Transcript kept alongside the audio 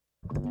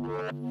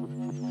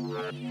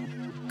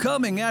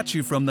Coming at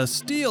you from the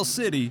Steel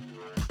City,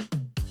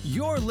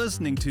 you're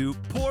listening to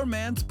Poor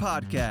Man's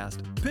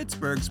Podcast,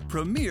 Pittsburgh's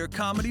premier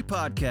comedy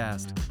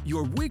podcast.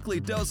 Your weekly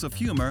dose of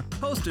humor,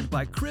 hosted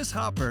by Chris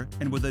Hopper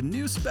and with a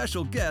new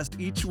special guest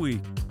each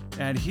week.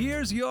 And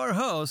here's your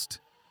host,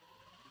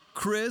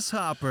 Chris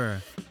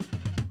Hopper.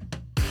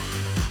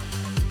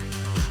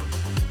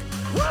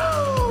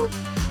 Woo!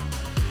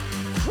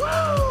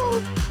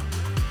 Woo!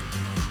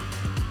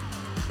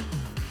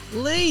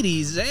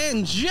 Ladies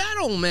and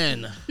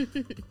gentlemen,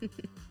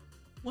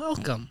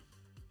 welcome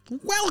to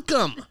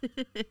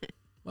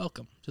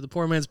the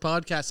Poor Man's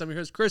Podcast. I'm your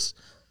host, Chris.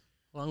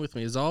 Along with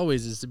me, as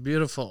always, is the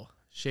beautiful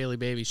Shaylee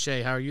Baby.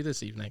 Shay, how are you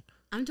this evening?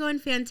 I'm doing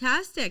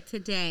fantastic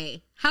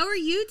today. How are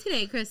you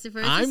today,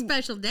 Christopher? It's a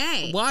special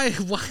day. Why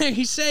are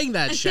you saying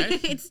that, Shay?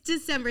 It's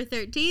December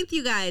 13th,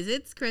 you guys.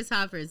 It's Chris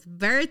Hopper's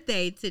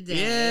birthday today.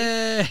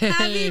 Yay!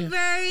 Happy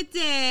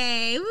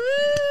birthday! Woo!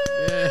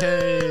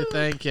 Yay!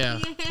 Thank you.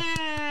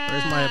 Yeah.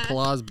 Where's my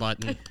applause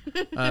button?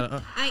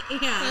 Yeah.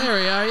 There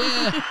we are,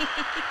 yeah.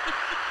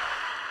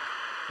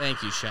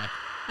 Thank you, Shay.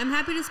 I'm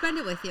happy to spend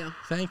it with you.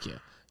 Thank you.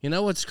 You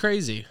know what's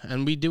crazy?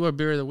 And we do a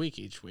beer of the week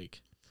each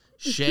week.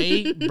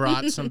 Shay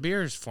brought some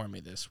beers for me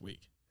this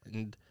week.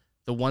 And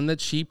the one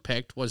that she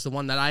picked was the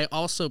one that I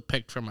also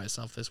picked for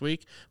myself this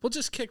week. We'll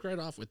just kick right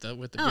off with the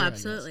beer. Oh,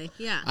 absolutely.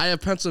 Yeah. I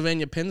have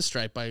Pennsylvania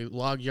Pinstripe by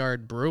Log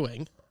Yard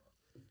Brewing.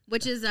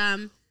 Which is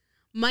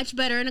much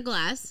better in a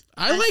glass.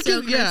 I like so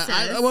it, yeah.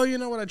 says. Well, you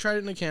know what? I tried it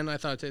in a can. I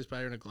thought it tasted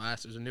better in a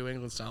glass. There's a New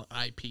England style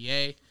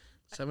IPA.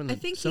 I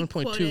think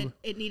 7.2.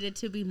 it needed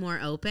to be more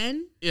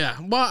open. Yeah.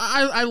 Well,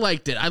 I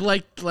liked it. I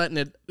liked letting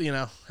it,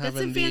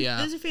 having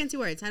those are fancy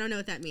words. I don't know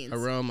what that means.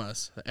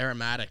 Aromas, the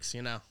aromatics,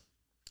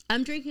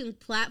 I'm drinking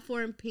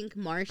Platform Pink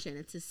Martian.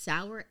 It's a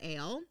sour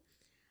ale.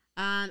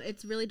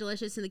 It's really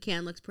delicious, and the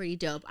can looks pretty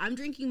dope. I'm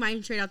drinking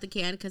mine straight out the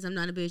can because I'm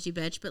not a bougie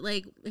bitch, but,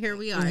 here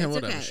we are. Yeah, it's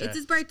whatever, okay. Shay. It's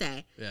his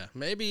birthday. Yeah,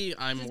 maybe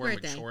I'm more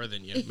birthday. mature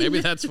than you.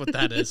 Maybe that's what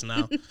that is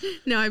now.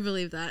 No, I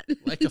believe that.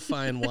 Like a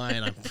fine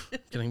wine, I'm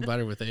getting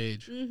better with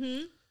age.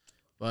 Mm-hmm.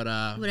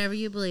 But whatever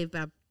you believe,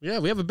 Bob. yeah,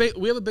 we have a big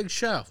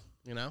show.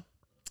 We have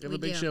We a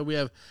big do. show. We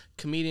have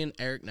comedian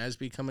Eric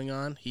Nesby coming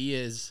on. He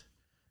is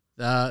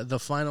the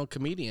final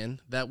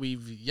comedian that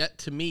we've yet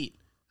to meet,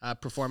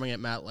 performing at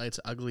Matt Light's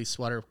Ugly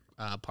Sweater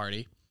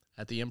Party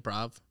at the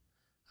Improv,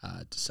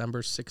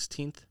 December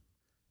 16th.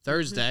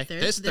 Thursday.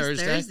 This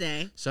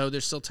Thursday. So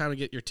there's still time to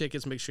get your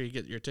tickets. Make sure you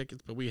get your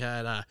tickets. But we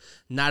had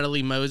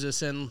Natalie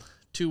Moses in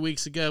 2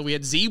 weeks ago. We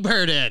had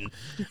Z-Bird in.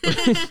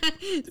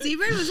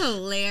 Z-Bird was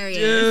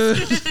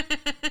hilarious.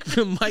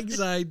 Dude. Mike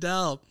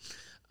Zidell.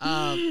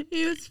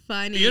 He was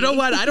funny. You know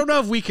what? I don't know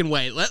if we can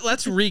wait.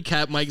 Let's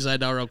recap Mike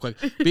Zidell real quick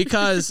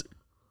because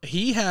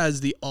he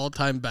has the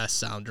all-time best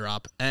sound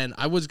drop, and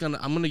I'm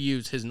gonna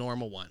use his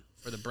normal one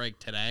for the break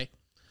today.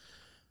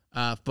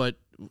 But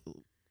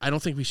I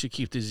don't think we should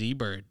keep the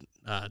Z-Bird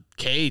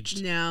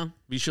caged. No.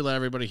 We should let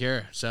everybody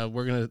hear. So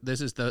this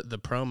is the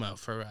promo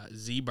for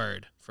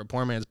Z-Bird for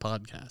Poor Man's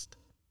Podcast.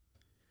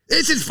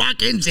 This is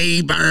fucking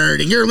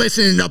Z-Bird, and you're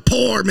listening to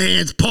Poor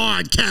Man's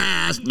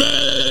Podcast.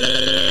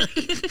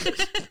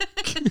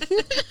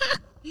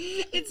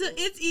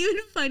 It's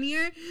even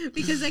funnier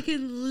because I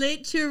can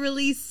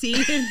literally see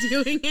him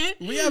doing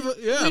it. We have a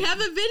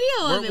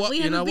video of it. We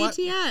have a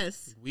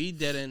BTS. We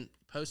didn't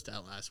post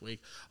that last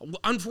week.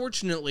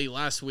 Unfortunately,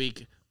 last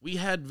week we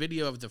had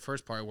video of the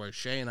first part where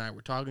Shay and I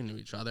were talking to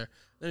each other.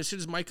 Then as soon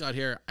as Mike got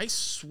here, I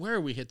swear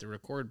we hit the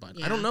record button.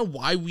 Yeah. I don't know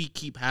why we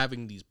keep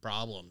having these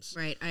problems.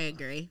 Right, I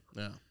agree.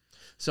 Yeah.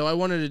 So I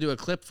wanted to do a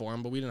clip for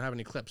him, but we didn't have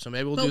any clips. So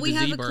maybe we'll do the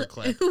Z-Bird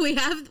clip. We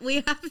have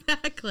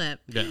that clip.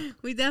 Yeah.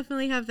 We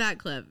definitely have that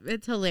clip.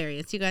 It's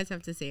hilarious. You guys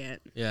have to see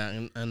it.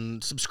 Yeah,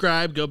 and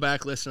subscribe. Go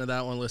back, listen to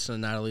that one. Listen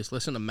to Natalie's.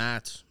 Listen to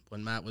Matt's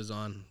when Matt was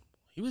on.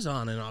 He was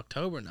on in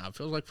October now. It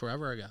feels like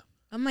forever ago.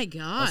 Oh, my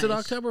gosh. Was it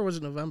October or was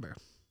it November?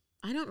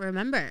 I don't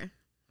remember.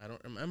 I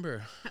don't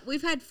remember.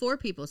 We've had 4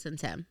 people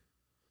since him,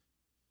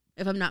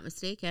 if I'm not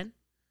mistaken.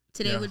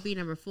 Today would be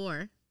number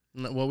 4.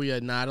 Well, we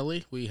had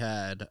Natalie. We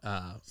had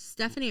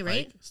Stephanie,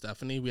 right? Mike,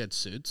 Stephanie. We had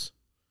Suits.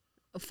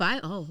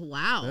 5. Oh,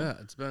 wow. Yeah,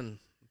 it's been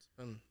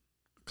a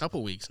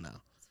couple weeks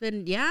now.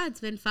 It's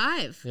been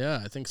 5.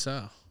 Yeah, I think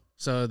so.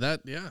 So it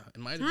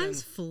might have been.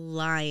 Time's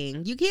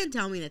flying. You can't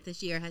tell me that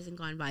this year hasn't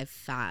gone by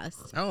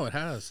fast. Oh, it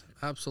has.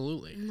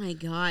 Absolutely. Oh my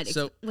God.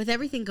 So with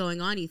everything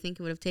going on, you think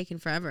it would have taken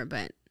forever,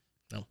 but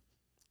no.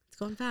 It's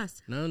going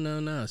fast.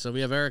 No. So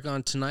we have Eric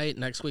on tonight.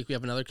 Next week we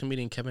have another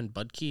comedian, Kevin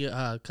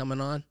Budke, coming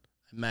on.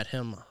 I met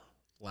him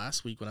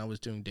last week when I was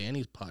doing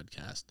Danny's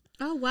podcast.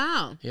 Oh,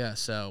 wow. Yeah,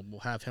 so we'll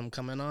have him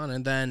coming on.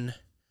 And then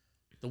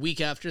the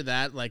week after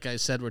that, like I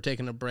said, we're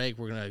taking a break.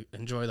 We're going to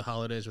enjoy the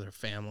holidays with our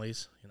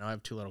families. I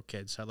have 2 little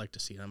kids, so I'd like to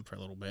see them for a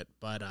little bit.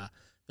 But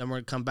then we're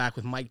going to come back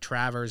with Mike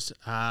Travers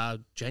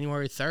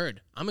January 3rd.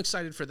 I'm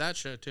excited for that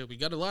show, too. We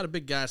got a lot of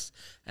big guests,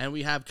 and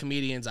we have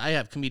comedians. I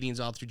have comedians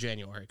all through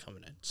January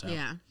coming in. So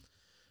yeah.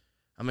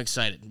 I'm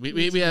excited.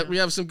 We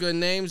have some good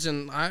names,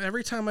 and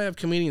every time I have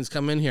comedians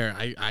come in here,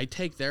 I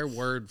take their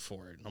word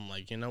for it. I'm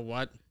like, you know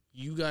what?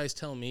 You guys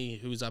tell me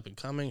who's up and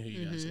coming, who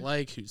you guys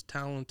like, who's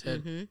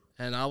talented,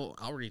 and I'll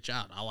reach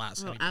out. I'll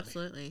ask. Oh, anybody.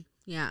 absolutely.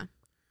 Yeah.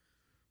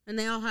 And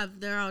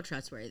they're all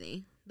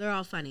trustworthy. They're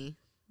all funny.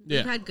 Yeah.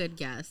 We've had good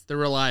guests. They're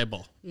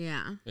reliable.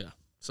 Yeah. Yeah.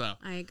 So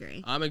I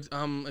agree.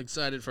 I'm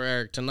excited for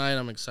Eric tonight.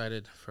 I'm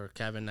excited for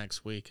Kevin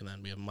next week, and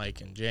then we have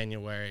Mike in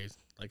January.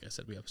 Like I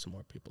said, we have some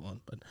more people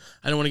on, but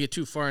I don't want to get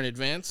too far in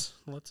advance.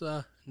 Let's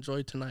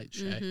enjoy tonight,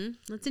 Shay.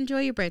 Let's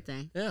enjoy your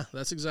birthday. Yeah,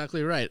 that's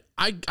exactly right.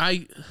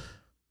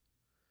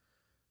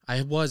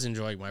 I was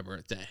enjoying my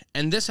birthday,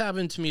 and this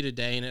happened to me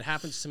today, and it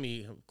happens to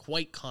me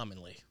quite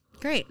commonly.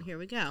 Great. Here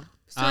we go.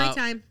 Story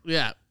time.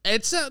 Yeah,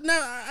 it's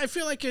no. I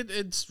feel like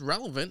it's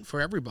relevant for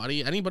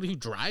everybody. Anybody who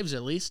drives,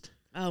 at least.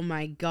 Oh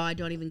my God!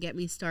 Don't even get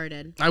me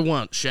started. I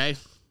won't, Shay.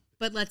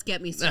 But let's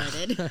get me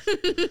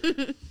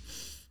started.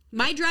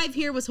 My drive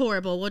here was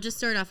horrible. We'll just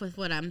start off with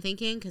what I'm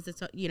thinking because it's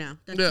that's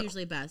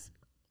usually best.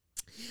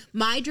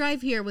 My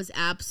drive here was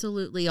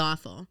absolutely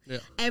awful. Yeah.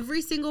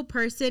 Every single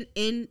person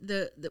in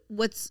the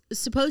what's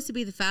supposed to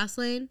be the fast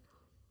lane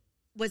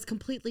was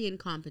completely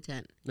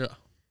incompetent. Yeah.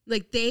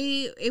 Like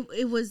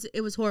it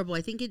was horrible.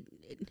 I think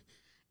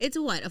it's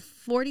a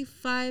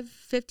 45,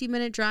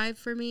 50-minute drive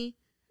for me.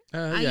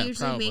 I usually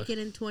probably make it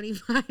in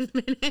 25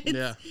 minutes.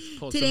 Yeah.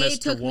 Today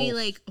it took me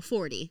like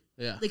 40.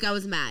 Yeah. Like I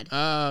was mad.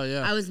 Oh,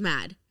 yeah. I was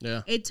mad.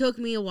 Yeah. It took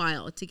me a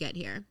while to get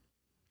here.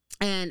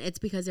 And it's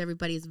because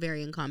everybody's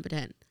very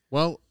incompetent.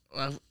 Well,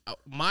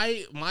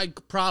 my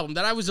problem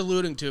that I was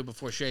alluding to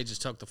before Shay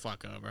just took the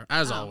fuck over,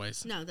 as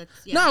always. No,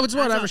 that's No, it's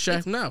whatever,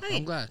 Shay. No, right,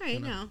 I'm glad. Right,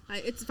 no.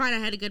 It's fine. I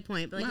had a good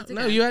point. But like,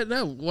 No, you had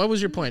no. What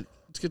was your point?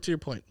 Let's get to your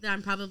point. that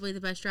I'm probably the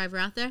best driver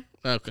out there.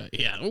 Okay.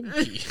 Yeah.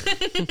 Okay.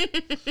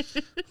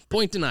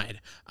 Point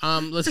denied.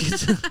 Let's get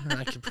to.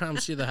 I can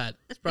promise you that.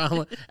 It's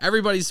probably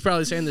everybody's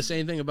probably saying the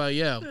same thing about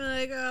you.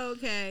 Like,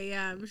 okay,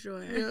 yeah, I'm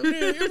sure. Yeah,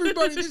 man,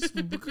 everybody, this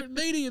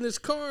lady in this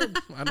car.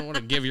 I don't want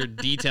to give your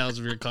details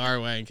of your car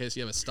away in case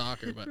you have a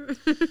stalker, but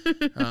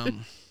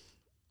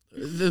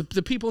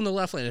the people in the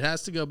left lane, it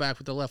has to go back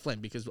with the left lane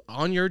because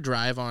on your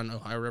drive on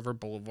Ohio River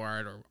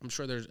Boulevard, or I'm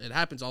sure it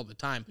happens all the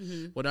time.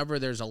 Whatever,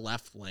 there's a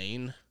left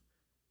lane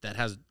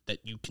that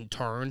you can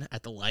turn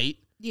at the light,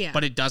 Yeah.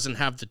 but it doesn't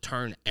have the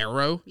turn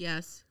arrow.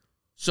 Yes.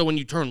 So when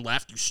you turn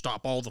left, you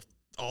stop all the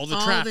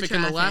traffic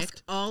in the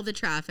left. All the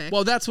traffic.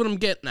 Well, that's what I'm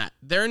getting at.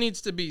 There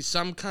needs to be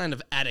some kind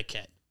of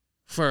etiquette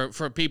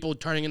for people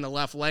turning in the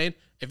left lane.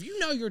 If you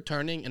know you're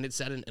turning and it's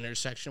at an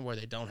intersection where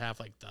they don't have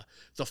like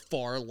the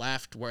far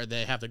left where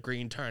they have the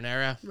green turn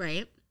area,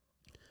 right.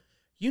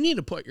 you need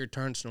to put your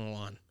turn signal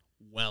on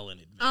well in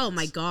advance. Oh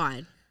my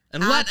God.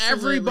 And Absolutely. let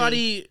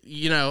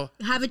everybody,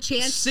 have a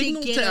chance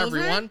signal to get to over.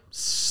 everyone.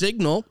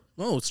 Signal.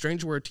 Oh,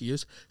 strange word to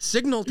use.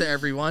 Signal to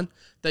everyone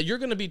that you're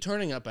going to be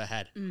turning up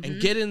ahead and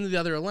get into the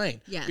other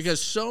lane. Yes.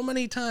 Because so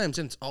many times,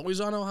 and it's always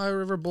on Ohio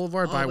River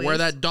Boulevard by where Always.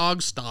 that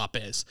dog stop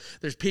is.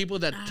 There's people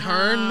that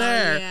turn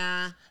there,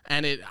 Yeah.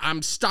 and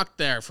I'm stuck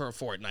there for a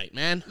fortnight,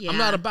 man. Yeah. I'm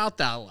not about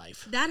that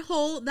life. That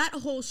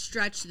whole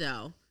stretch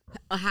though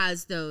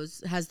has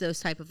those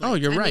type of lights. Oh,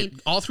 you're I right.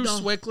 mean, All through the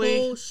Swickley.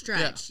 whole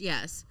stretch,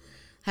 yes,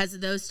 has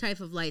those type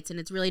of lights, and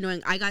it's really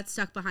annoying. I got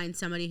stuck behind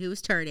somebody who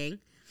was turning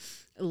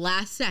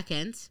last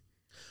second.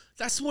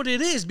 That's what it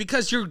is,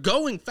 because you're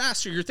going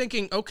faster. You're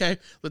thinking, okay,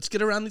 let's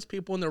get around these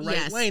people in the right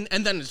Yes. lane,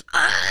 and then it's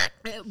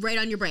Right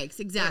on your brakes,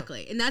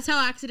 exactly. And that's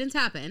how accidents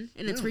happen,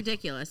 and it's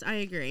ridiculous. I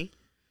agree.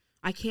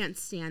 I can't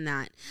stand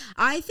that.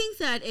 I think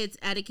that it's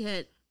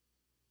etiquette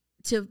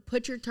to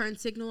put your turn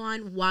signal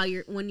on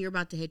when you're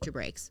about to hit your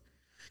brakes.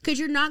 Because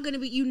you're not going to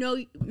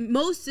be,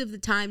 most of the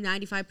time,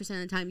 95% of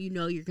the time,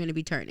 you're going to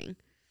be turning.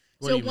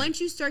 So once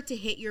you start to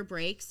hit your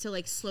brakes to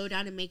like slow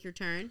down and make your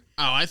turn,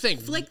 I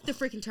think flick the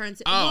freaking turn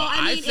signal. Oh, Well,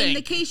 I mean, in the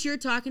think- case you're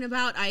talking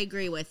about, I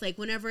agree with. Like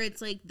whenever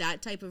it's like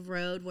that type of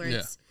road where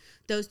it's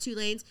those two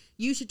lanes,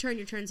 you should turn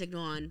your turn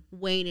signal on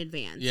way in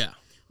advance. Yeah.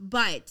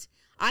 But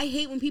I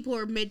hate when people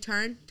are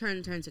mid-turn, turn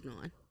the turn signal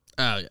on.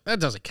 Oh, yeah. That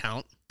doesn't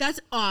count.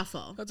 That's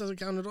awful. That doesn't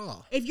count at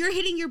all. If you're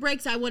hitting your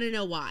brakes, I want to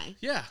know why.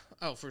 Yeah.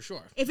 Oh, for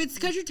sure. If it's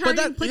because you're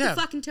turning, put the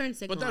fucking turn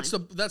signal But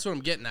on. that's what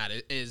I'm getting at.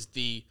 Is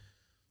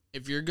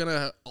if you're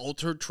gonna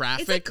alter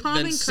traffic, It's a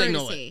common then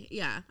signal courtesy. it.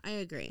 Yeah, I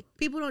agree.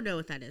 People don't know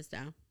what that is,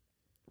 though.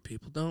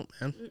 People don't,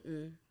 man.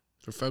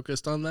 They're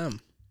focused on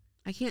them.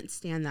 I can't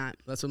stand that.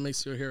 That's what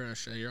makes you a hero,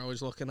 Shay. You're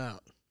always looking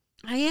out.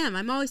 I am.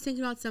 I'm always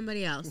thinking about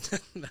somebody else.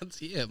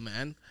 That's you,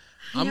 man.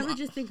 I never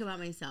just think about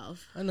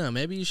myself. I know.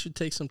 Maybe you should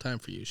take some time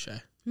for you,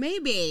 Shay.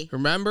 Maybe.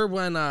 Remember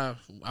when I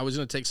was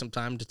going to take some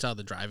time to tell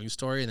the driving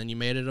story and then you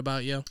made it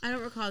about you? I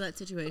don't recall that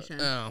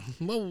situation. Oh,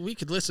 well, we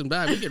could listen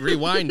back. We could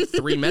rewind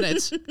 3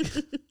 minutes.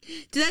 Did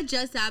that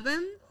just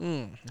happen?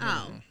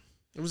 Oh.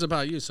 It was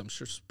about you, so I'm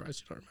sure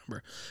surprised you don't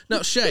remember.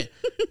 No, Shay.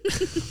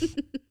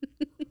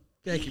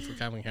 Thank you for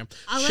coming here.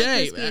 I'll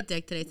Shay, let Chris be a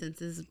dick today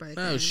since it's his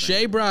birthday. oh, but-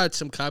 Shay brought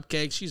some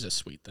cupcakes. She's a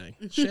sweet thing.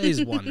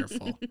 Shay's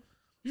wonderful.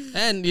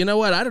 And you know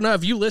what? I don't know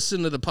if you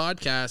listen to the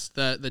podcast,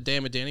 the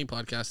Damn It Danny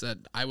podcast that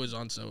I was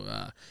on. So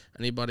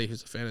anybody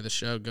who's a fan of the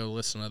show, go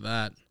listen to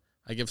that.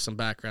 I give some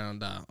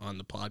background on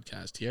the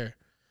podcast here.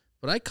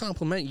 But I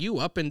compliment you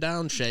up and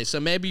down, Shay, so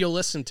maybe you'll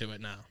listen to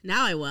it now.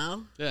 Now I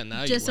will. Yeah,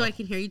 now Just you so will. I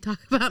can hear you talk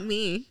about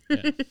me.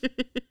 Yeah.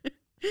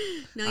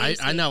 No,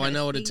 I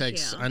know what it Thank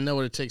takes. you. I know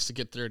what it takes to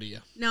get through to you.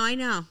 No, I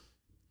know.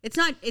 It's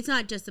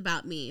not just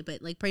about me,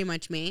 but like pretty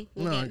much me.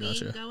 We'll No, I get me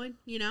gotcha. going,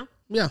 you know?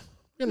 Yeah,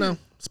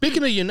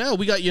 Speaking of,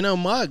 we got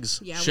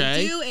mugs. Yeah,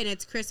 Shay. we do, and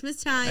it's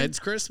Christmas time. It's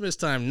Christmas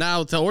time.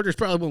 Now, the orders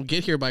probably won't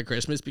get here by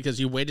Christmas because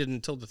you waited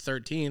until the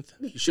 13th.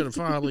 You should have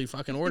probably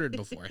fucking ordered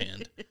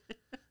beforehand.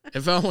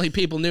 If only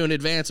people knew in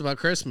advance about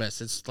Christmas.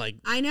 It's like,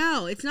 I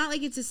know. It's not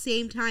like it's the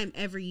same time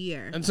every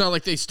year. it's not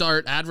like they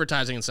start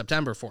advertising in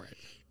September for it.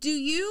 Do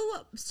you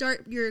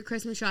start your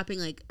Christmas shopping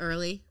like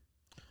early?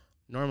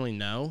 Normally,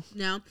 no.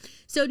 No.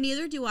 So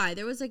neither do I.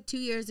 There was like 2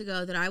 years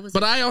ago that I was.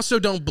 But I also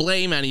don't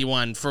blame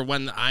anyone for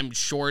when I'm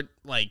short.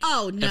 Like,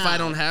 Oh, no. if I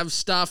don't have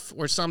stuff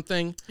or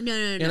something. No.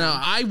 You know,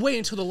 I wait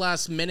until the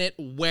last minute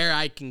where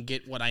I can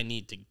get what I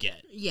need to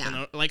get. Yeah. You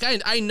know, like,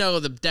 I know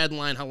the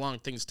deadline, how long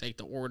things take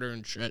to order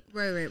and shit.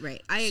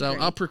 Right. I So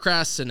agree. I'll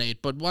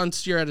procrastinate, but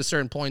once you're at a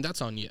certain point,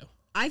 that's on you.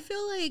 I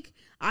feel like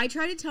I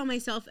try to tell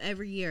myself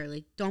every year,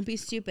 like, don't be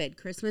stupid.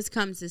 Christmas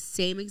comes the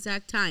same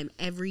exact time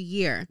every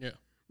year. Yeah.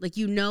 Like,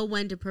 you know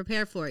when to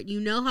prepare for it. You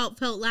know how it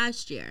felt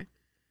last year.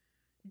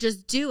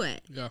 Just do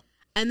it. Yeah.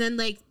 And then,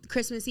 like,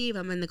 Christmas Eve,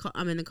 I'm in the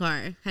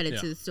car headed Yeah.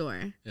 to the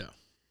store. Yeah.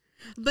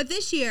 But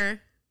this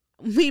year,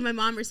 me and my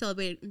mom were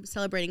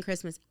celebrating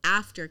Christmas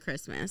after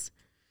Christmas,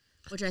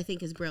 which I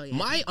think is brilliant.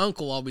 My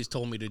uncle always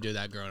told me to do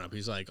that growing up.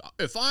 He's like,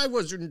 if I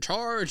was in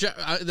charge,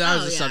 that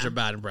was just such yeah. a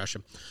bad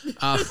impression.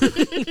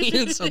 He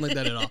didn't sound like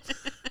that at all.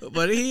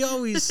 But he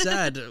always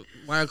said,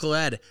 my Uncle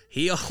Ed,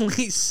 he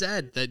always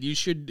said that you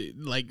should,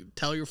 like,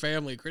 tell your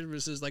family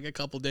Christmas is like a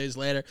couple days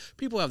later.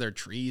 People have their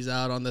trees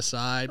out on the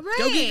side. Go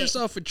get Right.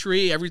 yourself a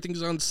tree.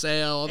 Everything's on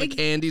sale. All the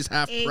candy's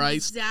half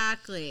price.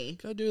 Exactly.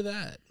 Go do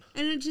that.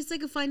 And it's just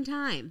like a fun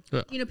time.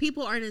 Yeah. You know,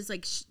 people aren't as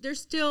like, they're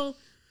still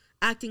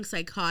acting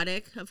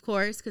psychotic, of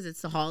course, because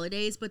it's the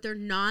holidays, but they're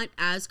not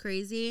as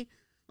crazy.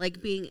 Like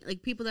being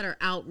like people that are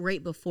out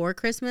right before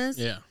Christmas,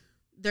 Yeah.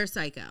 they're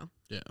psycho.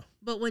 Yeah.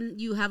 But when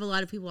you have a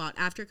lot of people out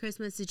after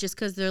Christmas, it's just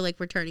because they're like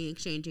returning,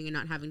 exchanging, and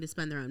not having to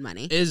spend their own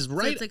money. Is So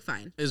right. it's like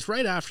fine. Is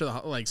right after the,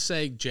 like,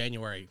 say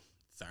January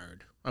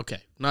 3rd.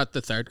 Okay, not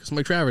the 3rd because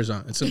my Trevor's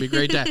on. It's gonna be a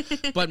great day.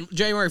 But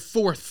January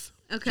 4th.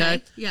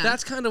 Okay, yeah.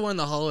 That's kind of when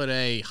the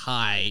holiday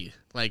high,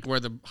 like where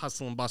the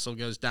hustle and bustle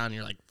goes down.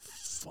 You're like,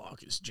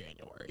 fuck, it's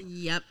January.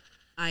 Yep,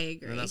 I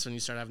agree. And that's when you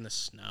start having the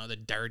snow, the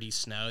dirty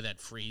snow that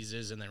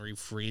freezes and then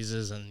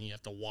refreezes, and you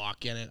have to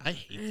walk in it. I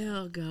hate that.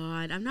 Oh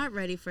God, I'm not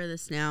ready for the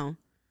snow.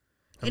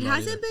 I'm It not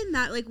hasn't been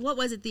that, like, what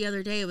was it the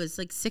other day? It was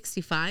like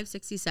 65,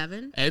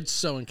 67. It's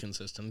so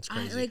inconsistent. It's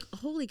crazy. Like,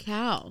 holy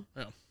cow.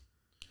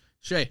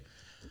 Shay,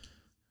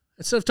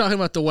 instead of talking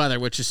about the weather,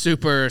 which is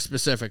super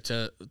specific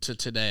to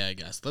today, I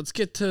guess, let's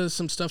get to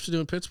some stuff to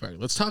do in Pittsburgh.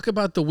 Let's talk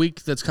about the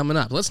week that's coming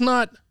up. Let's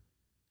not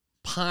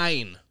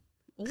pine.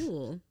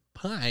 Oh,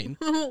 Pine?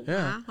 oh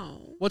Yeah. wow.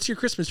 What's your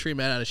Christmas tree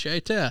made out of, Shay?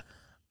 Too?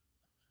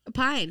 A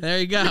pine. There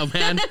you go,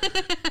 man.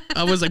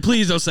 I was like,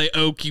 please don't say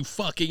oak, you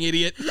fucking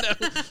idiot.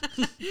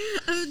 No.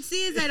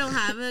 See, as I don't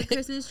have a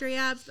Christmas tree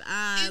up.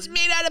 It's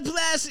made out of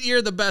plastic.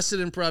 You're the best at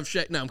improv,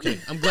 Shay. No, I'm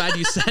kidding. I'm glad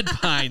you said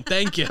pine.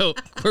 Thank you.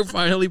 We're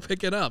finally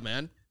picking up,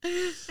 man.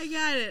 I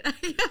got it.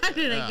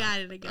 I got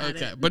it.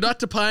 Okay, but not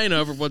to pine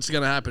over what's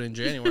going to happen in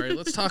January.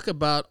 Let's talk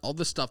about all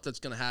the stuff that's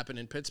going to happen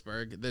in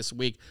Pittsburgh this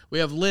week. We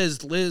have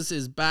Liz. Liz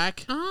is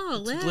back. Oh,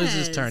 It's Liz.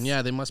 Liz's turn.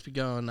 Yeah, they must be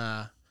going.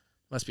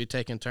 Must be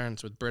taking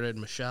turns with Britta and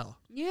Michelle.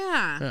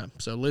 Yeah. Yeah.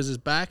 So Liz is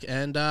back,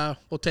 and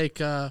we'll take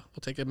a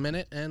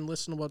minute and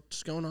listen to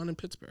what's going on in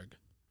Pittsburgh.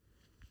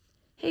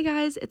 Hey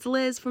guys, it's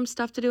Liz from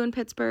Stuff to Do in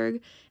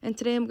Pittsburgh, and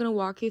today I'm going to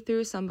walk you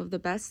through some of the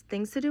best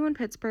things to do in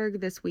Pittsburgh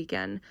this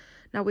weekend.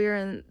 Now, we are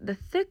in the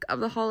thick of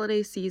the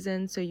holiday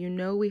season, so you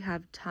know we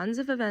have tons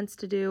of events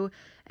to do.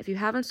 If you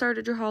haven't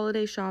started your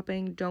holiday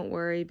shopping, don't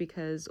worry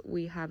because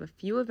we have a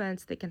few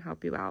events that can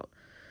help you out.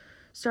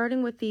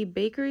 Starting with the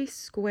Bakery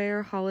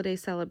Square Holiday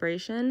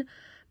Celebration,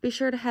 be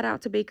sure to head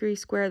out to Bakery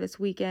Square this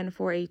weekend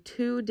for a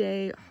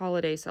 2-day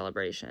holiday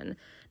celebration.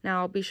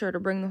 Now, be sure to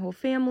bring the whole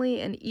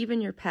family and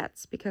even your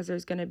pets because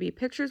there's going to be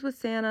pictures with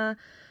Santa,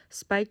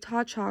 spiked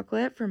hot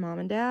chocolate for mom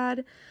and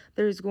dad.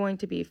 There's going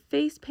to be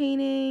face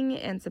painting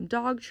and some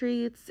dog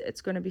treats.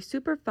 It's going to be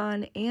super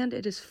fun and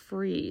it is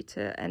free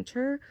to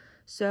enter,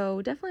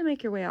 so definitely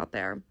make your way out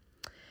there.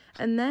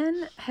 And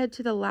then head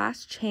to the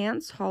Last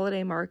Chance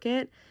Holiday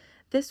Market.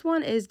 This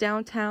one is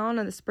downtown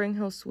on the Spring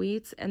Hill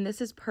Suites, and this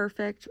is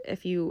perfect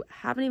if you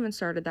haven't even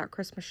started that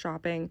Christmas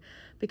shopping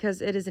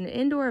because it is an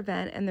indoor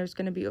event and there's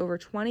going to be over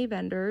 20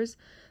 vendors.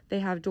 They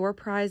have door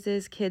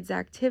prizes, kids'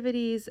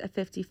 activities, a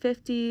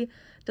 50-50,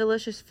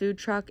 delicious food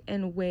truck,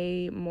 and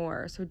way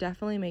more. So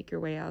definitely make your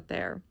way out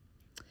there.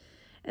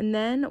 And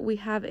then we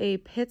have a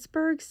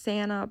Pittsburgh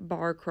Santa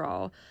bar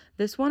crawl.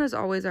 This one is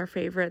always our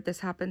favorite. This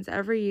happens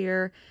every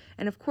year.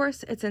 And of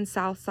course, it's in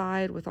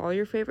Southside with all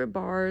your favorite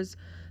bars.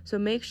 So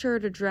make sure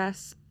to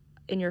dress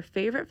in your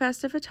favorite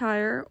festive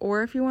attire,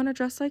 or if you want to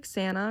dress like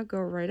Santa, go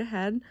right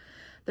ahead.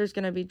 There's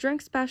going to be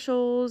drink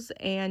specials,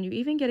 and you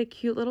even get a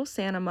cute little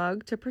Santa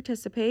mug to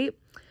participate,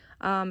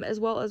 as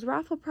well as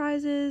raffle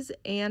prizes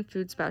and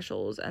food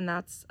specials. And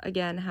that's,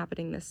 again,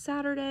 happening this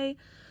Saturday.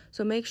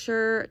 So make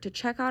sure to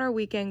check out our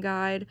weekend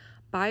guide,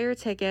 buy your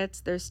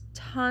tickets. There's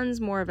tons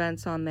more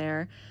events on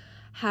there.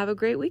 Have a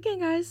great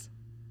weekend, guys.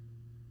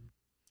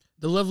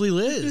 The lovely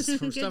Liz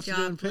from Good Stuff to Do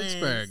job, in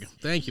Pittsburgh. Liz.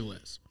 Thank you,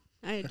 Liz.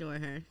 I adore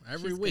her.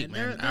 Every She's week, good.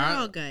 man. They're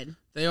all good.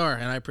 They are,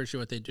 and I appreciate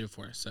what they do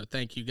for us. So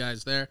thank you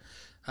guys there.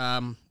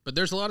 But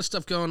there's a lot of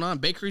stuff going on.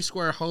 Bakery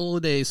Square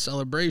Holiday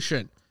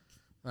Celebration.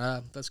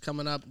 That's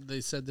coming up,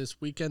 they said,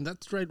 this weekend.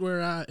 That's right where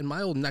in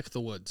my old neck of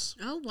the woods.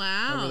 Oh,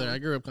 wow. Over there. I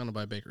grew up kind of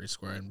by Bakery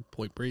Square in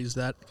Point Breeze,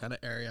 that kind of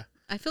area.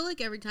 I feel like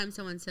every time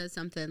someone says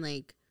something,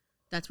 like,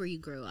 that's where you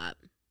grew up.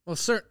 Well,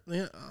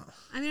 certainly.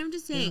 I mean, I'm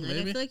just saying. Like, I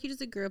maybe. feel like you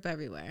just grew up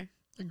everywhere.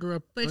 I grew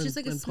up But it's in- just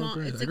like a in small- Point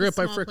Breeze. it's I like grew a up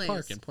by small Frick place.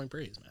 Park in Point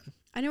Breeze, man.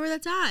 I know where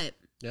that's at.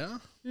 Yeah?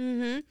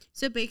 Mm-hmm.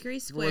 So Bakery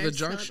Square Where the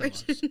junction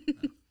celebration.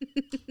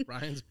 was.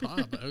 Ryan's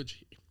Pub,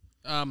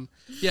 OG.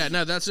 Yeah,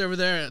 no, that's over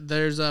there.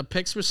 There's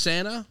pics with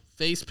Santa,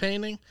 face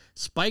painting,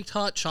 spiked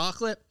hot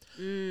chocolate.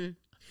 I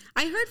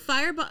heard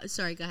Fireball.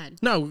 Sorry, go ahead.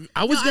 No,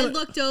 I was No, gonna. I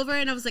looked over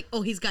and I was like,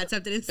 oh, he's got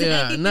something to say.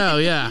 Yeah, no,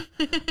 yeah.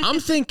 I'm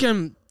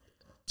thinking,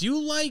 do you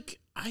like?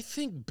 I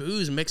think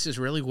booze mixes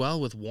really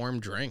well with warm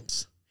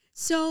drinks.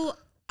 So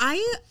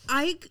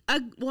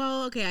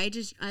well, okay,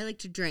 I like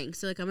to drink,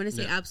 so like I'm gonna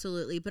say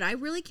absolutely, but I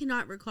really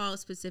cannot recall a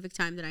specific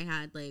time that I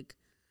had like,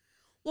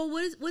 well,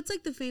 what's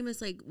like the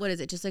famous, like, what is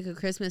it? Just like a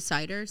Christmas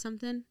cider or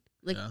something,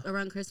 like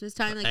around Christmas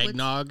time, like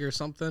Eggnog or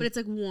something, but it's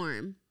like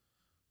warm.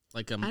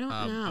 like a I don't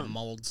know. a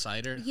mulled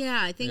cider. Yeah,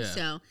 I think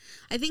so.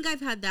 I think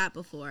I've had that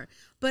before.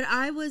 But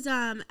I was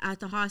at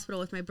the hospital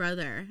with my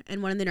brother,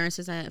 and one of the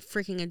nurses I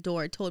freaking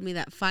adore told me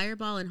that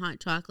Fireball and hot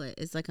chocolate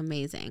is like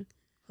amazing.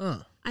 Huh.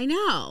 I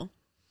know.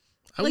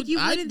 I'd give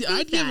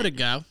it a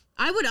go.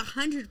 I would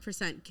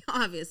 100%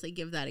 obviously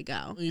give that a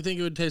go. You think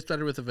it would taste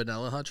better with a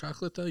vanilla hot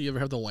chocolate, though? You ever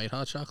have the white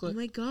hot Oh chocolate?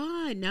 my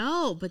God,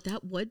 no. But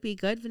that would be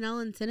good.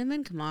 Vanilla and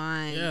cinnamon. Come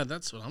on. Yeah,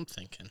 that's what I'm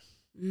thinking.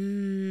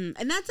 And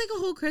that's like a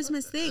whole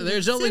Christmas thing.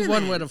 There's with only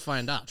cinnamon. one way to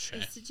find out, Shay.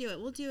 Is to do it.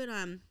 We'll do it.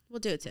 We'll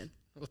do it soon.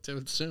 We'll do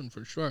it soon,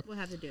 for sure. We'll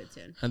have to do it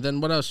soon. And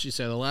then what else did you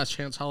say? The Last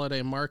Chance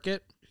Holiday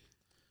Market.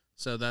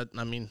 So that,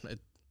 I mean, it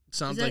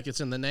sounds like it's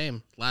in the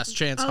name. Last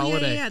Chance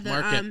Holiday yeah.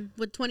 Market.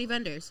 With 20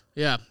 vendors.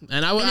 Yeah.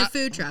 And And a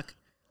food truck.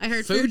 I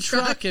heard food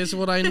truck is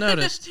what I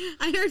noticed.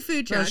 I heard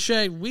food Now, truck.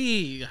 Shay,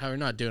 we are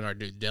not doing our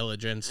due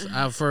diligence.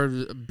 For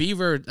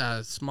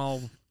Beaver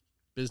Small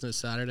Business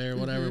Saturday or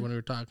whatever, when we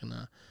were talking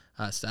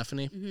to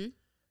Stephanie,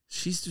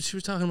 she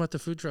was talking about the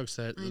food trucks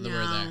that were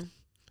there.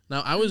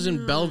 Now, I was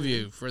in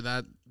Bellevue for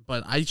that,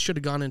 but I should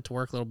have gone into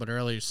work a little bit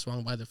earlier,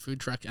 swung by the food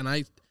truck, and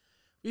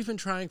we've been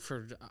trying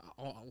for,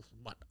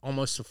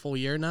 almost a full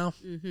year now?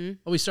 Mm-hmm.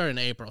 Well, we started in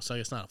April, so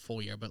it's not a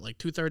full year, but like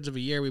 2/3 of a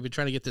year, we've been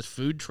trying to get this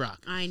food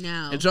truck. I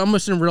know. It's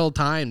almost in real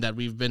time that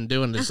we've been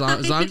doing this.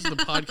 As long as the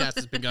podcast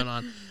has been going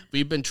on,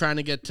 we've been trying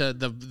to get to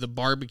the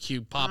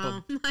barbecue,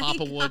 Papa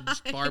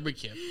Wood's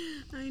barbecue.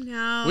 I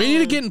know. We need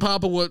to get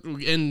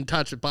in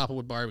touch with Papa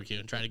Wood Barbecue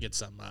and try to get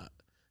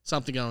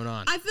something going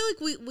on. I feel like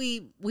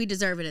we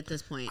deserve it at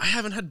this point. I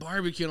haven't had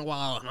barbecue in a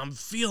while, and I'm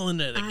feeling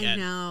it again.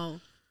 I know.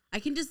 I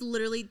can just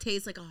literally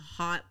taste like a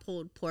hot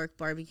pulled pork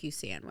barbecue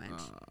sandwich.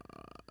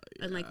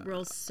 And like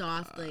real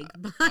soft, like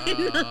bun.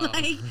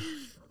 Like,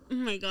 oh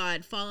my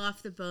God, fall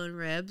off the bone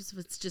ribs.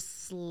 It's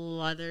just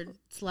slathered in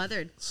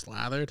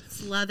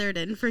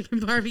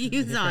freaking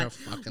barbecue sauce.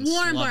 Fucking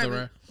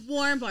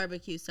Warm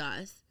barbecue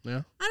sauce.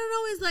 Yeah. I don't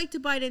always like to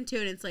bite into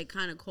it. And it's like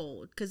kind of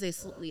cold because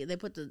they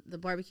put the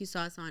barbecue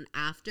sauce on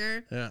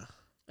after. Yeah.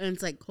 And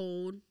it's like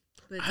cold.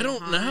 But it's I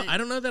don't hot. know. I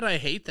don't know that I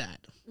hate that.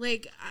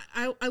 Like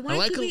I want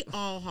like it to be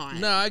all hot.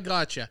 No, I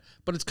gotcha.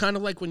 But it's kind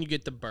of like when you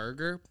get the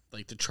burger,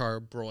 like the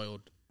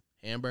charbroiled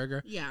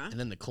hamburger. Yeah. And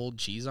then the cold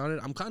cheese on it.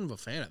 I'm kind of a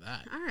fan of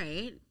that. All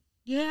right.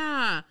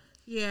 Yeah.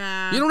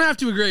 Yeah. You don't have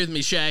to agree with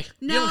me, Shay.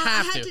 No, you don't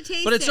have I had to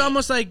taste But it's it.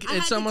 almost like I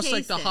had to the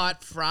taste it.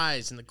 hot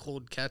fries and the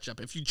cold ketchup.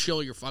 If you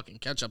chill your fucking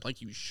ketchup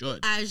like you should.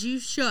 As you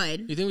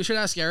should. You think we should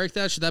ask Eric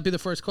that? Should that be the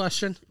first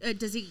question?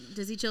 Does he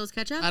chill his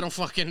ketchup? I don't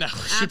fucking know.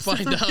 We should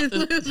find out.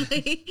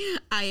 Absolutely.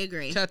 I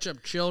agree.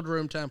 Ketchup chilled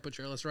room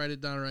temperature. Let's write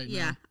it down right now.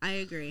 Yeah, I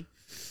agree.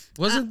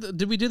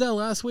 Did we do that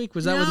last week?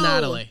 Was that with No.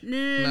 Natalie?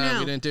 No.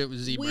 We didn't do it with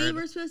Z-Bird. We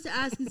were supposed to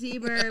ask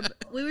Z-Bird.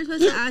 We were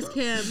supposed to ask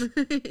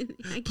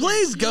him.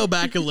 Please go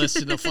back and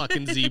listen to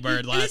fucking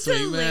Z-Bird last He's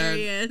week,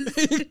 man. hilarious.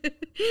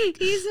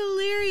 He's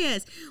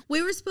hilarious.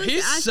 We were supposed to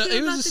ask him He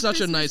about was the such a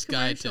Christmas nice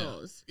guy, too.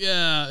 commercials.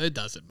 Yeah, it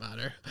doesn't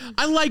matter.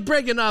 I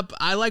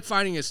like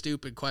finding a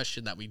stupid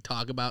question that we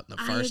talk about in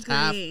the first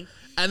half, agree.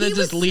 and then He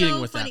just was leading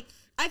so with funny. that.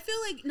 I feel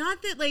like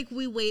not that like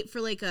we wait for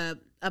like a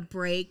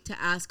break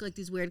to ask like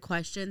these weird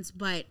questions,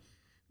 but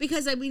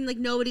because I mean like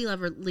nobody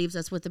ever leaves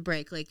us with a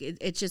break. Like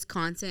it's just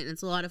constant and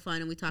it's a lot of fun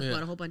and we talk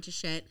about a whole bunch of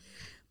shit.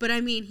 But I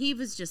mean, he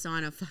was just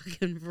on a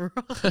fucking roll.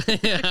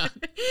 Yeah.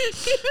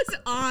 He was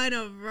on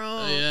a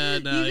roll. Yeah,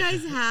 no, you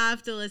guys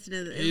have to listen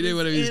to this. He knew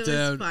what he was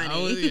doing.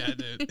 Funny. Yeah,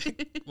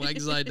 dude. Mike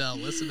Zidell,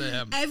 listen to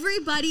him.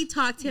 Everybody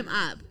talked him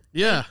up.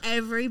 Yeah.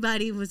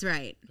 Everybody was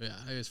right. Yeah,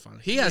 it was fun.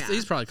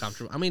 He's probably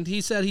comfortable. I mean,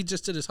 he said he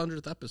just did his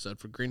 100th episode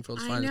for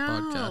Greenfield's Finest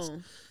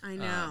podcast. I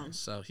know.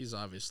 So he's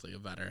obviously a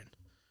veteran.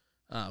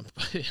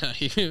 But yeah,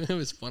 it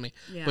was funny.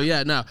 Yeah. But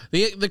yeah, no,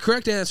 the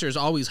correct answer is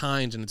always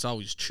Heinz and it's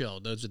always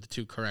Chill. Those are the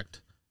two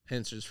correct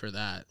answers for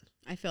that.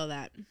 I feel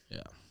that.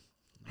 Yeah.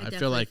 I I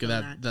feel like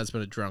definitely feel that. that's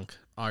been a drunk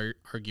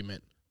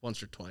argument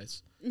once or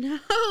twice. No.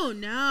 Yeah.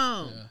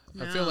 No.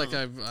 I feel like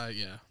I've,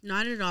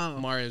 Not at all.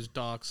 Mario's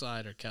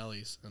Dockside or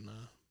Kelly's in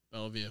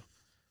Bellevue.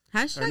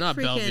 Hashtag Or not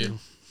freaking. Bellevue,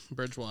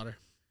 Bridgewater.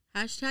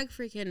 Hashtag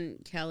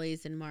freaking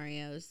Kelly's and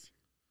Mario's.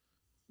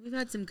 We've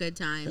had some good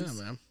times.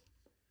 Yeah, man.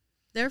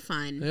 They're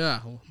fun. Yeah.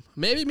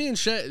 Maybe me and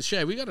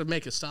Shay, we got to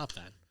make a stop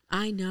then.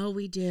 I know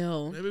we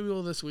do. Maybe we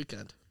will this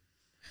weekend.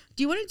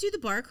 Do you want to do the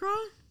bar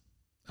crawl?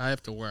 I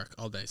have to work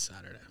all day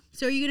Saturday.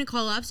 So are you going to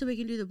call up so we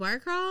can do the bar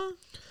crawl?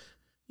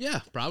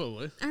 Yeah,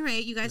 probably. All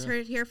right. You guys heard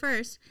it here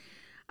first.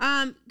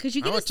 Because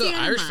you get I went a to the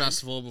Irish mug.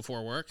 Festival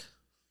before work.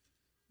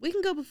 We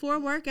can go before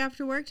work,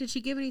 after work. Did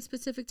she give any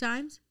specific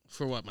times?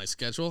 For what, my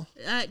schedule?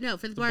 No,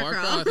 for the The bar bar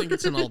crawl. crawl, I think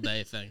it's an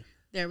all-day thing.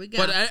 There we go.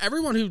 But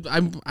everyone who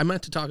I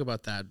meant to talk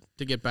about that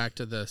to get back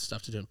to the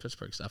stuff to do in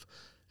Pittsburgh stuff.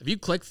 If you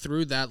click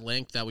through that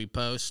link that we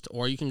post,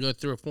 or you can go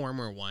through a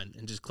former one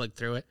and just click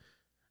through it,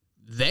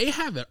 they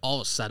have it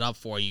all set up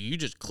for you. You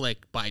just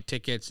click buy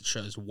tickets. It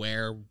shows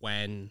where,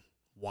 when,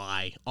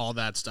 why, all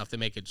that stuff. They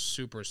make it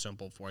super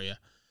simple for you.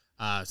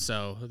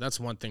 So that's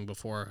one thing.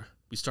 Before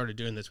we started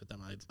doing this with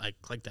them, I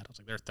clicked that. I was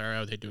like, they're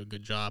thorough. They do a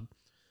good job.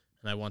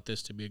 And I want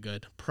this to be a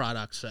good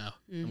product, so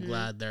I'm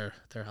glad they're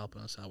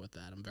helping us out with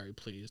that. I'm very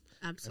pleased.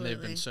 Absolutely.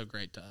 And they've been so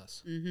great to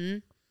us. Mm-hmm.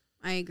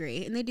 I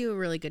agree. And they do a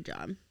really good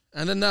job.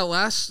 And then that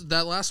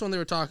last one they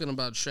were talking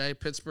about, Shay,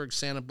 Pittsburgh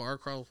Santa Bar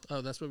Crawl.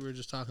 Oh, that's what we were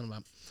just talking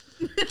about.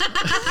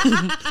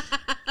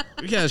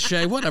 Yeah,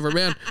 Shay, whatever,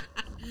 man.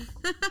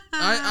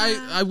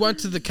 I went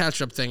to the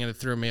catch-up thing and it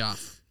threw me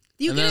off.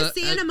 You And get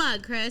then a Santa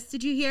mug, Chris.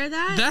 Did you hear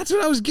that? That's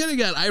what I was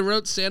getting at. I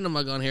wrote Santa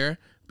mug on here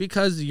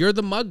because you're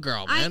the mug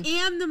girl, man. I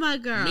am the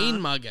mug girl.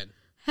 Mean mugging.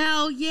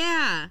 Hell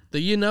yeah.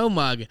 The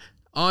mug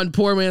on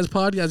Poor Man's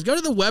Podcast. Go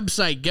to the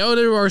website. Go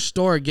to our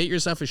store. Get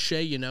yourself a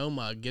Shay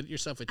mug. Get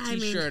yourself a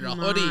T-shirt, come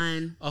a hoodie,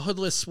 on. a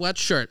hoodless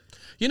sweatshirt.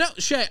 You know,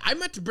 Shay, I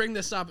meant to bring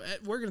this up.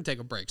 We're going to take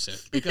a break soon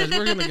because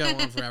we're going to go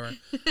on forever.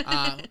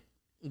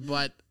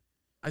 But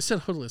I said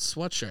hoodless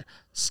sweatshirt.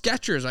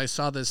 Skechers, I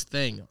saw this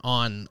thing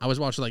on, I was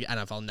watching like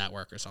NFL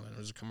Network or something. It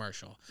was a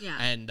commercial. Yeah.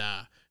 And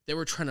they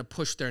were trying to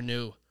push their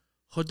new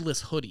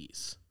hoodless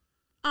hoodies.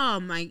 Oh,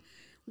 my.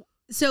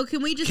 So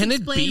can we just Can it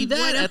explain be that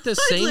what a at the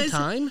same hoodless-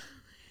 time?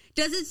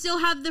 Does it still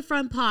have the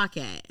front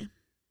pocket?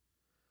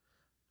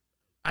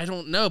 I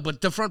don't know,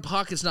 but the front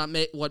pocket's not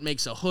what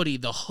makes a hoodie.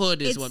 The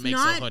hood is what makes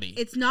a hoodie.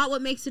 It's not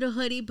what makes it a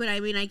hoodie, but I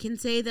mean, I can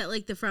say that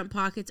like the front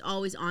pocket's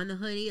always on the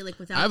hoodie. Like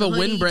without I have the a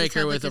hoodie, you just windbreaker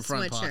have, with like, a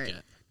front sweatshirt.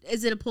 pocket.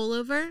 Is it a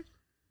pullover?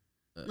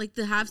 Like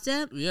the half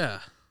zip? Yeah.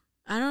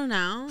 I don't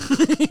know.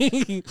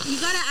 You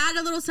got to add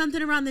a little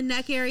something around the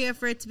neck area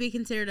for it to be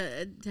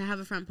considered to have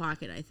a front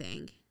pocket, I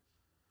think.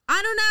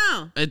 I don't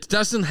know. It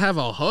doesn't have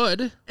a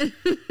hood.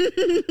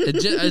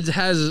 It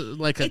has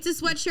like a. It's a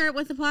sweatshirt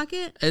with a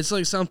pocket? It's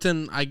like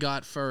something I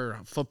got for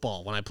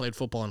football. When I played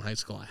football in high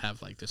school, I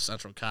have like this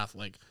Central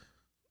Catholic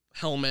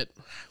helmet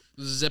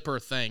zipper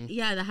thing.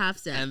 Yeah, the half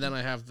zip. And then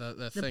I have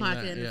the thing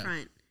pocket there, in the yeah.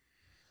 front.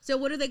 So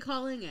what are they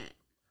calling it?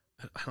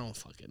 I don't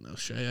fucking know,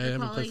 Shay. I They're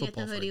haven't calling played it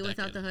football the for hoodie a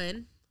without decade. the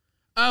hood?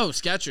 Oh,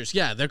 Skechers.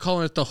 Yeah, they're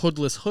calling it the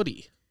hoodless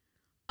hoodie.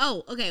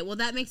 Oh, okay. Well,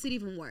 that makes it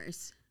even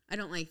worse. I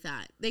don't like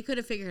that. They could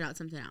have figured out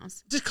something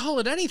else. Just call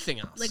it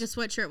anything else. Like a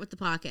sweatshirt with the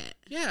pocket.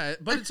 Yeah,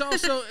 but it's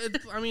also,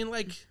 I mean,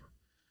 like,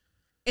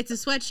 It's a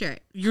sweatshirt.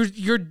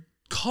 you're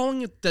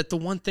calling it the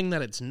one thing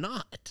that it's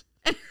not.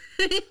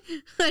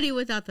 Hoodie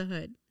without the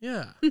hood.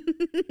 Yeah.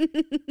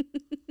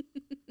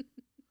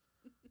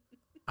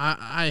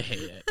 I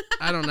hate it.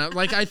 I don't know.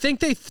 Like, I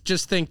think they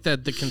just think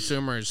that the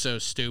consumer is so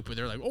stupid.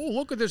 They're like, oh,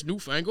 look at this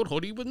newfangled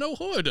hoodie with no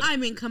hood. I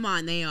mean, come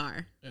on. They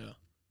are. Yeah.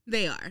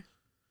 They are.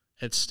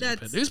 It's stupid.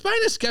 That's- Who's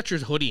buying a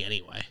Skechers hoodie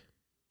anyway?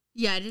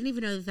 Yeah, I didn't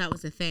even know that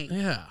was a thing.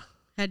 Yeah.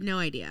 Had no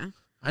idea.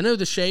 I know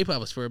the shape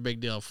ups were a big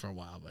deal for a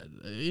while, but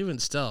even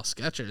still,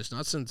 Skechers,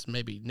 not since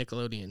maybe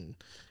Nickelodeon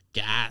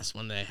Gas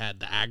when they had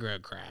the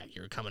aggro crack.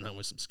 You were coming home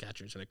with some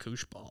Skechers and a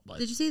koosh ball. But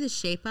Did you say the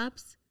shape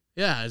ups?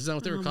 yeah, is that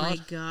what they were Oh, called?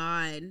 my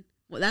God.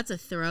 Well, that's a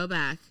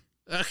throwback.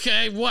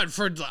 Okay, what,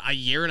 for a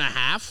year and a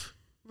half?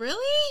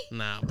 Really?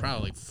 No,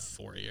 probably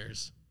 4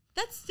 years.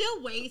 That's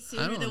still way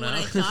sooner don't than know. what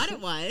I thought it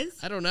was.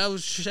 I don't know,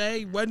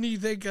 Shay. When do you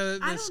think the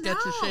I don't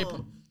Skechers shape know.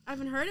 up? I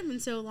haven't heard him in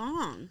so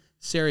long.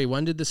 Siri,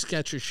 when did the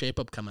Skechers shape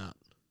up come out?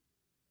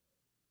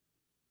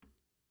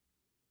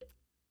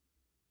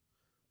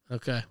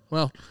 Okay.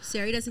 Well,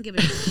 Sari doesn't give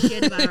a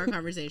shit about our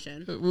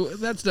conversation.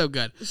 that's no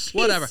good. She's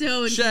Whatever.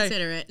 so Shay,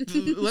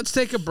 inconsiderate. let's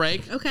take a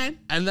break. Okay.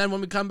 And then when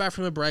we come back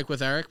from the break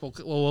with Eric,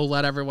 we'll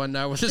let everyone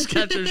know when the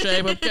sketch or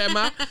shame up came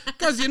out.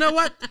 Because you know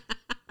what?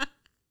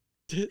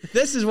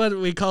 This is what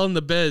we call in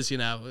the biz,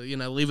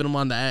 leaving them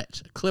on the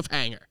edge. A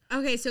cliffhanger.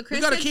 Okay, so Chris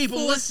We got to said keep them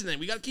 4 listening.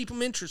 We got to keep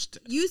them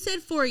interested. You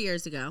said 4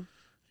 years ago.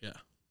 Yeah.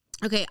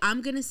 Okay,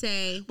 I'm going to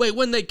say... Wait,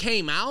 when they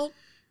came out?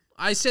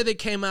 I say they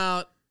came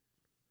out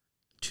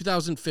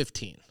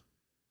 2015.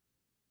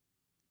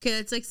 Okay,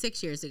 that's like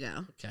 6 years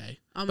ago. Okay.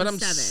 Almost but I'm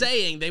 7.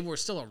 saying they were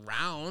still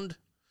around.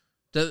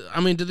 Do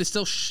they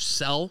still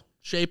sell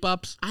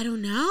shape-ups? I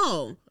don't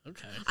know.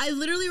 Okay. I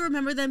literally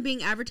remember them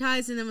being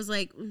advertised and then was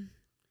like,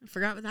 I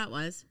forgot what that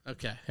was.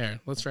 Okay, here,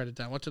 let's write it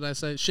down. What did I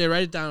say? Shay,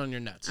 write it down on your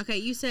notes. Okay,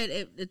 you said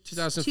it's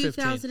 2015.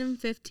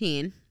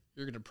 2015.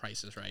 You're going to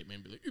price this right.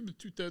 Maybe like,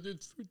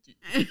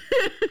 2015.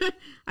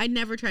 I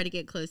never try to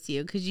get close to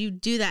you because you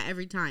do that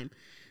every time.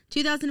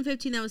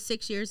 2015, that was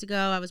 6 years ago.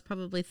 I was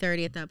probably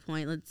 30 at that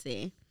point. Let's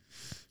see.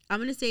 I'm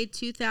going to say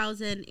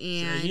 2000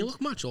 and... You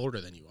look much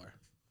older than you are.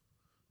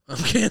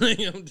 I'm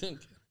kidding. I'm kidding.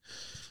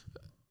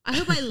 I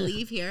hope I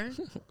leave here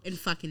and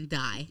fucking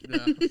die.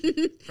 Yeah.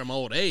 From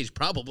old age,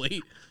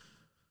 probably.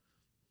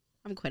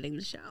 I'm quitting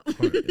the show.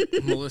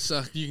 Right.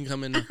 Melissa, you can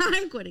come in now.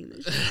 I'm quitting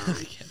the show.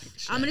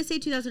 I'm going to say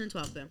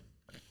 2012, though.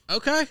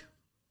 Okay.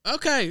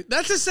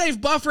 That's a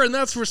safe buffer, and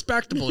that's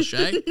respectable,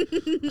 Shay.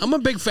 I'm a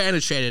big fan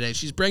of Shay today.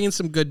 She's bringing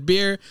some good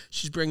beer.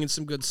 She's bringing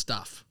some good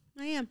stuff.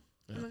 I am.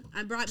 Yeah.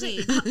 I brought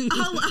me.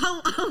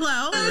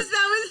 Hello. That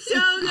was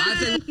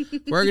so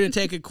good. We're going to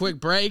take a quick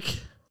break,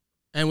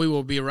 and we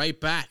will be right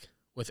back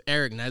with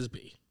Eric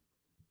Nesby.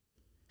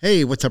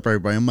 Hey, what's up,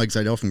 everybody? I'm Mike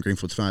Zeidel from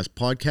Greenfield's Finest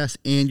Podcast,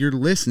 and you're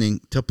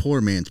listening to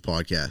Poor Man's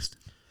Podcast.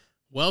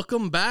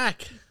 Welcome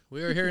back.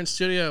 We are here in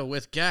studio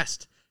with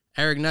guest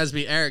Eric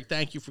Nesby. Eric,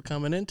 thank you for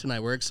coming in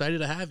tonight. We're excited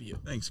to have you.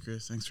 Thanks,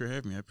 Chris. Thanks for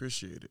having me. I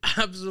appreciate it.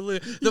 Absolutely.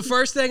 The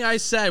first thing I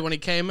said when he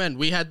came in,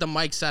 we had the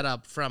mic set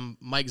up from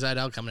Mike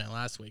Zeidel coming in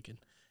last week. And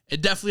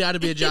it definitely ought to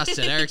be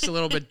adjusted. Eric's a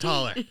little bit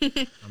taller.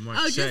 I'm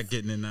like Shaq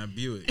getting in that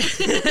Buick.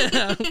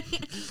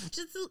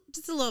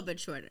 just a little bit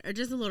shorter, or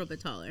just a little bit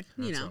taller.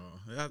 That's know,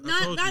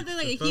 all. not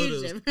like a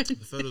huge difference. The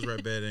photos were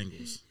at bad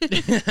angles.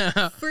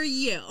 For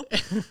you,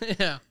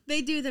 yeah,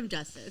 they do them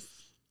justice.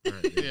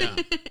 Right,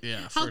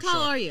 yeah. How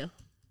tall are you?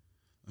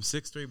 I'm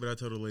 6'3", but I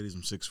told the ladies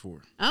I'm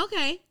 6'4".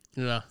 Okay.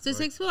 Yeah. So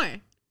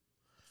 6'4".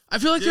 I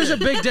feel like there's a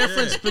big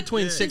difference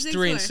between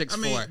 6'3" and 6'4". I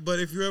mean, but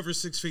if you're over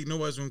 6 feet,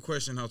 nobody's going to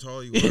question how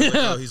tall you are. Like,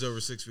 oh, he's over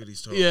 6 feet,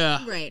 he's tall.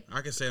 Yeah. Right.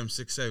 I can say I'm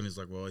 6'7". It's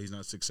like, well, he's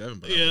not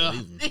 6'7", but yeah. I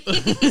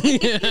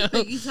believe him.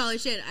 Like, he's tall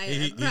as shit.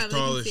 He's probably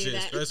tall can as see shit,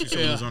 that. especially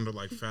someone who's under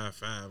like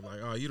 5'5". Like,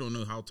 oh, you don't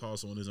know how tall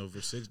someone is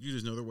over 6. You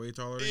just know they're way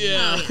taller than you.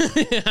 Yeah. Oh,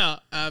 yeah. Yeah,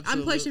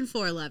 absolutely. I'm pushing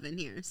 4'11"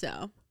 here,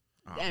 so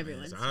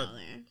everyone's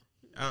taller.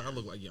 I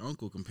look like your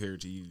uncle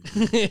compared to you.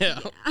 Yeah.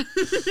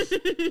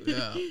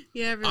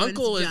 Yeah, everyone's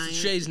Uncle giant. is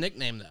Shay's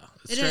nickname, though.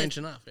 It's It strange is.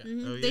 enough. Yeah.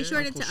 Mm-hmm. Oh, yeah? They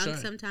short it Uncle to Unc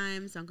Shay.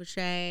 sometimes, Uncle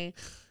Shay.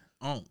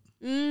 Oh.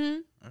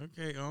 Mm-hmm.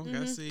 Okay,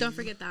 I see. Don't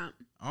forget that.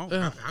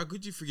 Oh, how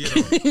could you forget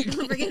all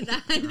Don't forget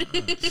that.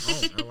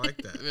 I like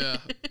that. Yeah.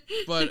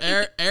 But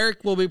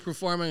Eric will be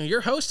performing.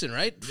 You're hosting,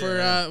 right?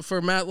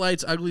 For Matt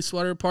Light's Ugly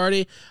Sweater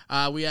Party.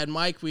 We had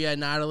Mike, we had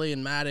Natalie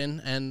and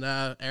Madden, and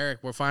Eric.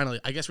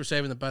 I guess we're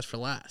saving the best for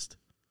last.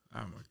 Oh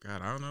my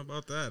God, I don't know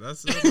about that.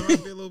 That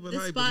might be a little bit The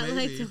hype, but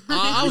spotlight's maybe. on.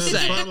 I'll The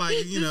say. spotlight,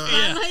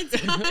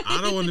 I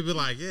don't want to be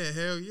like, yeah,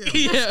 hell yeah.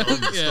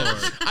 Yeah.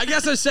 I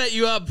guess I set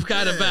you up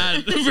kind of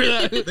bad for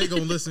that. They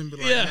gonna listen and be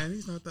like, Yeah. man,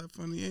 he's not that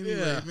funny anyway,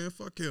 Yeah. man.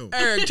 Fuck him.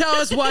 Eric, tell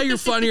us why you're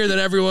funnier than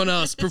everyone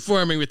else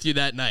performing with you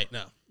that night.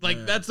 No,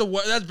 that's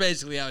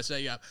basically how I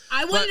set you up.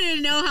 I wanted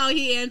to know how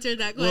he answered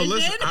that Well,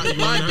 question. listen,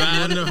 My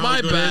bad.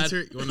 My bad.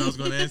 You wanna know how I was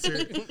gonna answer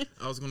it?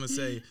 I was gonna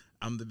say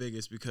I'm the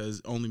biggest because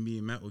only me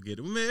and Matt will get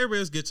it. Well, man, everybody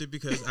else gets it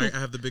because I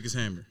have the biggest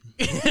hammer.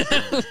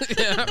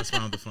 That's why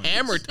I'm the funniest.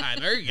 Hammer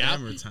time. There you go.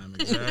 Hammer time,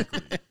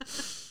 exactly.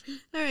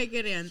 All right,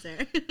 good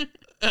answer.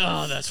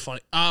 Oh, that's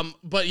funny.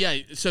 But yeah,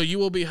 so you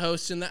will be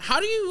hosting that. How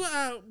do you?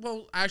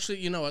 Well, actually,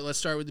 you know what? Let's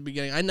start with the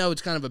beginning. I know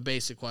it's kind of a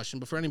basic question,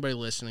 but for anybody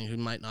listening who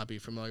might not be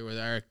familiar with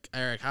Eric,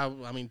 where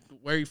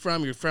are you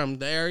from? You're from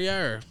the area,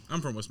 or?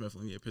 I'm from West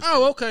Mifflin, Pittsburgh.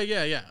 Oh, okay,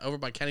 yeah, over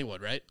by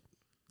Kennywood, right?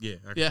 Yeah,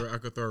 I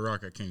could throw a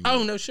rock at Kenny.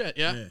 Oh, no shit,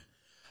 yeah.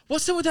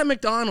 What's up with that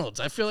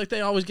McDonald's? I feel like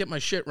they always get my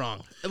shit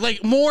wrong.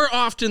 Like, more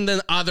often than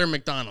other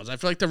McDonald's. I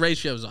feel like the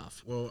ratio's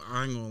off. Well,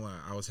 I ain't gonna lie.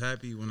 I was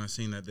happy when I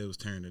seen that they was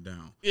tearing it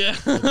down. Yeah.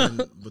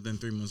 But then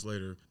 3 months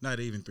later, not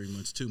even 3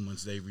 months, 2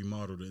 months, they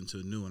remodeled it into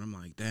a new one. I'm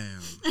like,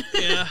 damn.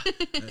 Yeah.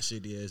 That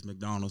shitty ass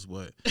McDonald's,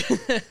 but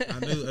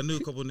I knew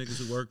a couple of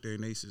niggas who worked there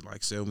and they used to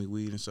like sell me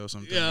weed and stuff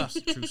sometimes. Yeah. It's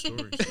a true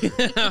story.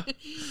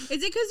 Is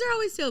it because they're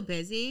always so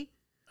busy?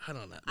 I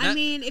don't know. I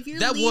mean, if you're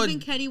leaving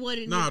Kennywood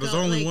and Nah, you there's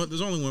go, only like, one.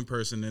 There's only one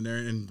person in there,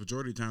 and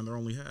majority of the time they're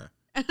only half.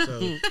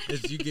 So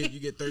you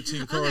get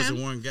 13 cars and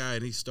one guy,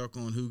 and he's stuck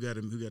on who got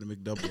a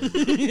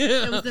McDouble. Yeah.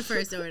 That was the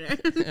first order.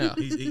 Yeah.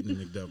 He's eating a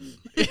McDouble.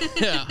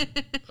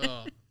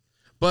 Yeah.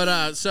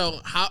 But so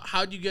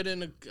how'd you get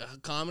into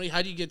comedy?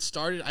 How do you get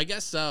started? I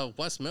guess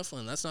West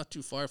Mifflin. That's not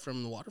too far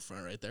from the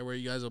waterfront, right there, where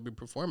you guys will be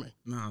performing.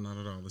 No, not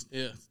at all. It's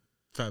Yeah,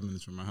 5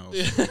 minutes from my house.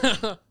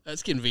 yeah.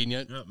 That's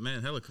convenient. Yep,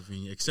 man, hella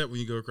convenient. Except when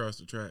you go across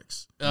the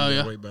tracks. Oh, You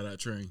yeah? wait by that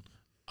train.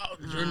 Oh,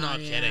 you're not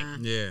kidding.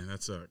 Yeah,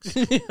 that sucks.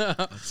 Yeah.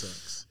 That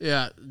sucks.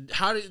 Yeah.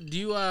 How do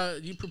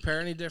you prepare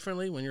any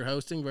differently when you're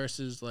hosting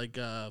versus like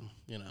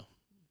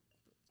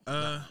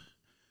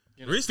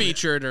Recently-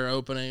 featured or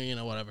opening,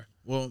 whatever.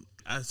 Well,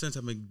 since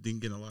I've been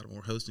getting a lot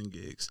more hosting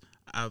gigs,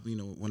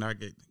 when I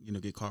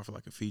get called for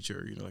like a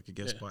feature, like a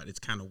guest spot, it's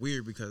kind of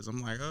weird because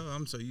I'm like, oh,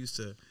 I'm so used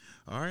to,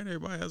 all right,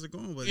 everybody, how's it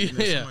going? But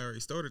somebody already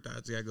started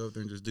that, so I go up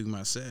there and just do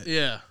my set.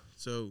 Yeah.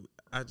 So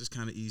I just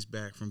kind of ease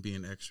back from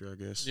being extra, I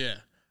guess. Yeah.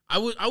 I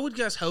would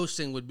guess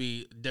hosting would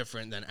be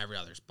different than every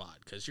other spot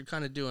because you're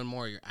kind of doing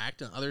more. You're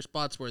acting other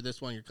spots where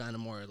this one you're kind of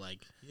more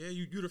like. Yeah,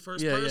 you're the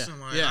first Yeah, person.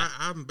 yeah, Like, yeah.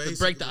 I'm basically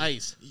To break the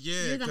ice.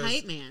 Yeah, You're the 'cause-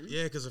 hype man.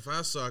 Yeah, because if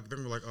I suck, they're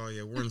gonna be like, oh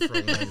yeah, we're in for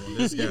a long one.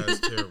 This guy's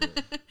terrible.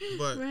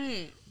 But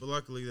Right. but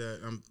luckily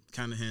that I'm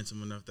kind of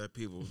handsome enough that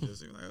people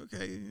just be like,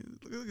 okay,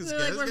 look at this They're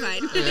guy. like, we're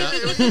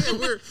This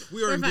fine. guy- Yeah,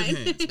 we are in We're good fine.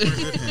 hands. We're in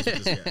good hands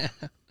with this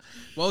guy.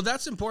 Well,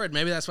 that's important.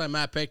 Maybe that's why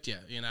Matt picked you.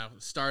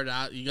 Start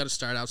out. You got to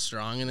start out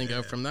strong and then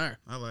go from there.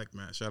 I like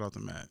Matt. Shout out to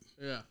Matt.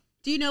 Yeah.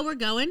 Do you know we're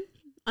going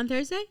on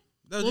Thursday?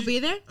 No, We'll be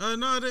there?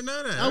 No, I didn't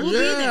know that. Oh, we'll be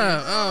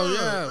there. Oh,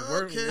 yeah.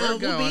 We're, okay. we're Oh, we'll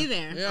going. be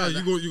there. Yeah.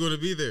 You're going to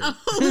be there. Oh,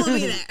 we'll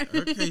be there.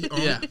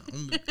 Okay. Yeah.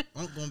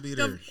 I'm going to be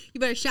So there. you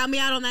better shout me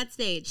out on that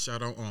stage.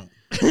 Shout out on.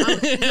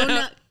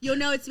 You'll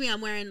know it's me.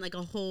 I'm wearing like I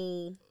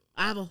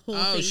have a whole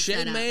Oh, thing Shay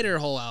set up. made her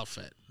whole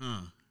outfit.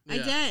 Huh. I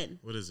Yeah. did.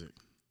 What is it?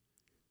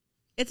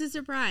 It's a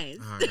surprise.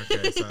 All right,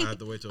 okay. So I have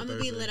to wait till I'm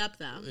Thursday. gonna be lit up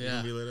though. You're Yeah.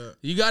 gonna be lit up.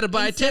 You got to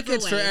buy In several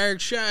tickets for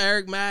ways.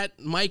 Eric, Matt,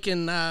 Mike,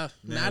 and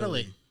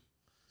Natalie.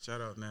 Shout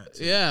out Nat.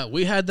 too. Yeah,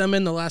 we had them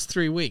in the last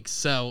 3 weeks.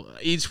 So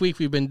each week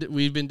we've been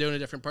doing a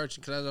different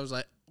person because I was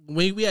like,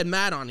 we had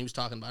Matt on, he was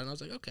talking about it, and I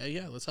was like, okay,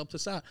 yeah, let's help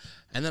this out.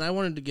 And then I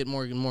wanted to get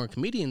more and more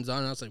comedians on,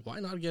 and I was like, why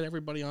not get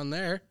everybody on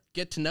there?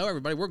 Get to know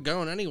everybody. We're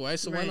going anyway,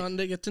 so Right. why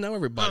not get to know Oh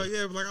everybody?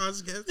 yeah, but like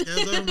this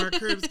guy's over my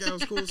crib. This guy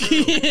was cool as hell.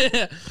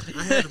 Yeah.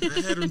 I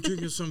had him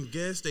drinking some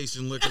gas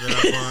station liquor that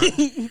I bought,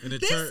 and it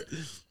turned.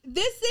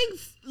 This thing,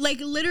 like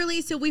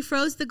literally, so we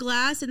froze the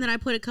glass and then I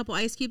put a couple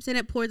ice cubes in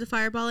it, poured the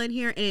Fireball in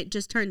here, and it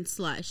just turned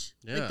slush.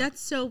 Yeah. Like that's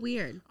so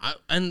weird. I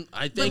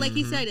But think, like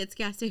you said, it's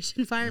gas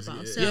station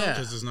Fireball. So Yeah.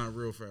 because it's not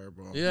real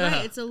Fireball. yeah.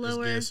 right, it's a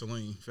lower. It's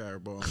gasoline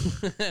Fireball.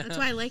 That's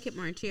why I like it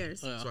more.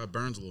 Cheers. That's why it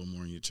burns a little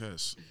more in your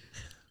chest.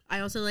 I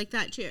also like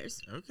that.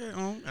 Cheers. Okay,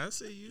 I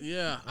see you.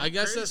 Yeah, I'm I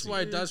guess that's crazy.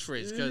 why it does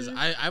freeze because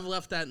I've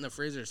left that in the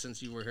freezer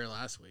since you were here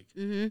last week.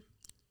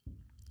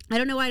 I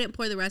don't know why I didn't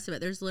pour the rest of it.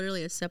 There's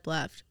literally a sip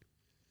left.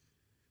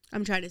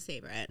 I'm trying to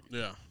savor it.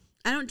 Yeah.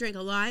 I don't drink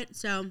a lot,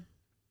 so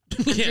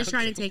I'm just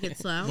trying to take it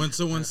slow. When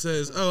someone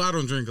says, "Oh, I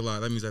don't drink a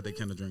lot," that means that they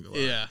kind of drink a lot.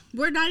 Yeah.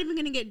 We're not even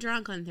gonna get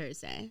drunk on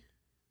Thursday.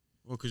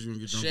 Well, because you're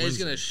gonna get drunk. Shay's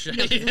gonna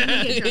Wednesday. No,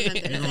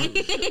 'cause I'm gonna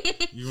get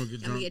drunk on You're Thursday. gonna get I'm gonna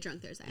drunk. get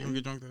drunk Thursday. You gonna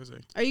get drunk Thursday?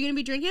 Are you gonna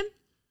be drinking?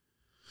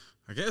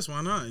 I guess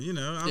why not?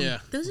 Yeah.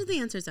 Those are the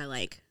answers I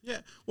like. Yeah.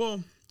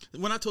 Well,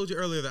 when I told you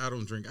earlier that I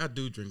don't drink, I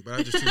do drink, but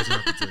I just choose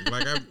not to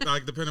drink.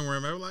 Like depending where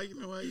I'm at, like, you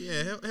know what?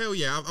 Yeah, hell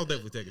yeah, I'll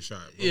definitely take a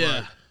shot. But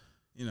Yeah.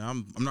 like,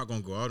 I'm not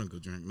gonna go out and go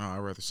drink. No, I'd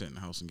rather sit in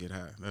the house and get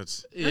high.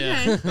 That's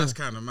Yeah. Okay. that's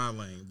kind of my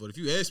lane. But if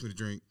you ask me to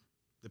drink,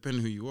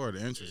 depending who you are, the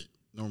answer is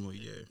normally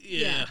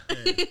yeah. Yeah.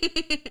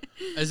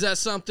 Is that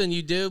something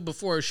you do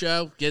before a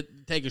show?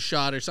 Take a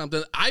shot or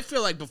something? I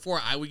feel like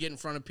before I would get in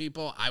front of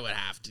people, I would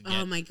have to get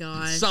Oh my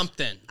gosh.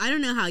 something. I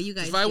don't know how you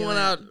guys. If I do went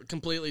it. out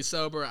completely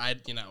sober,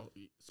 I'd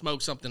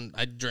smoke something,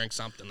 I'd drink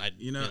something.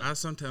 I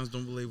sometimes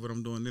don't believe what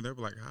I'm doing either.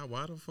 But like,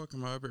 why the fuck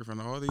am I up here in front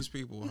of all these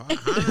people? How did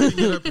I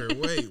get up here?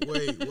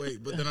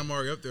 Wait. But then I'm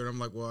already up there, and I'm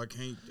like, well, I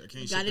can't.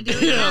 Gotta shit do the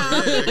it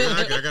bed.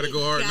 now. Yeah, I gotta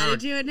go hard Gotta now.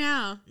 do it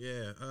now.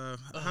 Yeah.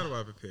 How do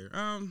I prepare?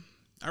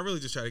 I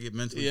really just try to get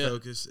mentally Yeah.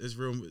 focused. It's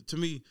real to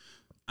me.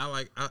 I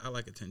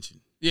like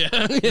attention. Yeah.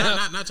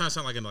 Yeah. Not trying to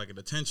sound like an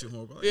attention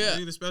whore, but Yeah.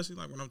 especially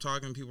like when I'm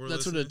talking, people are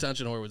That's what listening. an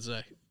attention whore would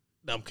say.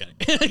 No, I'm kidding.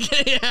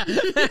 Okay, yeah.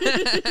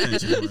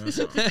 Attention whore, that's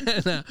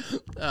all.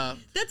 No.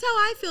 That's how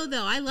I feel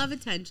though. I love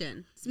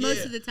attention most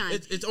Yeah. of the time.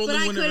 It's only but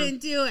I whenever-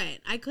 couldn't do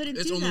it. I couldn't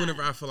It's do only that.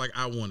 whenever I feel like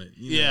I want it.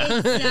 Yeah.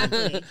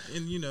 Exactly.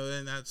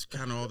 And that's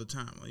kind of all the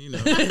time.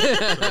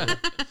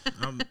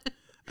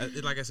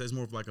 So, like I said, it's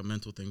more of like a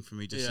mental thing for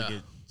me, just Yeah.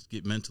 to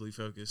get mentally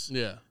focused.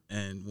 Yeah.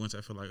 And once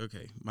I feel like,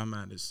 okay, my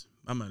mind is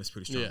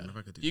pretty strong Yeah. enough.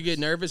 I could do You this. get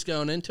nervous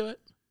going into it?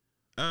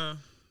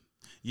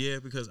 Yeah,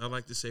 because I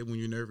like to say when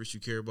you're nervous, you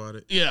care about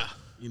it. Yeah.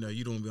 You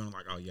don't be on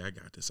like, oh yeah, I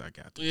got this.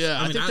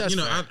 Yeah, I think that's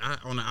fair. I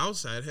on the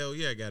outside, hell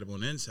yeah, I got it. On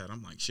the inside,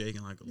 I'm like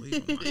shaking like a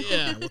leaf. I'm like,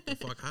 Yeah. oh, man, what the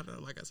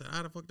fuck? Like I said,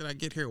 how the fuck did I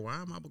get here? Why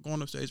am I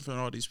going up stage in front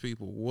of all these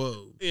people?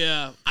 Whoa.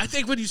 Yeah. I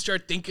think when you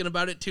start thinking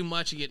about it too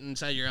much and get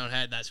inside your own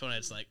head, that's when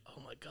it's like,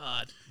 oh my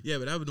God. Yeah,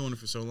 but I've been doing it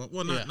for so long.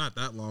 Well, Yeah. not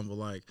that long, but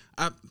like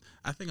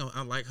I think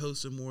I like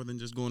hosting more than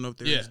just going up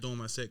there Yeah. and just doing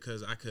my set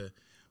because I could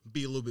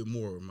be a little bit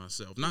more of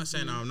myself. Not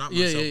saying I'm not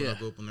Yeah, myself yeah, when yeah. I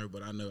go up on there,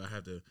 but I know I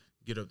have to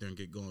get up there and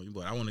get going.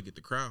 But I want to get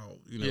the crowd,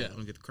 I want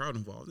to get the crowd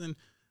involved. And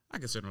I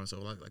consider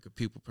myself like a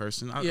people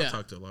person. I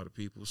talk to a lot of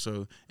people,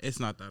 so it's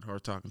not that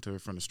hard talking to in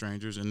front of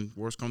strangers. And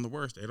worst come to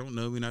worst, they don't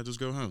know me, and I just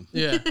go home.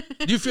 Yeah.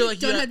 Do you feel like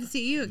don't have to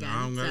see you again? No,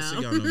 I don't got to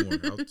see y'all no more.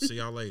 I'll see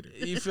y'all later.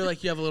 You feel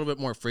like you have a little bit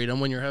more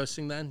freedom when you're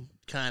hosting then?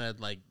 Kind of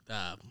like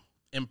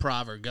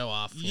improv or go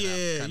off.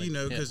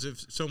 Because if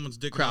someone's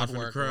dicking crowd off in the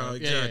work crowd, or-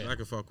 exactly, yeah. I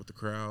can fuck with the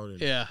crowd.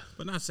 And, Yeah.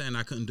 But not saying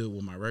I couldn't do it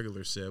with my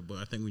regular set, but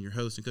I think when you're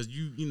hosting, because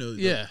you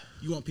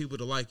want people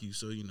to like you,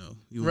 so you want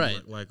Right.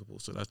 to be likable.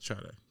 So that's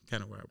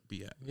kind of where I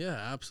be at. Yeah,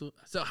 absolutely.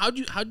 So how'd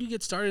you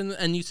get started?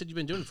 And you said you've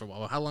been doing it for a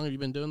while. How long have you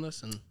been doing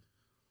this? And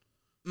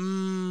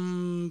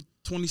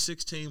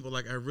 2016, but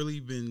like I've really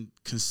been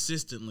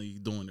consistently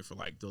doing it for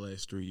like the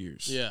last 3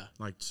 years. Yeah.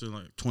 Like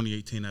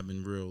 2018, I've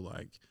been real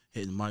like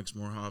hitting mics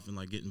more often,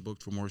 like getting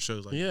booked for more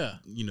shows. Like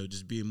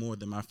just being more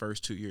than my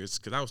first 2 years,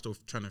 because I was still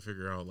trying to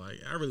figure out like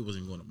I really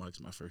wasn't going to mics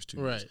my first 2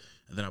 years. Right.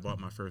 And then I bought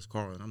my first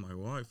car, and I'm like,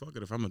 well, all right, fuck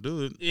it, if I'm gonna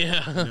do it,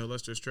 yeah.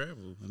 let's just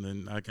travel. And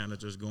then I kind of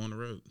just go on the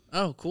road.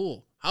 Oh,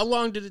 cool. How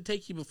long did it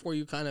take you before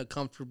you kind of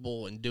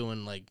comfortable in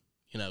doing like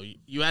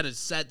you had a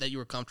set that you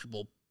were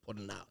comfortable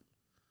putting out?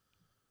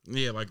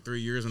 Yeah, like 3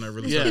 years when I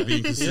really started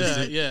being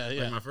consistent. Yeah.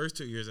 Like my first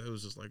 2 years, it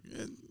was just like,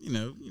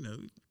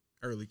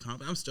 early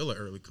comic. I'm still an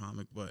early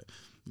comic, but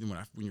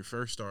when you're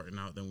first starting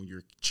out, then when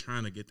you're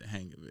trying to get the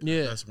hang of it,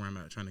 that's where I'm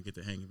at, trying to get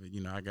the hang of it.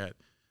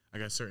 I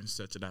got certain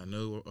sets that I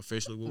know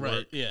officially will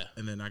work,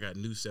 and then I got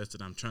new sets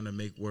that I'm trying to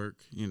make work.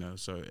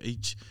 So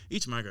each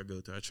mic I go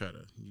to, I try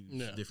to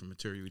use different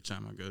material each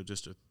time I go,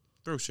 just to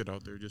throw shit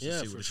out there, just to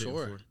see what it's hitting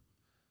for.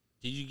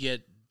 Did you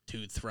get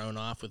too thrown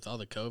off with all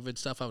the COVID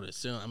stuff? I would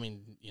assume. I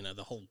mean,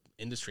 the whole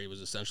industry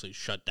was essentially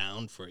shut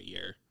down for a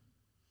year.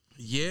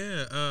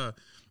 Yeah,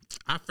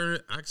 I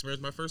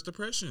experienced my first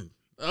depression.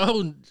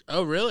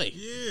 Oh, really?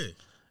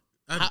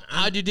 Yeah.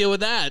 How'd you deal with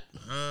that?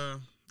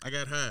 I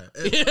got high.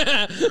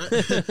 Yeah.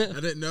 I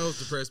didn't know I was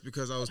depressed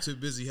because I was too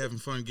busy having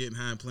fun, getting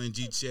high, and playing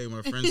GTA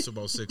with my friends till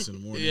about 6 in the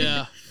morning.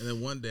 Yeah. And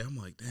then one day I'm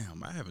like,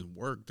 damn, I haven't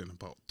worked in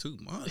about 2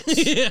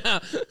 months. Yeah.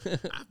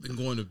 I've been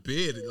going to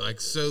bed like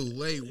so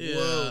late. Yeah.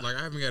 Whoa, like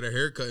I haven't got a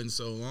haircut in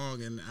so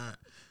long, and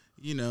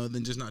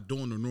then just not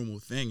doing the normal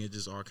thing. It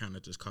just all kind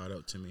of just caught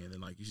up to me. And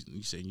then like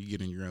you said, you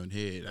get in your own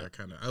head. I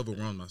kind of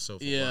overwhelmed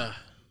myself. A lot.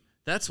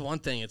 That's one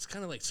thing. It's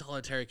kind of like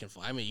solitary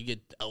confinement. You get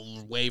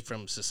away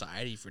from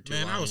society for too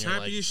long. Man, I was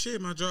happy as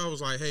shit. My job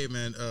was like, hey,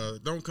 man,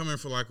 don't come in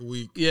for like a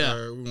week. Yeah.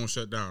 We're going to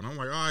shut down. I'm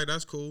like, all right,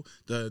 that's cool.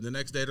 The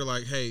next day, they're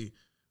like, hey,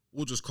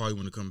 we'll just call you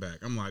when to come back.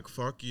 I'm like,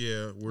 fuck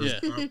yeah.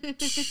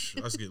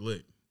 Let's get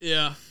lit.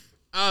 Yeah.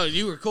 Oh,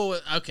 you were cool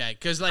with, okay.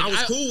 Because like, I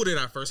was cool with it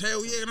at first.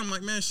 Hell yeah. And I'm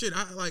like, man, shit.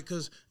 I like,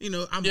 because,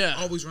 I'm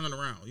always running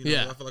around. I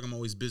feel like I'm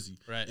always busy.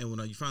 Right. And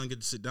when you finally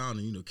get to sit down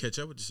and, catch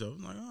up with yourself,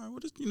 I'm like, all right,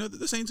 well,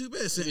 this ain't too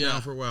bad sitting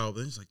down for a while. But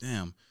then it's like,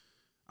 damn,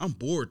 I'm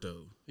bored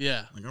though.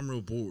 Yeah. Like, I'm real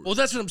bored. Well,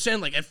 that's what I'm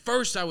saying. Like, at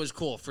first I was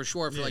cool for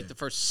sure for like the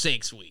first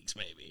 6 weeks,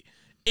 maybe.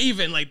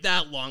 Even like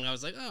that long, I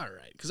was like, all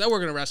right. Because I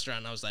work in a restaurant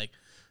and I was like,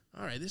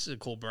 all right, this is a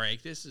cool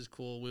break. This is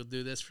cool. We'll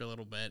do this for a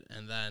little bit.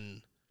 And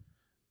then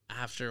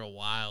after a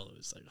while, it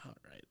was like, all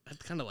right,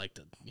 I'd kind of like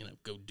to,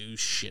 go do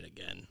shit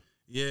again.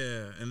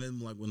 Yeah, and then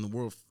like when the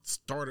world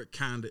started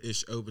kind of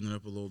opening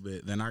up a little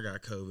bit, then I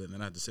got COVID, and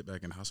then I had to sit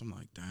back in the house. I'm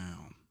like,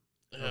 damn,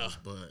 that was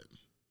butt.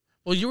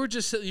 Well, you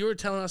were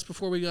telling us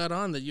before we got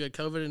on that you had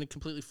COVID and it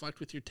completely fucked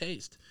with your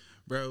taste.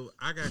 Bro,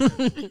 I got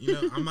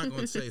COVID. I'm not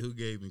going to say who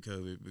gave me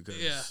COVID because,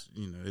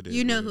 it is.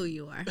 You know who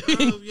you are.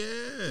 Oh,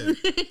 yeah.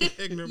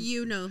 Ignorant,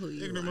 you know who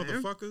you ignorant are.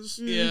 motherfuckers.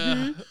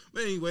 Yeah.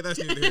 But anyway, that's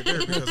neither here nor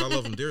there because I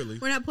love them dearly.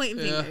 We're not pointing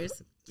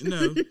fingers.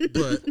 No,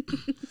 but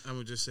I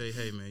would just say,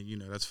 hey, man,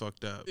 that's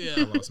fucked up. Yeah.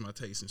 I lost my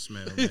taste and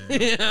smell, man.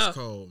 It's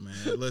cold, man.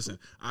 Listen,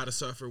 I'd have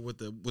suffered with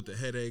the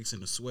headaches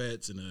and the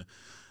sweats and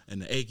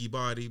the achy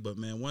body, but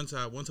man, once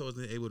I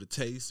wasn't able to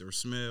taste or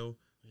smell,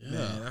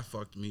 man, that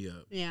fucked me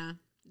up. Yeah.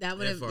 That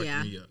would have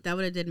me up. That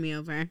would have did me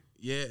over.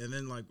 Yeah, and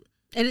then like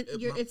and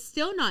it's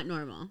still not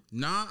normal.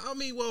 Nah, I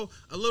mean, well,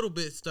 a little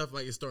bit stuff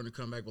like it's starting to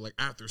come back, but like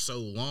after so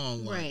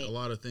long, like right. a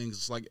lot of things,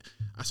 it's like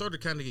I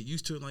started to kind of get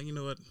used to it. Like, you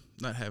know what,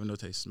 not having no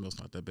taste smells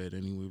not that bad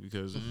anyway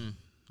because a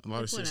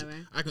lot of shit.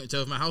 I couldn't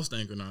tell if my house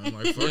stank or not. I'm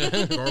like, fuck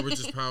it, garbage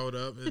is piled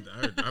up.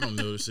 I don't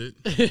notice it.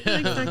 Like,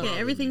 fuck it,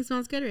 everything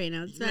smells good right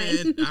now. It's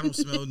fine. I don't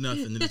smell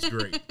nothing, and it's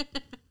great.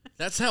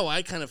 That's how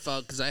I kind of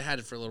felt because I had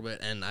it for a little bit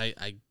and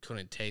I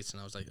couldn't taste.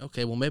 And I was like,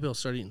 okay, well, maybe I'll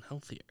start eating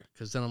healthier.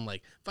 Because then I'm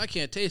like, if I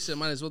can't taste it, I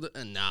might as well.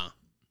 And nah,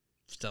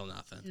 still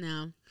nothing.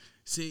 No.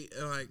 See,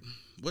 like,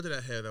 what did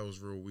I have that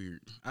was real weird?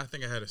 I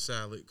think I had a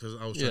salad because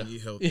I was trying to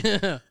eat healthy.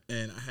 Yeah.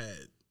 And I had,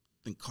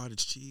 I think,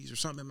 cottage cheese or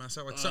something in my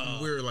salad. Like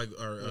something weird, like,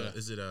 or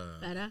is it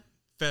feta?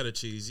 Feta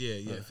cheese,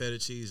 yeah, feta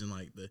cheese. And,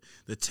 like,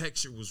 the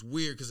texture was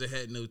weird because it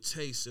had no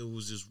taste. It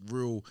was just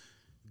real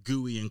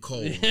gooey and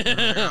cold. Like,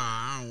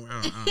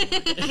 I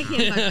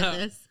can't fuck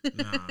with this.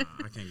 Nah,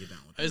 I can't get down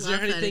with that. Is there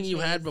anything you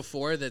had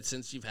before that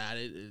since you've had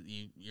it,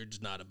 you're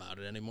just not about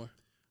it anymore?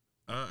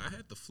 I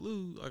had the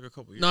flu like a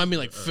couple years No, I mean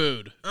ago. like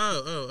food.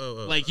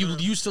 Oh. Like you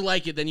used to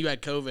like it, then you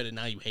had COVID, and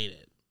now you hate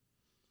it.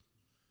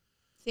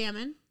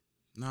 Salmon?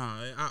 Nah,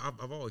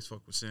 I've always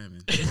fucked with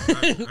salmon.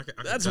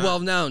 That's well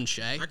known,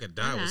 Shay. I could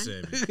die with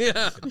salmon. Yeah.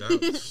 I could die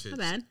with shit. Not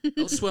bad.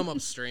 I'll swim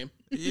upstream.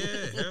 Yeah,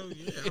 hell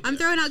yeah. I'm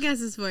throwing out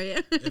guesses for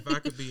you. If I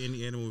could be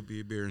any animal, it would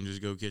be a bear and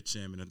just go catch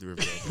salmon at the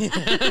river.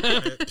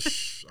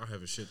 I'll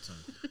have a shit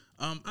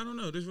ton. I don't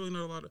know. There's really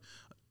not a lot of.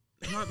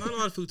 Not a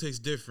lot of food tastes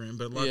different,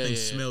 but a lot of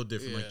things smell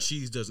different. Like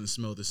cheese doesn't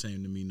smell the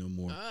same to me no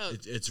more.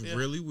 It's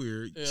really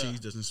weird. Yeah. Cheese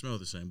doesn't smell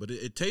the same, but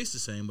it tastes the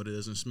same, but it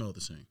doesn't smell the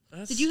same.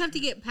 Did you have to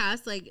get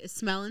past like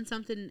smelling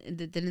something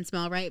that didn't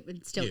smell right,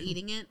 but still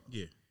eating it?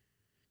 Yeah.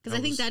 Because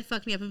I think that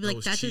fucked me up. I'd be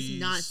like, that cheese, does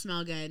not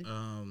smell good.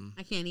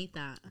 I can't eat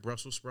that.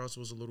 Brussels sprouts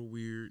was a little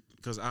weird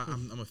because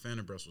I'm a fan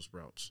of Brussels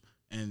sprouts.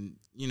 And,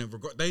 you know,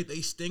 they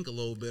stink a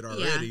little bit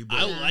already. Yeah. But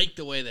I like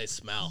the way they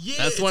smell. Yeah,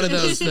 that's one of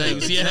those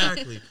things. Yeah,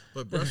 exactly.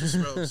 But Brussels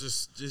sprouts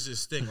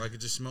just stink. Like, it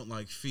just smelled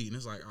like feet. And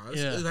it's like,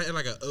 it's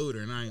like an odor,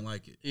 and I ain't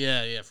like it.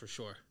 Yeah, for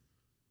sure.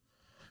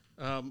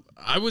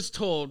 I was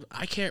told,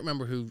 I can't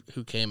remember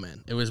who came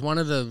in. It was one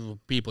of the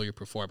people you're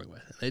performing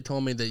with. They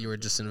told me that you were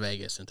just in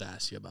Vegas and to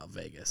ask you about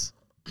Vegas.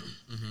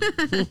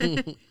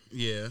 Mm-hmm.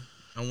 Yeah.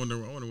 I wonder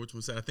which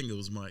one said. I think it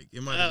was Mike.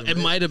 It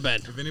might have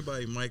been. If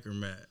anybody, Mike or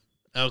Matt.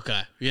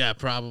 Okay. Yeah,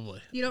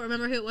 probably. You don't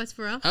remember who it was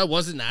for real? Oh,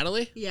 was it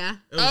Natalie? Yeah.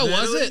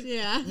 Was it?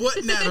 Yeah.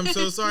 What, Nat? I'm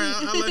so sorry.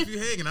 I left you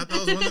hanging. I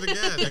thought it was one of the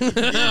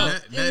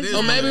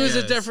guys. Maybe it was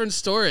a different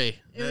story.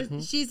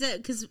 She's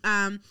because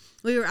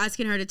we were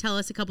asking her to tell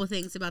us a couple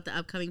things about the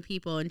upcoming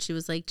people, and she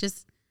was like,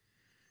 just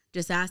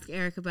ask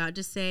Eric about.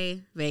 Just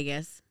say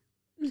Vegas,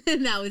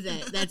 and that was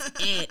it. That's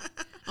it.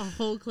 A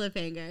whole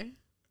cliffhanger.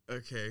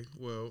 Okay.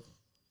 Well,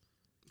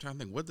 I'm trying to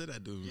think. What did I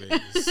do in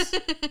Vegas?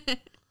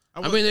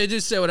 I mean, they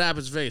just say what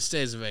happens in Vegas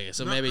stays in Vegas.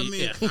 So maybe.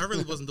 I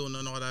really wasn't doing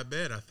nothing all that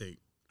bad. I think.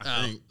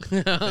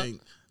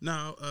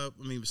 No, I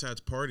mean,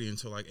 besides partying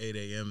until like 8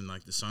 a.m. and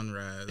like the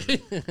sunrise,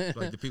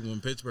 like the people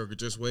in Pittsburgh are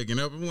just waking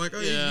up. I'm like,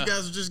 oh, you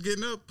guys are just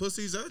getting up,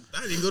 pussies.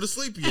 I didn't go to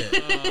sleep yet.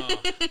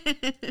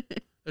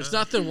 There's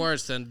nothing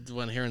worse than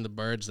when hearing the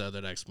birds though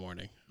the next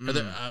morning.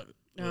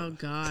 Oh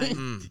God!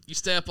 You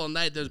stay up all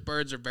night. Those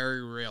birds are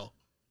very real.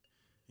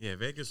 Yeah,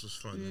 Vegas was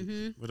fun.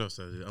 Mm-hmm. What else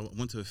did I do? I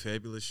went to a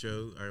Fabulous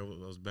show. I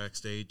was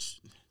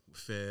backstage with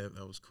Fab.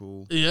 That was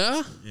cool.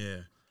 Yeah? Yeah.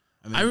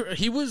 I mean,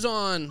 he was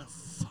on,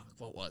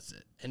 what was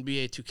it?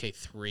 NBA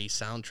 2K3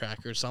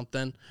 soundtrack or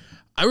something.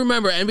 I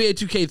remember NBA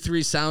 2K3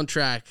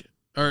 soundtrack,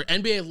 or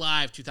NBA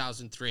Live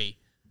 2003.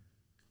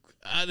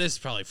 This is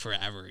probably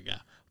forever ago.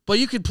 But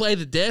you could play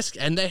the disc,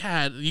 and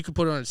you could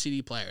put it on a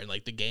CD player, and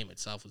like the game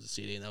itself was a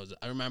CD. And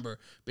I remember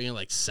being in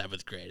like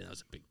 7th grade, and that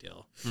was a big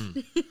deal.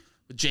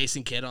 With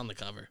Jason Kidd on the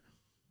cover.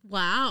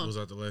 Wow. Was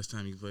that the last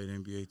time you played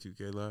NBA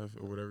 2K Live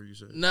or whatever you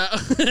said? No,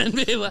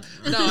 NBA Live.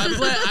 No,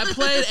 I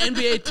played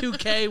NBA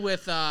 2K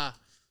with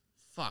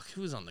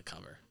who was on the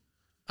cover?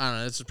 I don't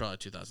know. This is probably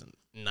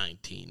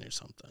 2019 or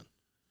something.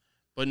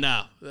 But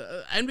no,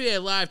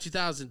 NBA Live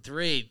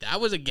 2003.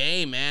 That was a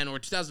game, man. Or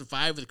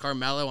 2005 with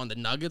Carmelo on the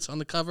Nuggets on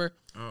the cover.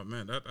 Oh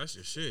man, that's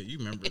your shit. You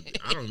remember?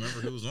 I don't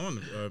remember who was on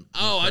the.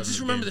 I just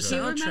remember the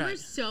soundtrack.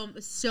 You remember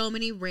so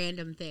many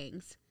random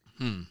things.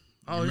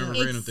 Oh, you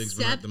remember random things,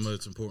 but not the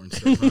most important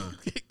stuff,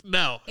 huh?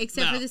 No.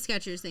 Except for the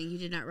Skechers thing. You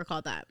did not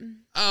recall that.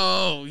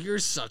 Oh, you're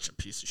such a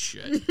piece of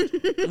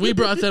shit. We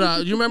brought that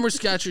up. You remember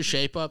Skechers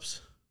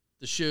shape-ups?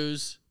 The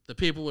shoes the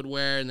people would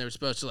wear, and they were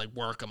supposed to, like,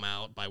 work them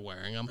out by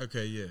wearing them.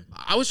 Okay, yeah.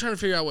 I was trying to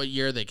figure out what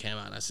year they came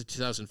out. I said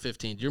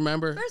 2015. Do you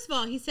remember? First of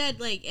all, he said,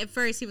 like, at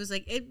first he was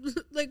like,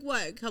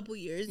 what, a couple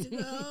years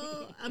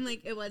ago? I'm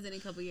like, it wasn't a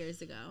couple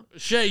years ago.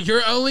 Shay,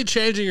 you're only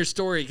changing your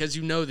story because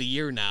you know the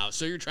year now,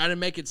 so you're trying to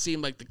make it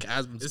seem like the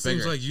chasm's bigger.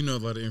 Seems like you know a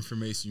lot of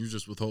information. You're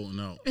just withholding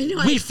out.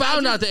 We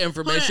found out the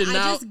information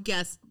now. I just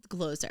guessed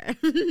closer.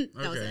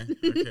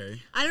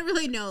 Okay. I don't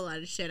really know a lot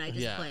of shit. I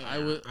just play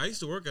it. I used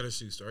to work at a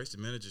shoe store. I used to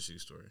manage a shoe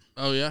store.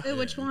 Oh, yeah?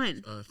 Which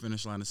one?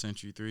 Finish Line of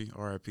Century 3,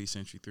 RIP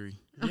Century 3.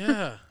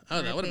 Yeah.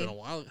 Oh, that would have been a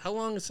while. How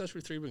long has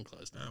Century 3 been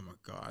closed now? Oh, my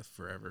God,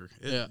 forever.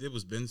 It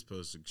was been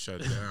supposed to shut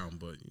it down,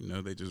 but,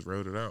 they just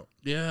wrote it out.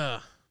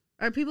 Yeah.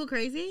 Are people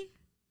crazy?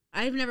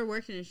 I've never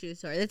worked in a shoe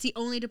store. That's the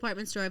only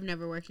department store I've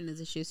never worked in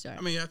is a shoe store.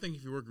 I mean, I think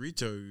if you work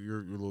retail,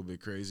 you're a little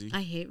bit crazy.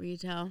 I hate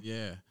retail.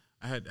 Yeah.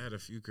 I had a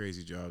few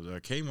crazy jobs.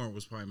 Kmart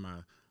was probably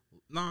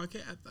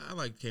I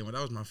like Kmart.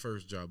 That was my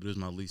first job, but it was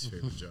my least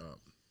favorite job.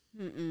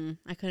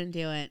 I couldn't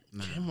do it.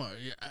 No. Kmart,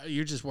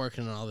 you're just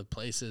working in all the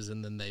places,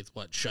 and then they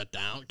shut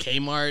down.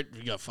 Kmart,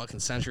 you got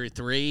fucking Century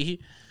 3.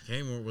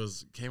 Kmart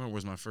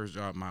was my first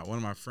job. One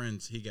of my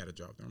friends, he got a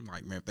job there. I'm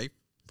like, man, if they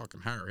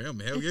fucking hire him,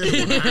 hell yeah, they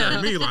want to hire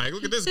me. Like,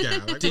 look at this guy.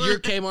 Like, did your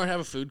Kmart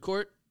have a food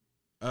court?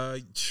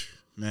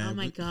 Man, oh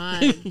my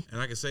God. And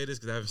I can say this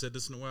because I haven't said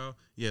this in a while.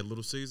 Yeah,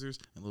 Little Caesars,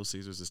 and Little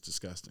Caesars is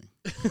disgusting.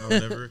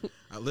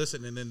 I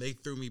listened, and then they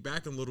threw me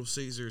back in Little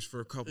Caesars for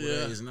a couple of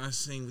days, and I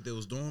seen what they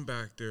was doing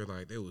back there.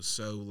 Like, they was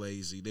so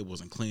lazy. They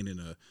wasn't cleaning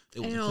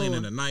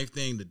a knife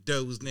thing. The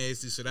dough was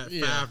nasty. So that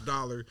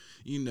 $5,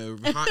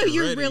 hot and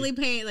you're ready. really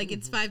paying like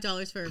it's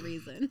 $5 for a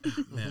reason.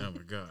 Man, oh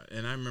my God!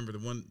 And I remember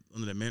one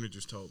of the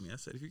managers told me. I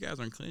said, if you guys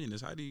aren't cleaning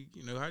this, how do you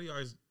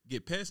always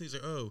get past, and he's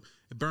like, "Oh,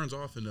 it burns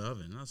off in the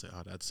oven." And I was like,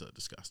 "Oh, that's so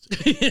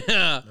disgusting."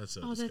 Yeah. That's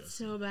so Oh, disgusting. that's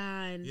so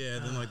bad. Yeah,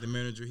 then like the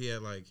manager, he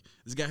had like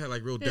this guy had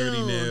like real dirty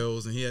Ew.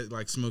 nails, and he had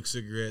like smoked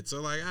cigarettes.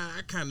 So like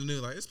I kind of knew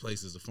like this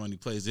place is a funny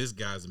place. This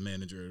guy's a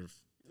manager of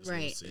this Little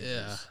Right. Caesars.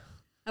 Yeah.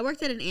 I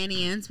worked at an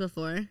Annie Ann's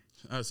before.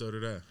 Oh, so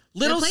did I.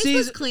 Little the place was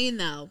Caesar. clean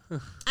though.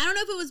 I don't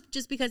know if it was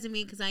just because of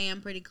me, because I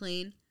am pretty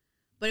clean,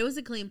 but it was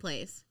a clean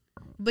place.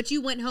 But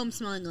you went home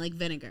smelling like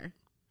vinegar.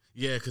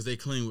 Yeah, because they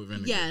clean with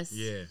vinegar. Yes.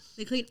 Yeah.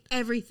 They clean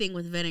everything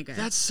with vinegar.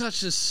 That's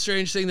such a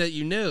strange thing that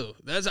you knew.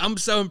 I'm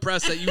so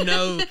impressed that you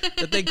know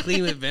that they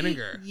clean with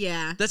vinegar.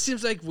 yeah, That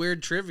seems like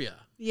weird trivia.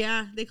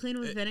 yeah. They clean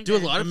with vinegar. Do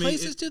a lot of I mean,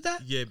 places do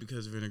that? Yeah,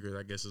 because vinegar,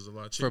 I guess, is a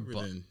lot cheaper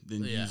than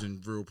yeah.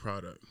 using real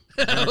product.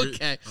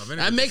 Okay. Vinegar's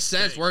That makes a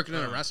sense steak. working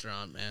in a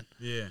restaurant, man.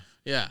 Yeah.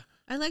 Yeah.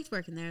 I liked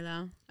working there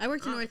though. I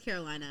worked in North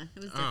Carolina. It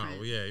was different.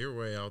 Oh yeah, you're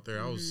way out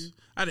there.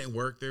 I didn't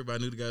work there, but I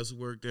knew the guys who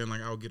worked there. And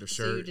like I would get a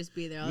shirt. So you would just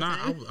be there all the Nah,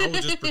 time. I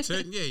would just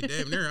pretend. Yeah,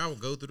 damn near. I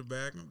would go through the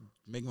back,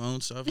 make my own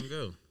stuff, and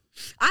go.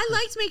 I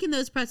liked making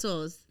those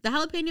pretzels. The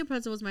jalapeno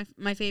pretzel was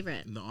my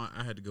favorite. No,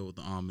 I had to go with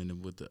the almond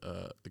and with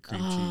the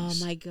cream Oh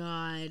cheese. my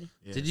god.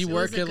 Yeah, Did you It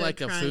work was a at good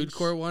like a food crunch.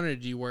 court one, or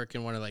did you work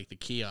in one of like the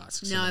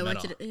kiosks? No, in I the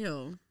worked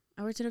middle?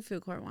 I worked at a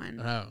food court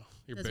one. Oh,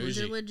 you're Those ones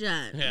bougie. are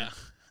legit. Yeah.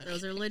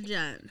 Those are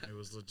legit. It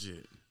was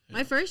legit.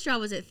 My first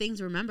job was at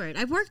Things Remembered.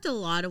 I've worked a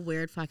lot of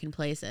weird fucking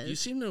places. You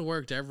seem to have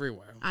worked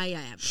everywhere. I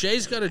have.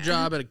 Shay's got a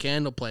job at a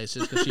candle place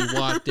just because she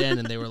walked in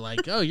and they were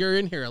like, "Oh, you're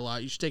in here a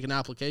lot. You should take an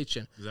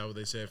application." Is that what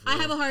they said? For I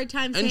real? have a hard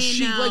time And saying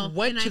she no. like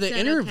went and to I the said,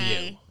 interview.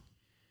 okay.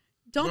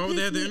 Don't Why would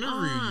they piss have to me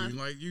interview off. you?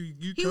 Like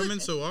you He come was- in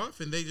so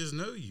often, they just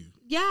know you.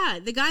 Yeah,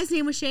 the guy's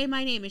name was Shay.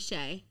 My name is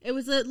Shay. It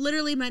was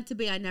literally meant to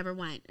be. I never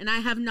went, and I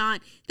have not.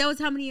 That was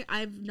how many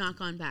I've not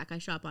gone back. I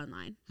shop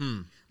online,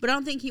 but I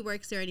don't think he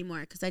works there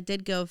anymore because I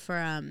did go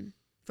for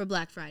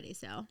Black Friday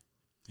sale.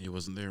 He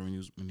wasn't there when he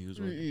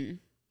was working.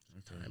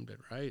 Okay. Timed it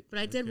right. But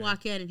I did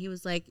walk in, and he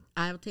was like,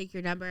 "I'll take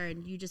your number,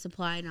 and you just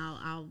apply, and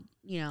I'll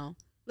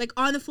like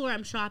on the floor.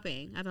 I'm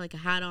shopping. I have like a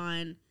hat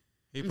on.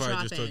 He I'm probably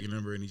just took shopping. your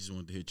number and he just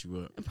wanted to hit you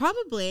up.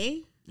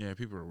 Probably Yeah,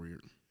 people are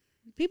weird.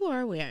 people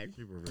are weird.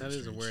 People are very That is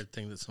a strange. weird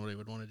thing that somebody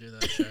would want to do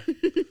that. Sure.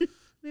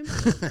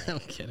 I'm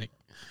kidding.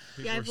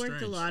 People Yeah, are I've worked a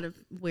strange. lot of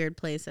weird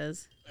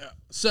places.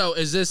 So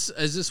is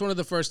this one of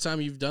the first time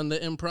you've done the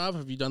improv?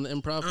 Have you done the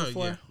improv Oh,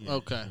 before? yeah,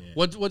 Okay. yeah.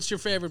 What's your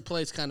favorite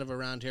place kind of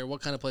around here?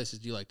 What kind of places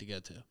do you like to go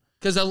to?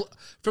 Because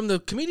from the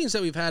comedians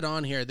that we've had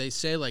on here, they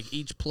say like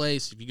each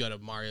place. If you go to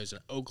Mario's in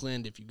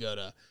Oakland, if you go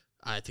to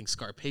I think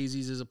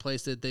Scarpazi's is a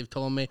place that they've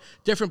told me.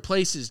 Different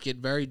places get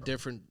very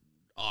different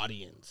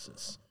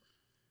audiences.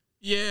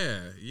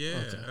 Yeah.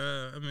 Okay.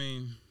 I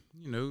mean,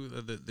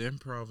 the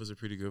Improv is a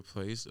pretty good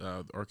place.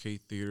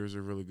 Arcade theaters are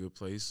a really good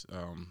place.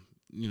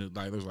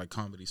 Like there's like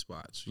comedy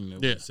spots,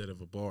 Yeah. instead of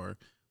a bar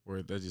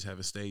where they just have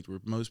a stage where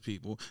most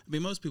people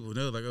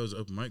know like, oh, there's an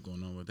open mic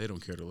going on, but they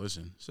don't care to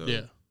listen. So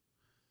Yeah.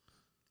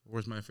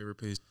 where's my favorite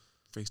place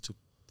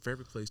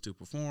to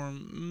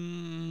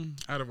perform?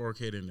 Out of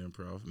Arcade and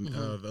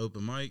Improv, the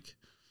open mic.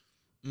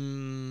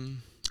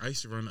 I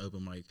used to run the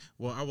open mic.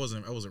 Well, I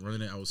wasn't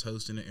running it. I was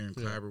hosting it. Aaron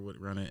Clapper would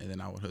run it, and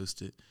then I would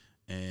host it.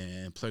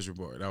 And Pleasure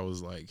Bar, that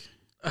was like,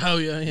 Oh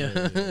yeah.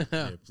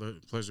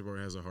 Pleasure Bar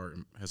has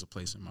a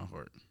place in my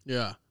heart.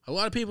 Yeah. A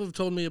lot of people have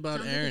told me about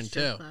Sounds like a Aaron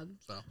strip too. club.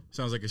 So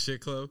Sounds like a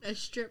shit club. A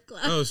strip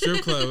club. Oh,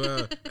 strip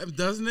club,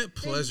 doesn't it?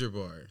 Pleasure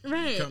Bar,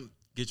 Right. Come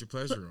get your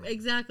pleasure on.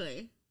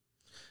 Exactly.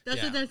 That's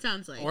Yeah. what that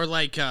sounds like. or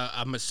like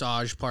a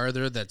massage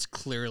parlor that's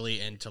clearly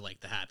into like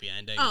the happy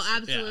endings. Oh, Yeah.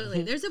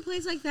 absolutely. There's a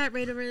place like that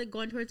right over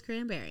going towards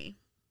Cranberry.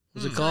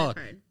 What's it I've called?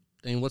 heard.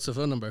 And what's the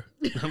phone number?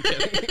 I'm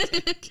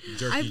kidding.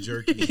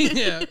 Jerky.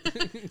 yeah.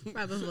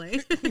 Probably.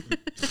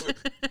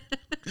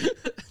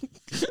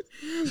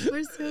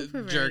 We're so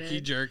perverted.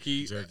 Jerky,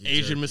 Jerky, Asian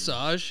jerky.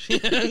 massage. You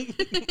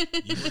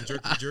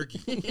want jerky.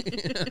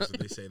 That's what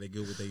they say. They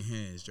go with their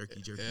hands.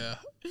 Jerky. yeah.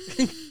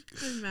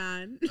 I'm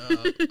mad.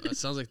 That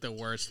sounds like the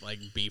worst like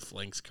beef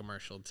links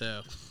commercial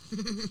too.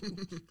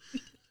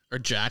 Or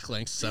Jack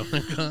Links. So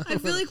I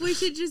feel like we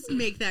should just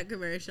make that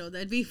commercial.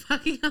 That'd be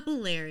fucking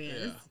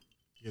hilarious.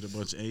 Get a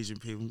bunch of Asian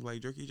people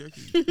like jerky.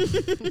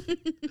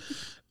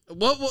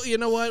 well, you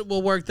know what?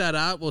 We'll work that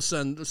out. We'll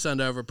send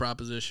over a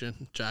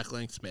proposition. Jack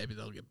Links. Maybe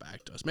they'll get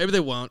back to us. Maybe they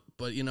won't.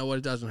 But you know what?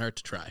 It doesn't hurt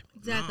to try.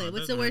 Exactly. No, it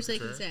What's the doesn't worst hurt they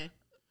to can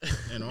try.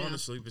 say? And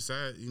honestly,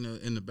 besides,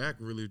 in the back,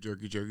 really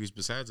jerkies,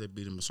 besides that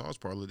being a massage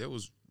parlor, that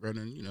was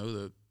running,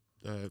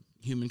 the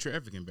human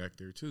trafficking back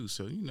there too.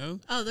 So,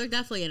 Oh, they're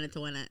definitely in it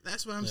to win it.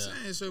 that's what I'm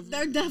saying. So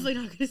They're definitely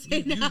not going to say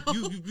you, no.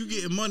 you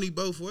getting money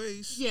both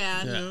ways.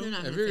 yeah, Yeah. they're not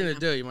If gonna you're say gonna no.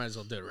 do it, you might as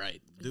well do it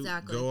right.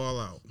 Exactly. Go all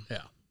out.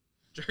 Yeah.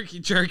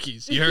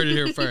 Jerkies. You heard it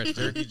here first.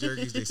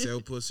 Jerkies, they sell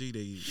pussy.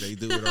 They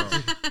do it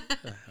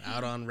all.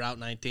 Out on Route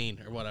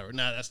 19 or whatever.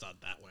 No, that's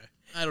not that way.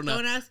 I don't know.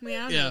 Don't ask me. I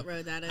don't know Yeah. what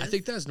road that is. I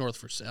think that's North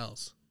for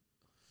Sales.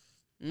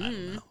 I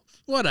don't know.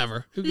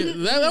 Whatever.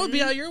 That would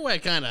be out your way,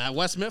 kind of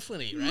West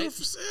Mifflin-y, right?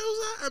 For sales,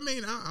 I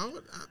mean,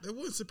 it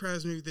wouldn't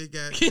surprise me if they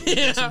got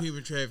some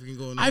human trafficking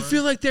going on. I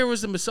feel like there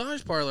was a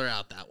massage parlor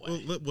out that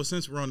way. Well,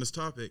 since we're on this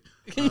topic,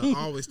 I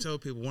always tell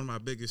people one of my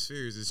biggest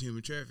fears is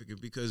human trafficking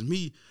because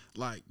me,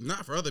 like,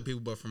 not for other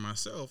people, but for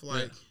myself,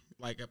 like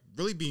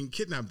really being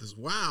kidnapped is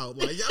wild.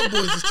 Like, y'all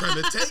boys is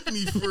trying to take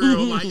me for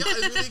real. Like, y'all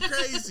is really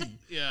crazy.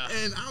 Yeah.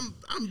 And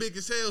I'm big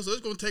as hell, so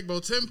it's gonna take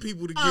about 10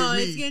 people to get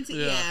me. It's gonna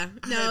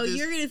take No,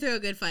 you're gonna throw a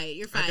good fight.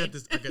 You're fine. I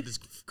got this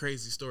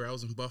crazy story. I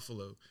was in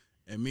Buffalo,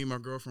 and me and my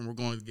girlfriend were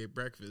going to get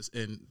breakfast,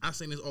 and I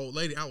seen this old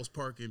lady. I was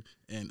parking,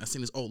 and I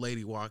seen this old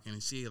lady walking,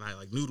 and she had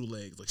like noodle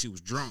legs, like she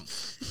was drunk,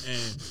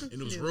 and it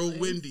was real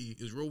windy.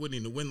 It was real windy,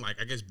 and the wind, like,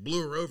 I guess,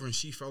 blew her over, and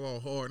she fell all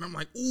hard. And I'm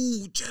like,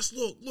 ooh, Jess,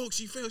 look,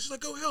 she fell. She's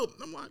like, go help.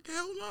 And I'm like,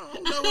 hell no, I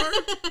don't know her.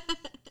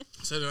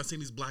 So then I seen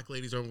these black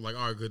ladies over, like,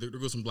 all right, good, there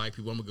goes some black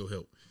people. I'm gonna go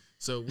help.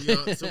 So we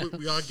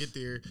all get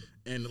there,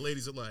 and the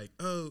ladies are like,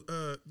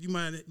 "Oh, you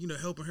mind,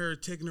 helping her,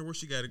 taking her where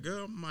she got to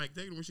go?" I'm like,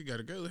 "Taking her where she got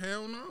to go?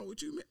 Hell no!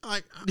 What you mean?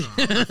 Like, I'm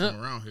not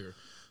from around here."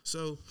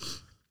 So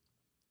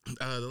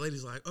the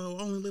lady's like, "Oh,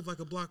 I only live like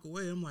a block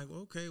away." I'm like,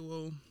 well, "Okay,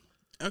 all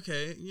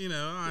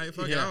right,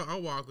 fuck it,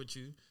 I'll walk with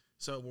you."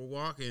 So we're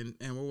walking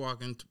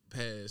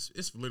past.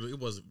 It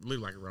was literally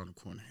like around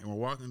the corner, and we're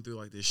walking through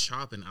like this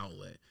shopping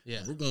outlet.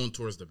 Yeah, we're going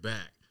towards the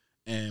back.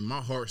 And my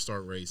heart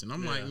started racing.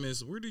 I'm like,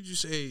 "Miss, where did you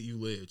say you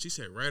lived?" She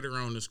said, "Right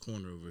around this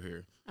corner over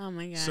here." Oh,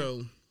 my God.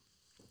 So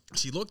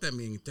she looked at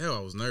me and could tell I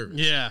was nervous.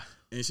 Yeah.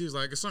 And she was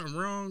like, "Is something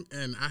wrong?"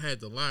 And I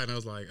had to lie. And I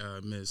was like,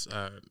 "Miss,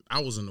 I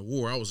was in the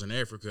war. I was in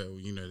Africa. I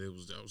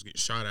was getting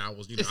shot at. I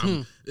was,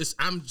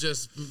 I'm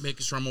just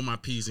making sure I'm on my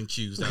P's and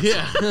Q's.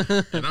 That's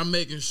all. And I'm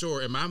making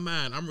sure, in my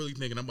mind, I'm really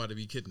thinking I'm about to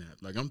be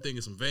kidnapped. Like, I'm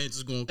thinking some vans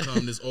is going to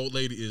come. This old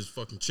lady is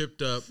fucking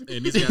chipped up.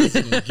 And these guys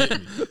are going to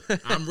get me.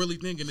 I'm really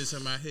thinking this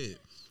in my head.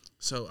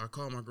 So I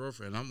called my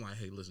girlfriend. And I'm like,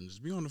 "Hey, listen,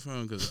 just be on the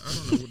phone because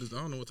I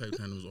don't know what type of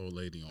time this old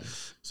lady on."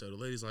 So the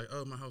lady's like,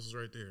 "Oh, my house is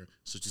right there."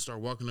 So she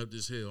started walking up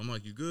this hill. I'm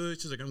like, "You good?"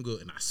 She's like, "I'm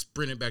good." And I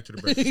sprinted back to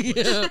the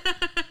breakfast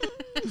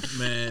place.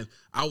 Man,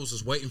 I was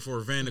just waiting for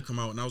a van to come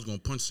out, and I was gonna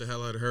punch the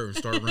hell out of her and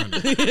start running.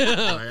 Like,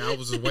 I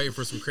was just waiting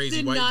for some crazy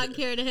Did white. not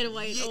care to hit a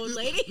white old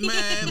lady.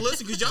 Man,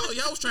 listen, because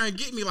y'all was trying to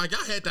get me. Like,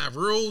 I had that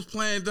rules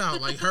planned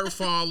out, like her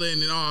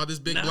falling and all this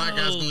big black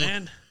guy's going.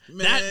 Man.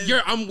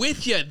 I'm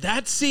with you.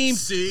 That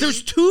seems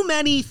there's too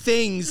many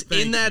things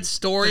in that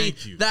story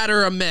that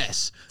are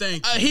amiss.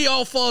 Thank you. He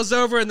all falls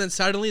over, and then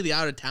suddenly the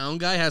out of town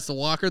guy has to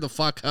walk her the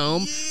fuck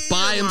home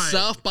by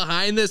himself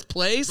behind this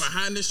place,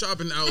 behind this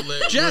shopping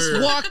outlet. Just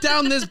walk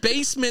down this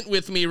basement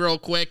with me real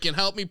quick and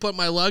help me put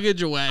my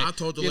luggage away. I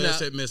told the lady, I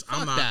said, "Miss,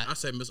 I'm not." I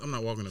said, "Miss, I'm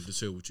not walking up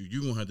this hill with you.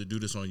 You gonna have to do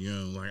this on your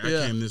own. Like,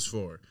 I came this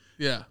far."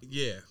 Yeah.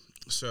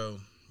 So.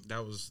 I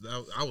was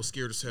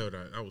scared as hell.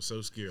 I was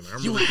so scared.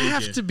 Like, you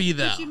have to be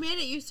that. But you made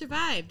it. You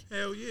survived.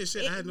 Hell yeah,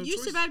 shit. I had no choice. You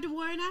survived a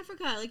war in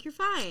Africa. Like, you're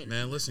fine.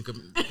 Man, listen.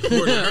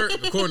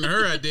 According to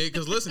her, I did.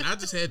 Because listen, I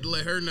just had to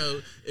let her know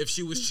if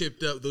she was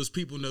chipped up, those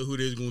people know who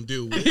they're gonna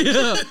deal with.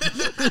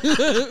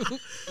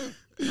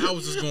 I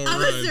was just gonna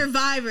run. I'm a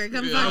survivor.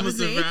 Come I'm a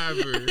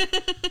survivor.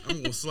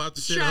 I'm gonna slap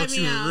the shit out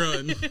you and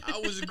run. I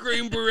was a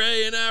Green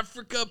Beret in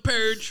Africa,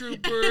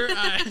 paratrooper.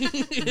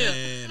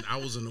 Man, I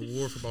was in the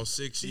war for about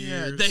 6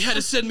 years. They had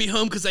to send me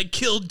home because I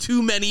killed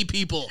too many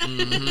people.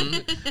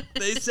 Mm-hmm.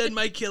 They said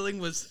my killing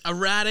was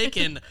erratic,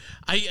 and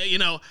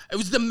it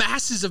was the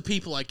masses of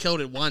people I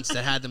killed at once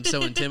that had them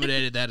so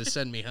intimidated they had to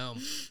send me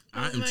home.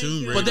 I am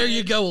Tomb Raider. But there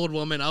you go, old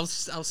woman. I'll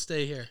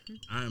stay here.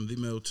 I am the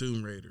male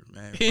Tomb Raider,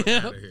 man. Fuck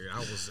out of here. I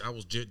was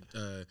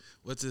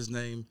what's his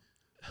name?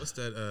 What's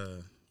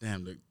that?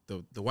 Damn,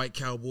 the white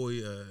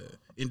cowboy,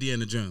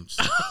 Indiana Jones.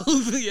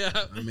 Oh yeah,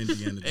 I'm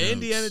Indiana Jones.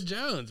 Indiana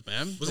Jones,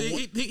 man. Was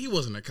he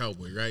wasn't a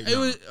cowboy, right? It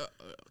was.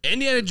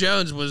 Indiana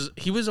Jones was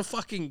a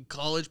fucking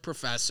college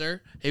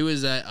professor. He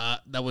was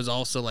that was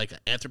also like an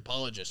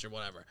anthropologist or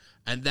whatever.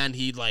 And then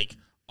he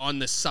on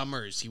the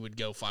summers he would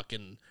go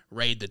fucking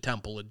raid the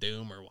Temple of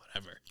Doom or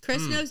whatever.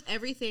 Chris knows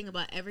everything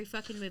about every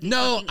fucking movie.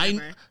 No,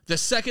 the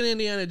second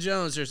Indiana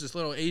Jones, there's this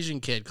little Asian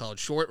kid called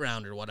Short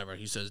Round or whatever.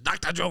 He says,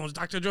 Dr.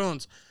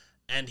 Jones.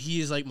 And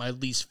he is like my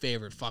least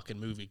favorite fucking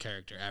movie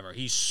character ever.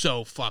 He's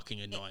so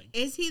fucking annoying.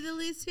 Is he the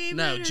least favorite?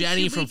 No,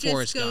 Jenny from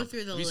Forrest Gump.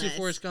 Have you seen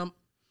Forrest Gump?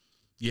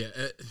 Yeah,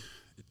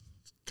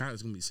 kind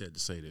of going to be sad to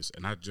say this,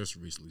 and I just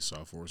recently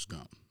saw Forrest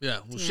Gump. Yeah,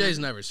 well, Shay's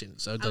never seen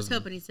it, so it doesn't. I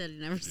was hoping he said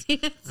he'd never seen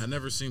it. I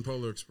never seen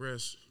Polar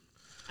Express.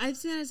 I've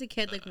seen it as a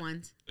kid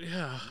once.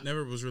 Yeah.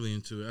 Never was really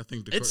into it. I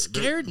think it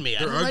scared me.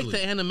 I don't like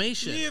the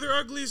animation. Yeah, they're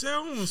ugly as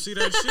hell. I don't want to see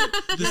that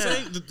shit.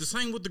 The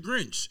same with The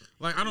Grinch.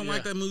 Like, I don't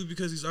like that movie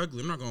because he's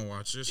ugly. I'm not going to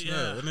watch this. Yeah.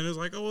 No. And then it's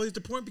like, oh, well, he's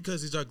the point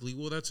because he's ugly.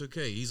 Well, that's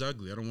okay. He's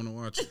ugly. I don't want to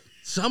watch it.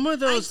 Some of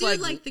those, I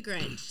do like The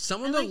Grinch.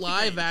 Some of the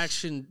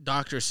live-action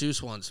Dr.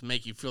 Seuss ones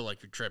make you feel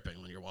like you're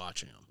tripping when you're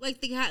watching them.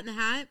 Like The Cat in the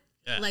Hat?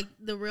 Yeah. Like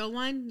the real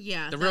one?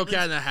 Yeah. The real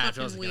Cat in the Hat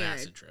feels like an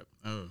acid trip.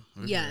 Oh,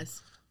 okay.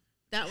 Yes.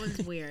 That one's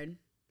weird.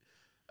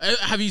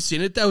 Have you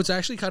seen it, though? It's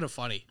actually kind of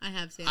funny. I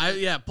have seen it.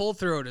 Yeah, pull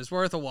through it. It's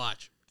worth a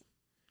watch.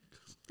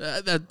 Are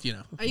you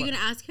going to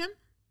ask him?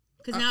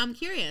 Because now I'm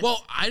curious.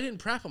 Well, I didn't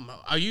prep them.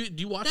 Do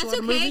you watch that's a lot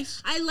of okay.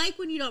 movies? I like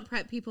when you don't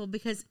prep people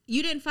because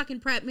you didn't fucking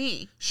prep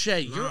me.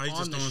 Shay, No, you're he's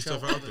on just the throwing show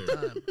stuff all out the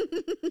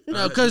there. time.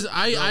 No, because do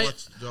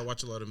I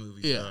watch a lot of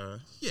movies? Yeah.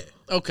 Yeah.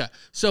 Okay,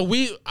 so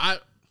we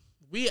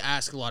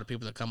ask a lot of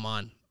people that come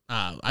on.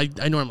 I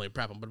normally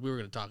prep them, but we were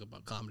going to talk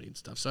about comedy and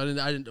stuff, so we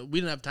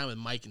didn't have time with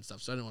Mike and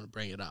stuff, so I didn't want to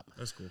bring it up.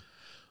 That's cool.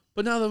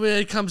 But now that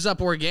it comes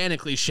up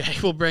organically, Shay,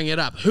 we'll bring it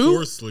up. Who?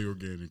 Forcefully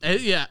organic.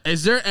 Yeah.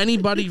 Is there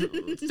anybody?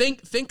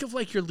 think of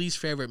like your least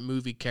favorite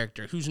movie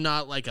character who's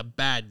not like a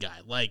bad guy,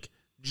 like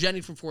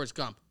Jenny from Forrest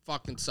Gump.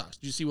 Fucking sucks.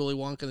 Did you see Willy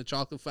Wonka and the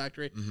Chocolate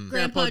Factory? Mm-hmm.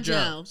 Grandpa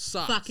Joe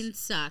sucks. fucking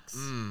sucks.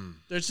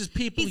 There's just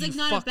people. He's like you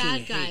not a fucking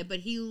bad guy, hate. but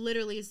he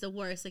literally is the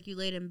worst. Like you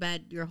laid in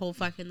bed your whole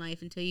fucking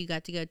life until you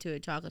got to go to a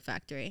chocolate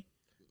factory.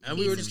 And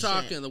we were Piece just of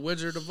talking shit. the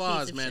Wizard of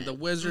Oz, of man. shit. The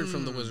wizard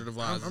from the Wizard of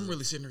Oz. I'm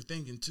really sitting here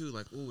thinking too,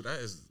 like, ooh, that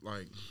is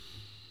like,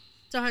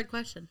 It's a hard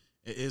question.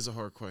 it is a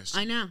hard question.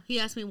 I know. He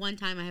asked me one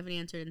time. I haven't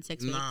answered in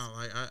 6 weeks. Nah,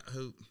 like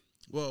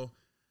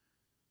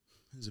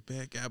he's a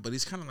bad guy, but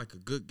he's kind of like a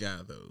good guy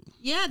though.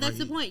 Yeah, that's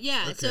Like, the point.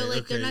 Yeah. okay, So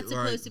like they're okay, not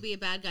supposed like- to be a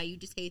bad guy. You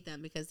just hate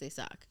them because they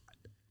suck.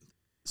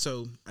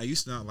 So I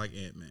used to not like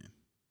Ant-Man.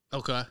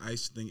 Okay. I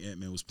used to think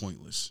Ant-Man was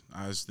pointless.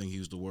 I used to think he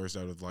was the worst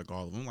out of like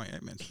all of them. I'm like,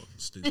 Ant-Man's fucking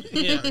stupid.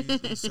 Yeah.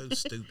 He's so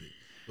stupid.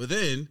 But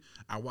then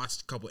I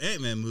watched a couple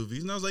Ant-Man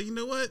movies, and I was like, you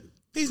know what?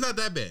 He's not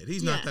that bad.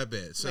 He's not Yeah, that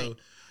bad. So, right.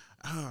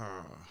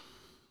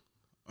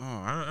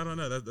 I don't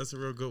know. That's a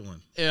real good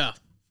one. Yeah.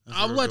 That's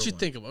a I'll real let good you one.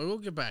 think about it. We'll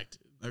get back to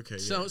it. Okay.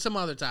 So some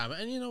other time,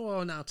 and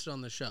we'll announce it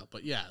on the show.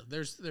 But yeah,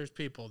 there's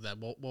people that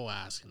we'll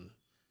ask. And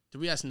did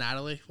we ask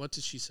Natalie? What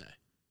did she say?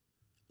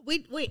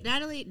 Wait,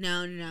 Natalie?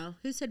 No.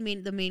 Who said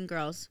the Mean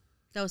Girls?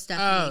 That was Oh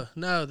Stephanie.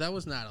 no, that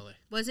was Natalie.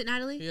 Was it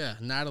Natalie? Yeah,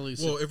 Natalie.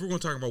 Well, if we're going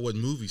to talk about what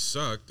movies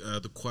sucked,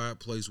 The Quiet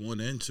Place 1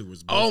 and 2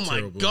 was both oh my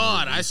terrible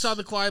God, I movies. saw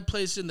The Quiet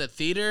Place in the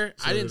theater.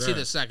 So I didn't did see I.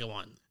 the second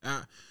one.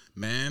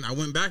 Man, I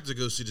went back to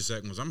go see the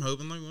second one. I'm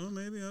hoping, like, well,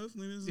 maybe,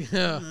 hopefully, this is,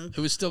 Yeah, you know. it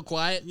was still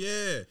quiet.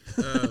 Yeah.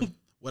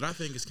 What I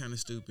think is kind of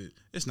stupid.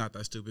 It's not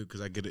that stupid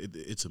because I get it.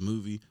 It's a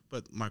movie,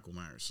 but Michael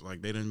Myers,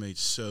 like they done made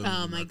so. Oh many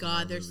my Michael God,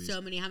 Myers there's movies.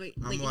 so many. How many?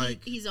 I'm Like,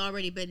 like- he's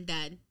already been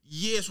dead.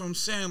 Yeah, that's what I'm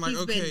saying. Like,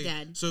 He's been okay,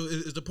 dead. so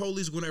is the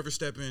police going to ever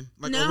step in?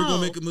 Like, No. are we going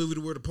to make a movie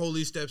to where the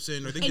police steps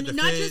in, or they get And the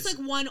not feds? just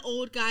like one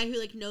old guy who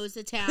like knows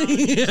the town.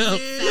 Yeah.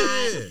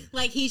 Fat.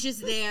 Like he's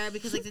just there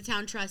because like the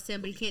town trusts him,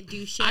 but he can't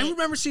do shit. I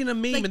remember seeing a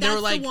meme, Like, and they were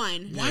that's like, the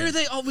one. "Why Yeah. are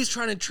they always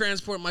trying to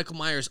transport Michael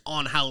Myers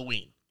on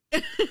Halloween?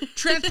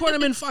 Transport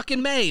him in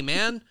fucking May,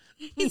 man.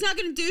 He's not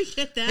gonna do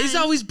shit then. He's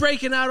always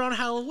breaking out on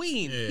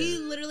Halloween." Yeah. He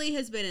literally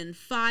has been in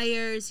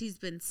fires. He's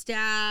been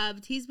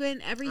stabbed. He's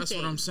been everything. That's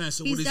what I'm saying.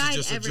 So He's what is he, died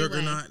just a every way.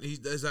 juggernaut?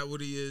 Is that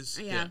what he is?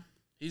 Yeah.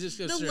 He just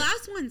goes The through.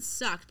 last one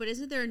sucked, but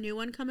isn't there a new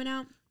one coming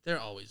out? There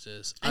always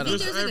is. I I think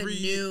don't know. there's like Every-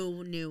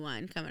 a new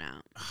one coming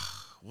out,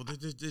 Well, they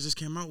just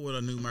came out with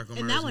a new Michael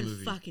and Myers that one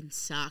movie. fucking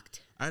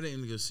sucked. I didn't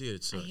even go see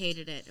it. So I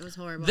hated it. It was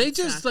horrible. They It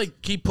just sucked.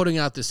 like keep putting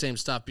out the same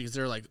stuff because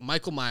they're like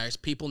Michael Myers.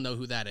 People know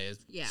who that is,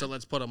 Yeah. so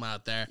let's put him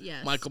out there.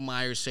 Yes. Michael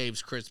Myers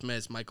saves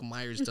Christmas. Michael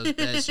Myers does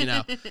this,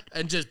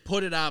 and just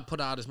put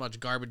out as much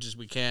garbage as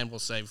we can. We'll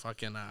say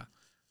fucking I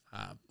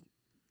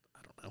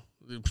don't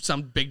know,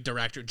 some big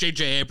director,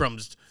 J.J.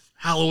 Abrams,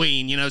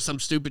 Halloween, some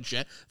stupid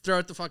shit. Throw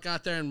it the fuck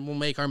out there, and we'll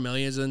make our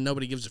millions, and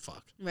nobody gives a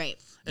fuck. right.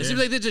 It seems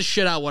like they just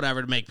shit out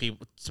whatever to make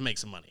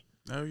some money.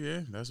 Oh yeah,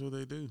 that's what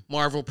they do.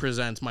 Marvel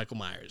presents Michael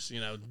Myers.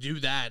 Do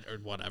that or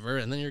whatever,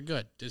 and then you're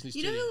good. Disney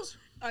You know Studios.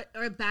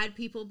 who are bad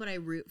people, but I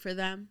root for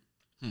them?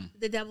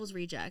 The Devil's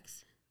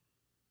Rejects.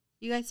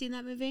 You guys seen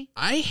that movie?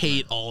 I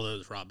hate all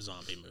those Rob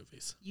Zombie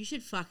movies. You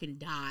should fucking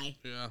die.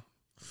 Yeah.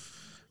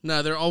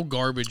 No, they're all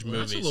garbage That's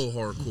movies. a little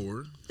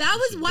hardcore. That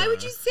was should why would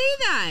die. you say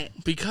that?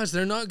 Because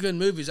they're not good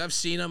movies. I've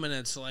seen them, and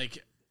it's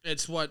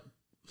what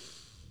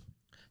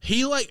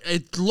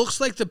it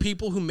looks like the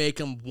people who make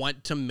them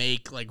want to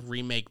make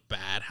remake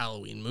bad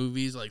Halloween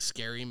movies, like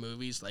scary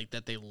movies, like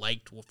that they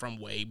liked from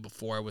way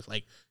before with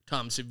like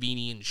Tom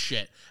Savini and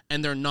shit,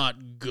 and they're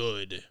not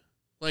good.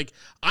 Like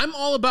I'm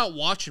all about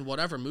watching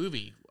whatever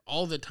movie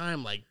all the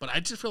time, but I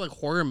just feel like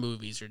horror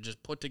movies are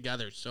just put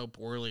together so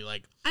poorly.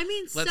 Like I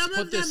mean, let's some put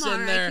of them this are.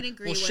 in there. I can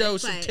agree We'll with, show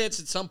some but tits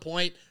at some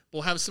point.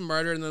 We'll have some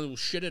murder, and then we'll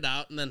shit it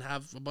out, and then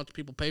have a bunch of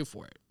people pay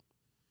for it.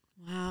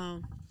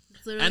 Wow.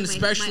 It's literally And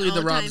especially my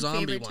the Rob all-time Zombie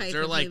favorite ones. type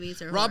They're of like,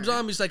 movies are Rob horror.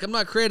 Zombie's like, I'm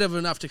not creative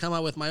enough to come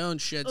out with my own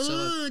shit. So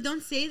Ooh,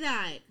 don't say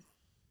that.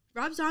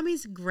 Rob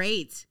Zombie's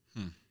great.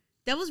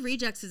 Devil's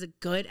Rejects is a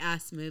good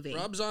ass movie.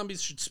 Rob Zombie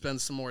should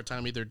spend some more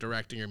time either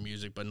directing or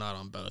music, but not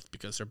on both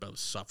because they're both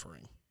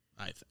suffering,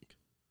 I think.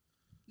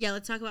 Yeah,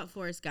 let's talk about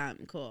Forrest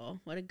Gump. Cool.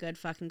 What a good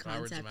fucking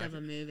Howard concept of Zemeckis.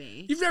 a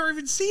movie. You've never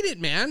even seen it,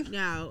 man.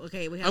 No,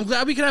 okay. We I'm have.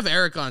 glad we could have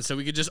Eric on so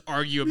we could just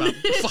argue about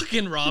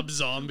fucking Rob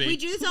Zombie. We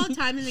do this all the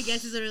time, and the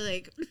guests are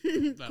like,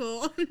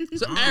 "Cool."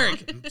 So Nah,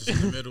 Eric, I'm just in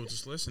the middle,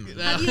 just listening.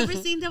 Have you ever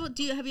seen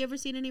Have you ever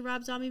seen any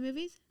Rob Zombie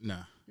movies?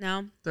 Nah.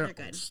 No, they're they're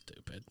good.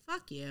 stupid.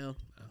 Fuck you.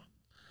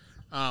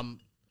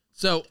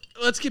 So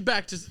let's get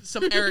back to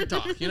some Eric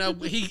talk.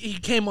 He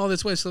came all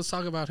this way, so let's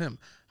talk about him.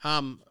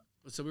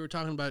 So we were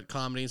talking about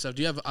comedy and stuff.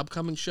 Do you have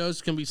upcoming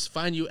shows? Can we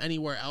find you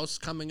anywhere else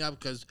coming up?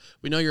 Because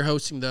we know you're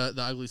hosting the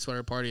Ugly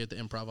Sweater Party at the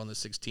Improv on the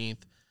 16th.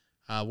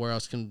 Where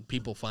else can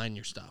people find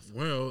your stuff?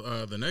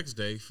 Well, the next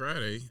day,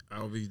 Friday,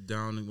 I'll be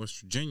down in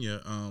West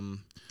Virginia.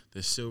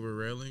 The Silver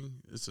Railing.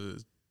 It's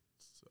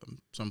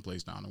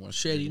someplace down in West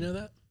Shay, do Virginia. you know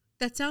that?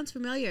 That sounds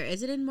familiar.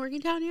 Is it in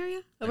Morgantown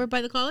area? Over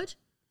by the college?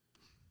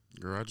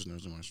 Girl, I just know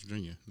it's in West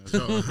Virginia. That's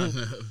all I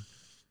know.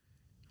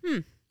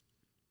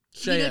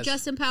 Shay, You know yes.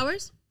 Justin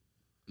Powers?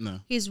 No.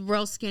 He's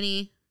real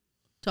skinny,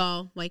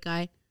 tall, white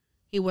guy.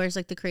 He wears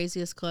like the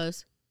craziest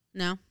clothes.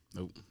 No?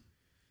 Nope.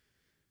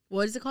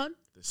 What is it called?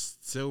 The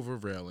Silver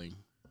Railing.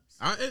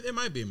 It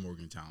might be in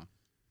Morgantown.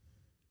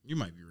 You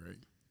might be right.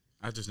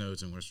 I just know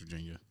it's in West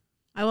Virginia.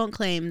 I won't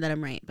claim that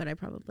I'm right, but I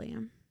probably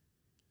am.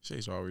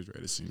 Shay's always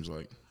right, it seems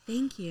like.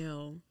 Thank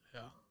you.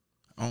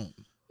 Oh.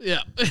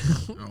 Yeah.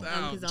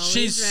 Uncle's always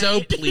She's right.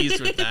 so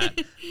pleased with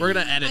that. We're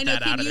going to edit I know.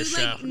 that Can out of you the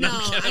show. no,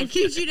 I'm I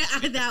kidding. need you to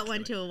add that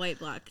one to a white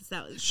block because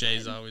that was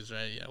Shay's fun. always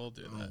right. Yeah, we'll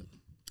do that.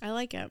 I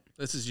like it.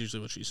 This is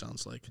usually what she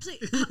sounds like.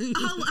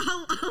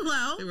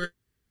 Hello.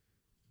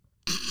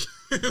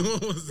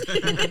 What was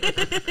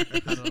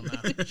that? I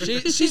don't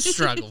know. She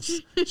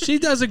struggles. She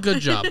does a good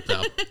job,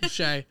 though.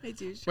 Shay, I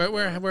do.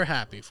 we're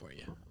happy for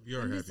you. We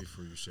are happy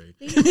for you, Shay.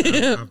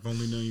 I've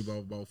only known you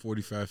about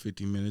 45,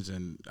 50 minutes,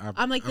 and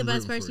I'm like the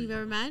best rooting for person you've you.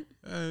 ever met.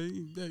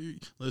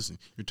 Listen,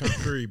 you're top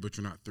 3, but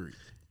you're not 3.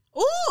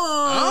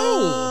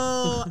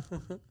 Oh,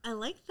 I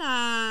like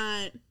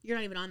that. You're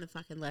not even on the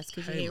fucking list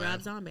because you Hey, hate man.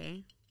 Rob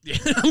Zombie. Yeah,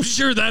 I'm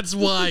sure that's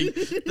why.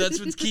 That's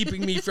what's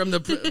keeping me from the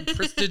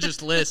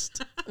prestigious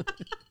list.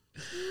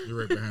 You're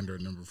right behind her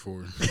at number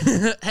 4.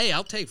 Hey,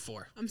 I'll take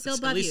 4. I'm still At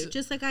above least- you,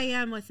 just like I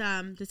am with the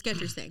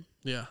Skechers thing.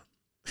 Yeah.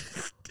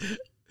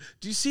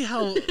 Do you see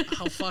how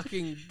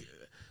fucking?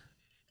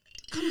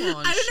 Come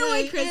on, I don't know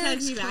why Shay, Chris has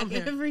Eric's me back come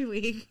here. every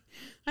week.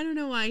 I don't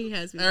know why he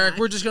has me Eric, back.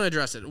 we're just going to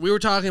address it. We were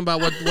talking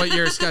about what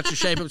year Sketch of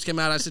Shape-Ups came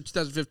out. I said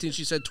 2015.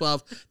 She said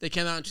 12. They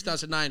came out in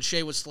 2009.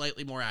 Shay was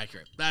slightly more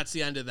accurate. That's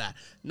the end of that.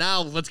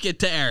 Now let's get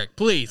to Eric,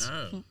 please.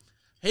 Oh.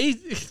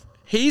 He's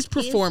He is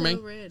performing.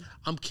 so rude.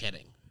 I'm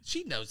kidding.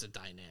 She knows the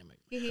dynamic.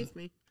 He hates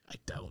me. I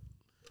don't.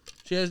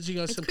 She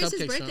got It's some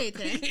Chris's cupcakes. birthday on.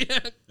 today. Yeah,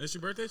 That's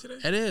your birthday today?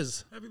 it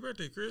is. Happy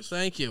birthday, Chris.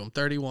 Thank you. I'm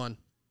 31.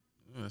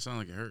 Oh, that sounds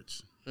like it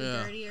hurts.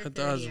 Yeah, dirtier, it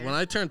does. dirtier. When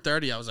I turned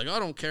 30, I was like, I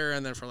don't care.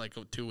 And then for like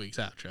 2 weeks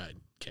after, I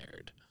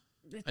cared.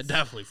 I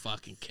definitely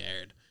fucking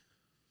cared.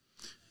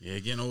 Yeah,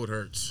 getting old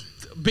hurts.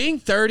 Being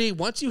 30,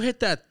 once you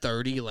hit that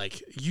 30,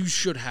 like, you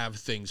should have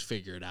things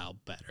figured out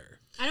better.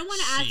 I don't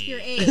want to ask your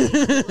age.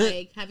 But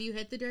like, have you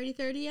hit the dirty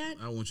 30 yet?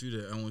 I want you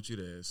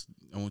to ask.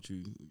 I want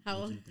you. How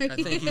old? I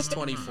think he's I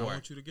 24.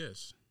 want you to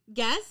guess.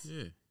 Guess?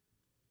 Yeah.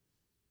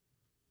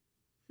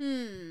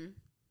 I'm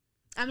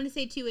going to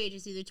say 2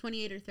 ages, either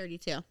 28 or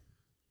 32.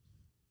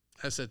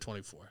 I said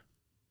 24.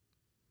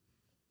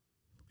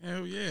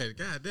 Hell yeah.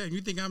 God damn.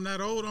 You think I'm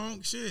not old,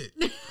 honk? Shit.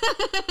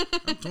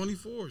 I'm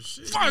 24.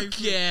 Shit.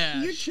 Fuck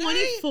yeah. You're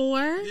 24?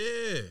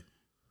 Yeah.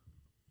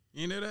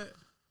 You know that?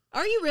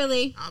 Are you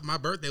really? My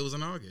birthday was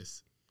in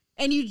August.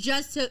 And you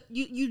just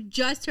you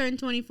just turned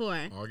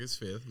 24.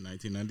 August 5th,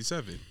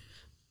 1997.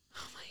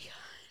 Oh my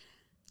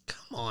god.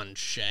 Come on,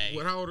 Shay.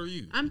 How old are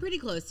you? I'm pretty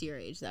close to your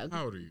age though.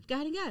 How old are you? Go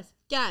ahead and guess.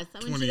 Guess. I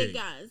want you to 28.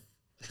 guess.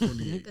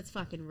 28. That's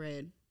fucking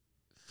rude.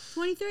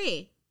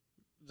 23.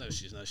 No,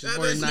 she's not. She's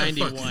born in That's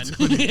not 91.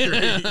 fucking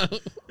 23.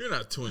 You're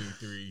not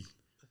 23.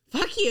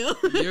 Fuck you.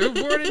 You're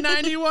born in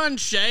 91,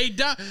 Shay.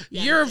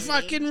 You're dirty.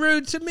 fucking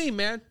rude to me,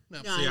 man.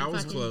 No. No, See, I'm I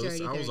was fucking close.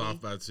 dirty, I was dirty. off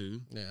by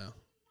 2. Yeah.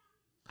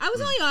 I was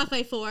only off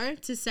by 4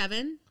 to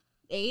 7,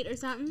 8 or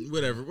something.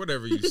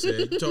 Whatever you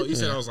said. You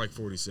said I was like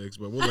 46,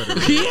 but we'll let it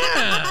ride.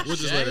 Yeah. We'll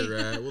just let it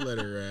ride. We'll let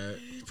it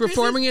ride.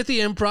 Performing at the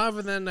Improv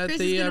and then at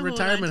Chris is the gonna hold on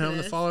retirement to home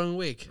the this. following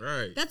week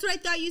Right. That's what I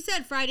thought you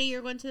said. Friday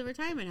you're going to the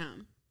retirement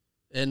home.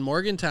 in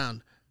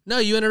Morgantown. No,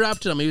 you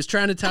interrupted him. He was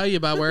trying to tell you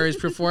about where he's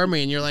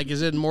performing, and you're like,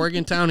 "Is it in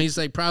Morgantown?" He's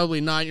like,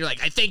 "Probably not." And you're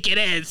like, "I think it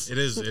is." It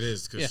is,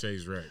 because Yeah.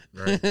 Shay's right.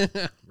 Right. Right.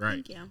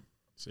 Thank you.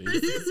 See?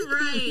 Chris is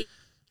right.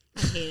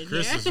 I hate it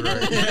Chris here. is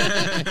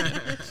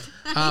right.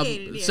 I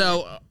hate it here.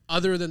 So,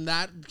 other than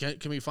that,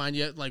 can we find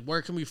you? Like,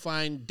 where can we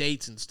find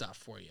dates and stuff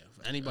for you?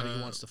 For anybody who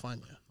wants to find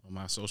you. On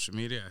my social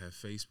media, I have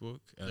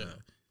Facebook,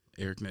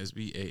 Eric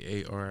Nesby,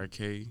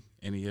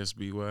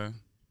 AARIKNESBY.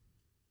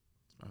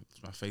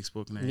 It's my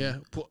Facebook name. Yeah,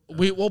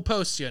 we'll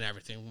post you and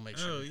everything. We'll make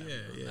sure. Oh, we have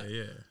yeah, that.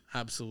 yeah.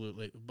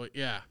 Absolutely. But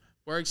yeah,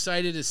 we're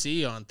excited to see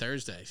you on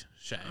Thursday,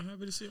 Shay. I'm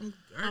happy to see you.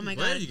 Oh I'm my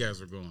glad God. you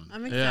guys are going.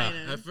 I'm Yeah.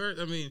 excited. At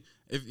first, I mean,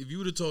 if you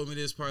would have told me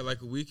this probably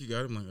like a week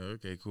ago, I'm like, oh,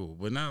 okay, cool.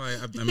 But now, like,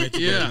 I met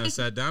you guys Yeah. and I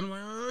sat down. I'm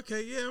like, oh,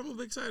 okay, yeah, I'm a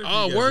bit excited.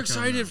 Oh, for you we're guys to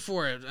come excited out.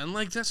 for it, and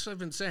like that's what I've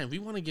been saying. We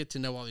want to get to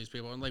know all these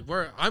people, and like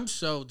I'm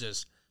so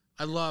just.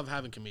 I love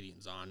having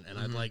comedians on, and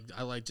I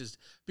like just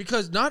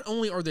because not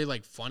only are they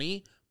like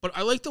funny, but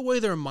I like the way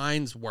their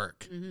minds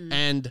work,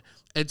 and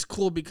it's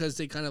cool because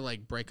they kind of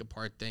like break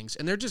apart things,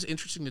 and they're just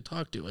interesting to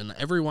talk to. And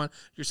everyone,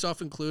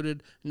 yourself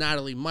included,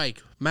 Natalie,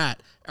 Mike,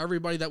 Matt,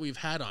 everybody that we've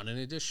had on. In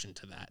addition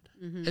to that,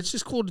 it's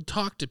just cool to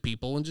talk to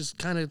people and just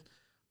kind of.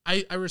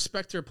 I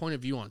respect their point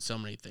of view on so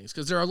many things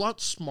because they're a lot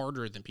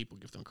smarter than people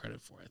give them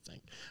credit for, I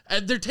think.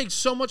 And there takes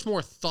so much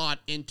more thought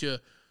into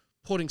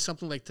putting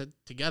something like that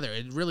together.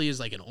 It really is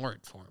like an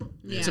art form.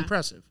 Yeah. It's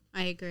impressive.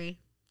 I agree.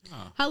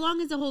 Oh. How long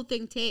does the whole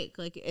thing take?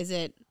 Like, is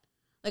it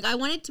like I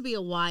want it to be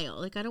a while?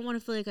 Like, I don't want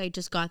to feel like I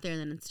just got there and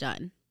then it's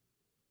done.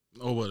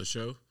 Oh, what, a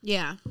show?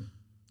 Yeah.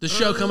 The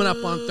show coming up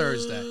on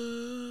Thursday.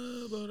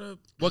 But,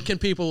 What can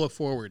people look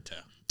forward to?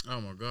 oh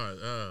my God!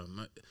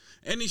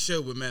 Any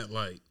show with Matt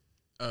Light,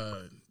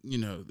 you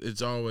know,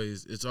 it's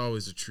always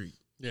a treat.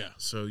 Yeah.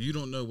 So you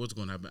don't know what's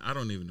going to happen. I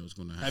don't even know what's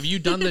going to happen. Have you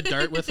done the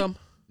dirt with them?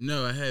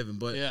 No, I haven't.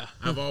 But Yeah.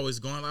 I've always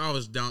gone. I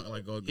always down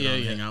like go Yeah,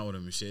 and yeah. hang out with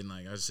him and shit. And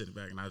like I just sit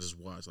back and I just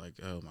watch. Like,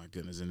 oh my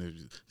goodness! And there's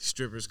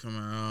strippers come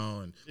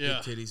out and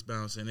Yeah. big titties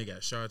bouncing. They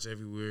got shots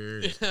everywhere.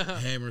 and Yeah.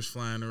 Hammers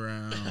flying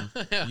around.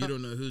 Yeah. You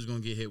don't know who's gonna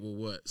get hit with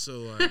what. So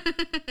like,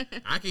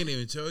 I can't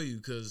even tell you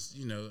because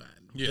you know,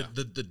 Yeah.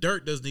 the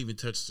dirt doesn't even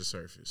touch the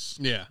surface.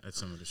 Yeah. At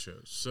some of the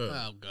shows. So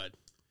Oh, good.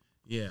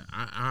 yeah,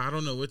 I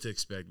don't know what to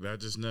expect, but I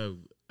just know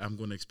I'm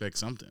going to expect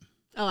something.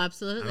 Oh, I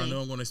absolutely. don't know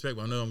what I'm going to expect,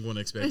 but I know I'm going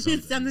to expect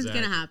something. Something's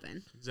Exactly. gonna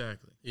happen.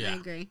 Exactly. Yeah. I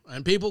agree.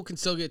 And people can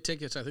still get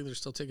tickets. I think there's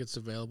still tickets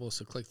available.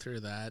 So click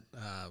through that.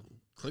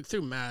 Click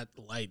through Matt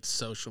Light's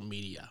social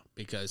media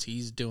because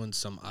he's doing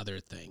some other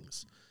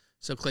things.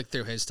 So click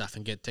through his stuff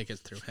and get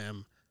tickets through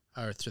him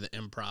or through the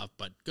Improv.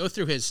 But go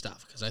through his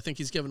stuff because I think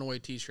he's giving away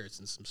T-shirts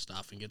and some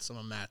stuff and get some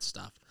of Matt's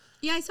stuff.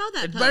 Yeah, I saw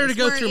that. It's post better to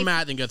go where through if-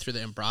 Matt than go through the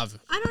Improv.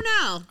 I don't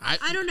know. I-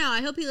 I don't know.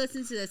 I hope he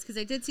listens to this because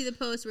I did see the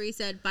post where he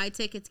said, "Buy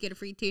tickets, get a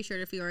free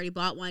T-shirt. If you already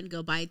bought one,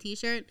 go buy a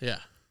T-shirt." Yeah.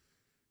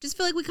 Just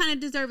feel like we kind of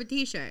deserve a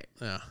T-shirt.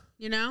 Yeah.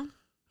 You know,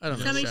 I don't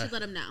know. somebody Shay. should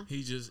let him know.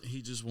 He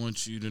just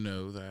wants you to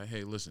know that,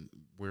 hey, listen,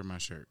 wear my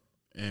shirt.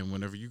 And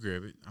whenever you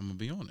grab it, I'm going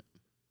to be on it.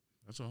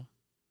 That's all.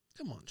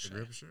 Come on, So Shay.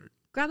 grab a shirt.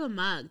 Grab a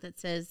mug that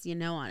says "you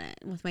know" on it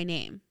with my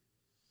name.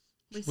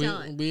 We sell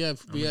it. We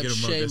have I'm gonna get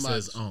a mug Shay that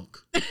mugs. says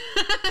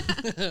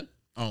Onk.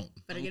 Onk.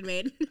 Better get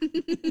made.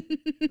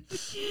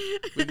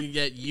 We can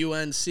get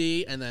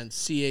UNC and then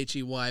CHEY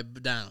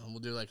down. We'll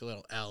do like a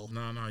little L.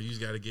 No, you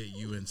just got to get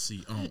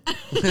UNC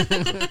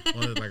Onk.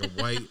 One of like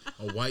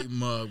a white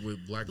mug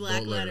with black Black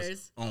bold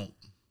letters. Onk.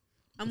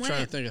 I'm I'm with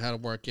trying it. to think of how to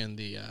work in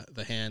the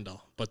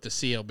handle, but the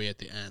C will be at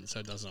the end, so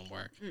it doesn't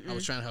work. I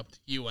was trying to help the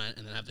UN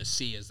and then have the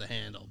C as the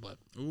handle, but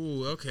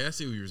Ooh, okay, I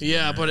see what you're saying.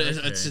 yeah, but Okay.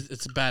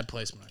 it's a bad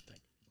placement, I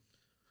think.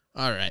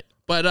 All right,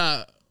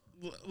 but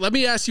let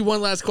me ask you one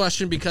last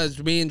question because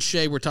me and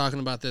Shay were talking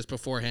about this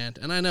beforehand,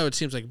 and I know it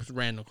seems like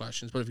random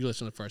questions, but if you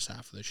listen to the first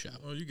half of the show,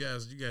 Well, you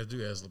guys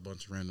do ask a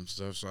bunch of random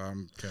stuff, so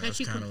I'm kind Got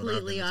you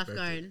completely off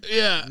guard.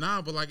 yeah,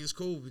 Nah, but like it's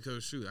cool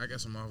because shoot, I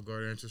got some off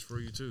guard answers for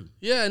you too.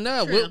 yeah,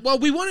 no, True.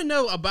 we want to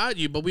know about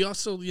you, but we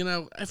also, you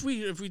know, if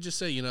we just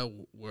say, you know,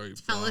 where you're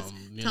Tell from, us-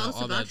 you tell know, us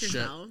all about that shit,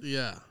 yourself.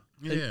 yeah.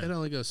 Yeah. It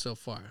only goes so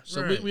far.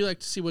 So Right. we like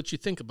to see what you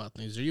think about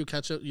things. Are you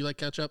ketchup? You like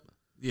ketchup?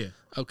 Yeah.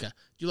 Okay.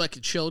 Do you like a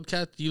chilled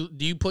ketchup? Do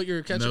you put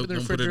your ketchup No, in the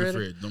don't put it in refrigerator?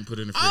 the fridge. Don't put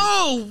it in the fridge.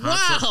 Oh,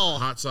 Hot wow.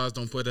 hot sauce,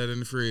 don't put that in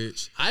the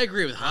fridge. I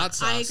agree with hot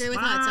sauce. I agree with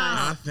hot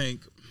I sauce.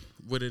 think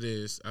what it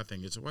is, I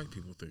think it's a white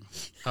people thing.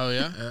 Oh,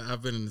 yeah?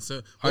 I've been in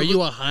the Are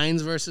you a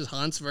Heinz versus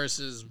Hunts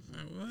versus...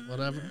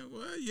 whatever?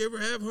 What? You ever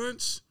have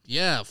Hunts?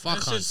 Yeah, fuck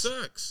That Hunts. shit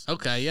sucks.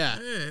 Okay, yeah.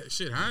 Yeah,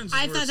 shit, Heinz.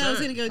 I thought that was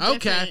gonna go different.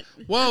 Okay.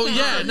 Well, Okay.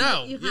 yeah,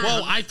 no. You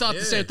Well, have. I thought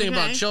the Yeah. same thing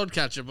about Okay. chilled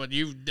ketchup, but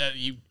you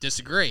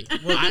disagree.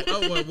 What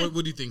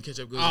do you think?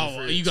 Ketchup goes in the Oh,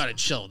 fridge? you got to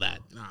chill that.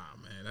 Nah,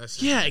 man,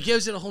 that's Yeah, it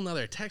gives it a whole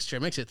nother texture.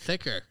 It makes it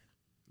thicker.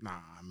 Nah,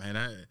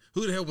 man.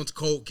 Who the hell wants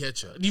cold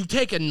ketchup? You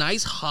take a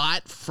nice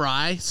hot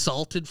fry,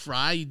 salted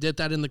fry, you dip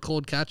that in the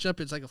cold ketchup,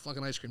 it's like a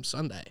fucking ice cream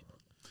sundae.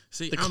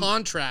 See, The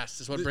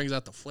contrast is what brings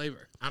out the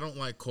flavor. I don't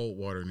like cold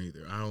water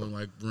neither. I don't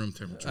like room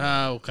temperature.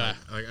 Oh, okay.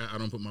 Like I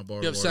don't put my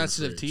bottled You have water in the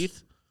sensitive fridge.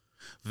 teeth?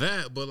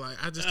 That, but like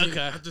I just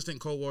think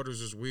cold water is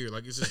just weird.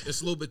 Like it's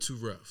a little bit too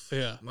rough.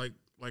 Yeah. Like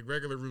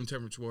regular room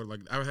temperature water. Like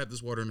I had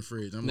this water in the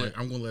fridge. I'm like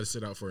I'm gonna let it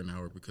sit out for an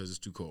hour because it's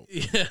too cold.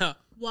 Yeah.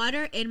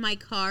 Water in my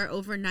car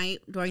overnight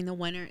during the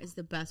winter is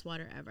the best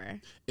water ever.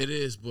 It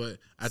is, but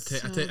I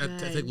take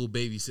good. little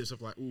baby sips. I'm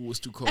like, ooh, it's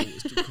too cold.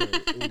 It's too cold.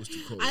 Ooh, it's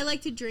too cold. I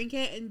like to drink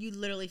it, and you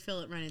literally feel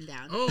it running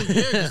down. Oh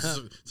yeah, 'cause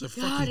it's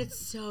a God, fucking. it's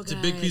so good. It's a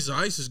big piece of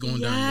ice is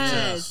going down your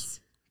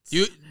chest.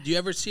 Yes. Do you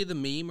ever see the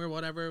meme or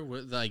whatever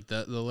with like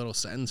the little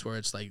sentence where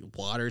it's like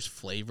water's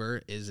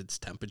flavor is its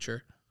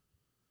temperature?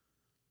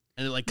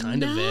 And it like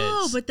kind of is.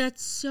 No, but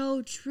that's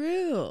so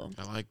true.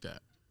 I like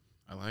that.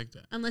 I like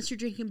that. Unless you're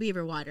drinking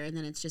beaver water, and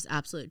then it's just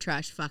absolute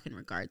trash fucking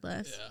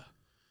regardless. Yeah.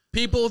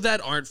 People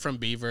that aren't from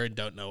Beaver and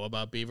don't know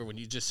about Beaver, when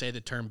you just say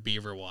the term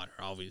beaver water,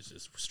 always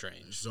is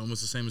strange. It's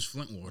almost the same as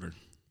Flint water.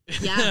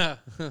 Yeah,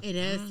 it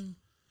is.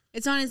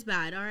 It's not as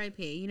bad.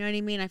 R.I.P. You know what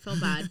I mean? I feel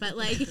bad, but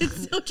like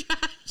it's still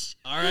trash.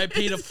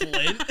 R.I.P. to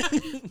Flint.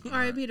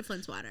 R.I.P. to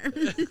Flint's water.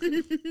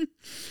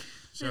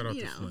 Shout out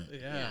You to know. Flint.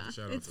 Yeah.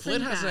 Shout out It's to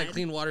Flint Flint. hasn't had bad.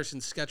 clean water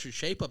since Skechers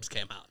Shape-Ups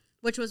came out.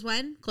 Which was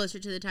when? Closer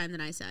to the time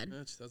than I said.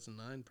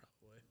 2009,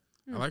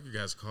 probably. I like your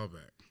guys'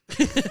 callback.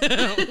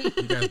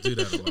 You guys do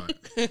that a lot.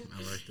 I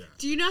like that.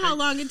 Do you know how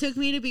long it took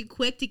me to be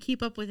quick to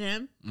keep up with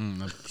him?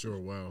 I'm sure.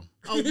 Wow.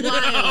 A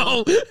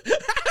while.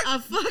 A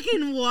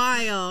fucking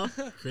while.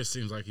 Chris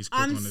seems like he's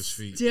quick I'm on his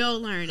feet. still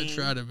learning. I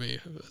try to be.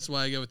 That's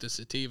why I go with the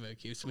sativa. It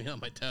keeps me on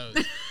my toes.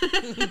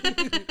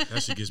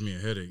 That shit gives me a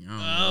headache.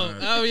 I don't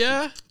know. Oh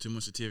yeah. Too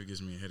much sativa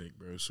gives me a headache,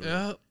 bro. So.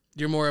 Yeah.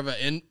 You're more of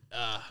a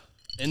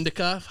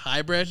indica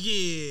hybrid.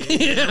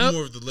 Yeah. I'm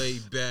more of the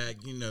laid back.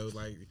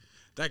 Like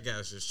that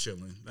guy's just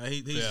chilling. Like,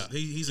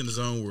 he's in his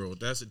own world.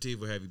 That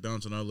sativa have you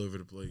bouncing all over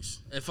the place.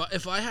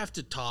 If I have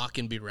to talk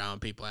and be around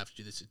people, I have to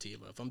do the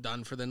sativa. If I'm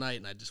done for the night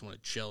and I just want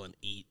to chill and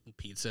eat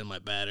pizza in my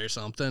bed or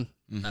something,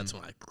 that's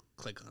when I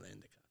click on the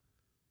indica.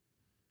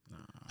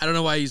 I don't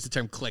know why I use the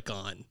term "click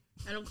on."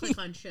 I don't click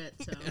on shit,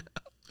 so.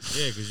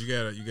 Yeah, because you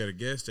got a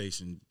gas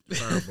station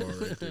Fireball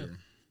right there.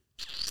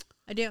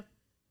 I do.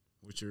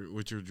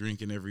 What you're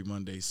drinking every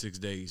Monday, 6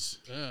 days.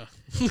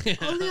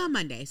 Only on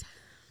Mondays.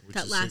 Which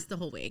That is lasts the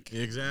whole week.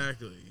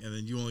 Exactly. And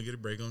then you only get a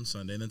break on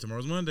Sunday, and then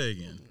tomorrow's Monday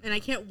again. And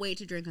I can't wait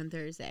to drink on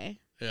Thursday.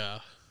 Yeah.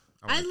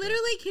 I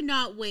literally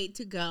cannot wait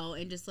to go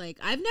and just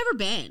I've never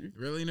been.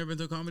 Really? You never been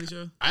to a comedy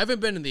show? I haven't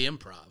been in the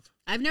Improv.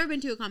 I've never been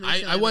to a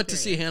comedy show. I went to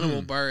see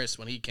Hannibal Buress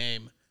when he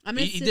came.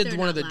 He did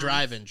one of the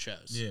drive-in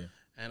shows. Yeah.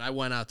 And I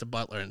went out to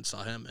Butler and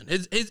saw him. And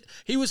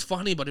he was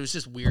funny, but it was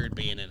just weird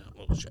being in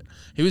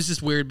He was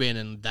just weird being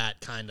in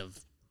that kind of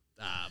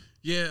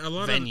yeah, a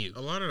lot venue.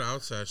 of the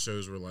outside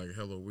shows were like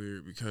hella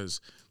weird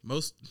because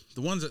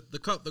the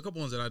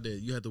couple ones that I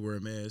did, you had to wear a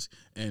mask,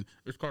 and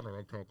it's kind of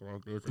like talking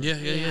like this. Yeah.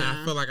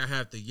 I feel like I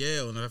have to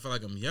yell, and I feel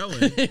like I'm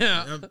yelling.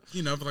 Yeah. I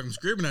feel like I'm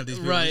screaming at these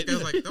people. Right. These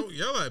guys like, don't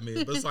yell at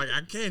me, but it's like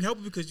I can't help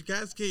it because you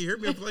guys can't hear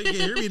me. I feel like you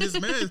can't hear me in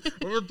this mask.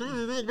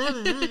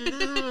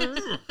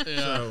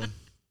 So,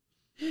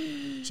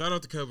 shout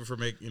out to COVID for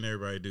making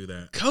everybody do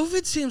that.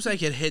 COVID seems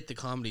like it hit the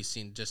comedy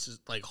scene just as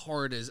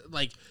hard as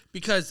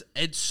because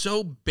it's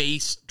so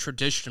based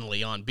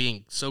traditionally on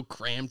being so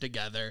crammed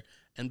together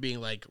and being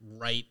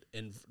right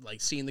and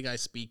seeing the guy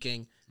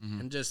speaking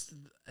and just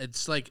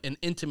it's like an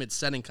intimate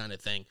setting kind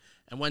of thing.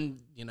 And when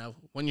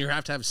you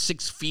have to have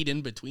 6 feet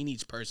in between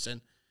each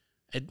person,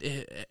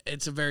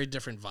 it's a very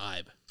different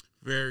vibe.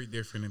 Very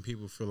different, and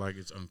people feel like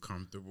it's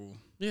uncomfortable.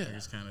 Yeah.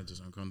 It's kind of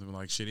just uncomfortable.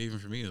 Like, shit, even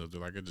for me, I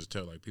could just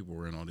tell, people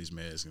wearing all these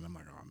masks, and I'm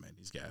like, oh, man,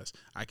 these guys,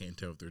 I can't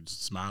tell if they're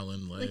just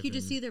smiling, laughing. You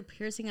just see their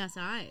piercing ass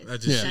eyes. I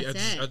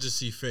just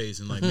see face,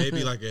 and,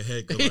 maybe, a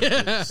head go like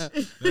this.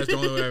 That's the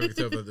only way I can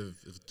tell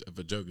if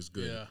a joke is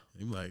good. Yeah.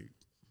 I'm like...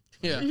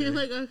 Yeah. Okay. You're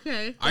like,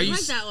 okay. I like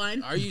that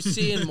one. Are you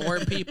seeing more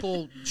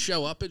people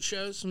show up at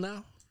shows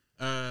now?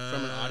 From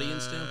an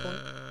audience standpoint?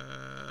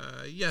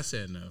 Yes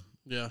and no.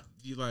 Yeah.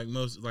 You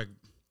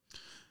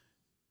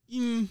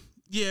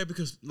yeah,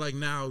 because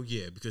now,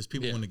 yeah, because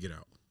people want to get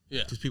out.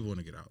 Yeah. Because people want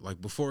to get out.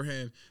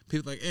 Beforehand,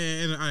 people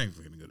and I ain't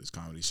going to go to this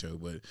comedy show,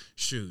 but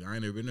shoot, I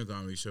ain't never been to a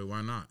comedy show.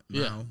 Why not?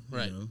 Yeah, now,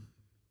 right.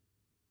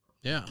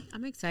 Yeah.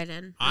 I'm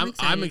excited. I'm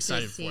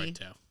excited for it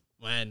too.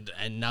 And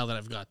now that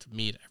I've got to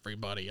meet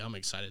everybody, I'm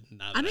excited.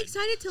 I'm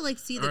excited to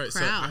see the crowd.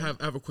 So I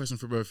have a question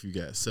for both of you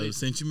guys. So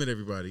since you met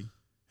everybody,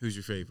 who's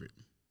your favorite?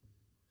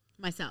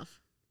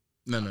 Myself.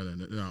 No. That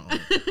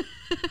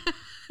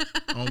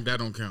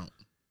don't count.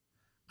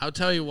 I'll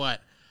tell you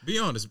what. Be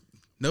honest.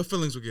 No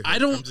feelings will get hurt.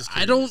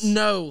 I don't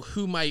know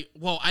who I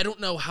don't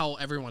know how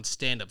everyone's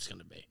stand-up's going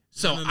to be.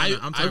 So no,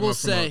 I will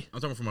say.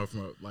 I'm talking from I'm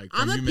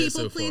a people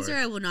so pleaser.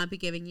 I will not be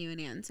giving you an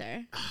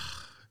answer.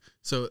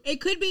 So it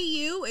could be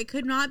you. It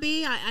could not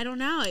be. I don't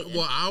know.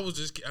 Well, I was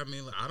just. I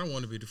don't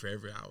want to be the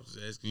favorite. I was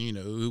just asking.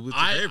 Who was the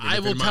favorite? I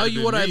will tell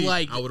you what I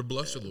like. I would have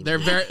blushed a little.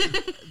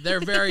 They're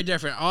very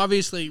different.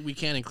 Obviously, we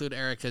can't include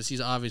Eric because he's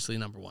obviously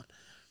number one.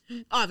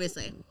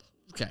 Obviously.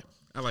 Okay.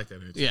 I like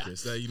that answer. Yeah.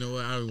 Chris. You know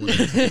what? I don't want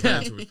to. That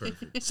answer was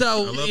perfect.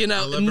 So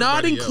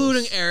not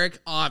including Eric,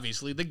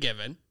 obviously the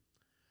given.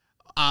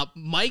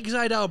 Mike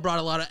Zidell brought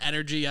a lot of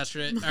energy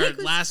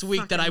last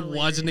week that I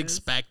wasn't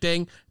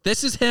expecting.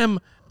 This is him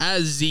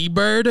as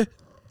Z-Bird.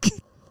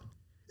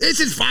 This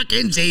is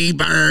fucking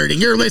Z-Bird,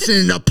 and you're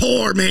listening to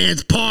Poor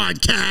Man's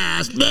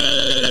Podcast.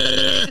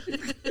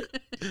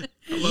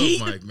 I love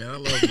Mike, man. I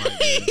love Mike.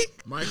 Man.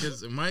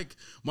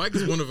 Mike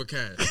is one of a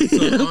kind.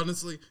 So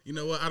honestly, you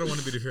know what? I don't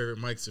want to be the favorite.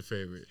 Mike's the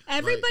favorite.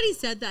 Everybody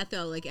said that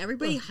though.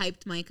 Everybody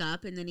hyped Mike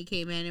up, and then he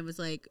came in and was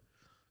like,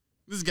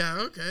 "This guy,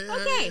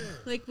 okay,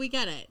 yeah. We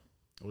get it."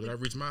 Well, did I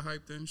reach my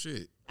hype then?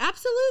 Shit.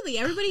 Absolutely.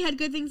 Everybody had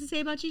good things to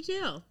say about you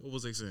too. What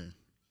was they saying?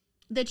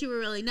 That you were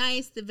really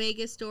nice. The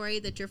Vegas story.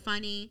 That you're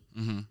funny.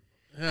 Mm-hmm.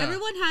 Yeah.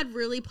 Everyone had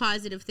really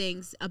positive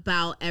things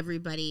about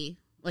everybody.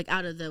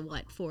 Out of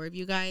the 4 of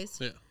you guys.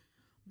 Yeah.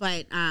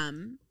 But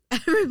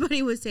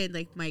everybody was saying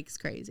Mike's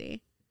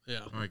crazy.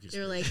 Yeah.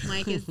 They're like,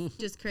 Mike is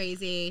just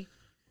crazy.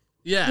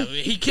 Yeah,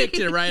 he kicked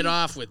it right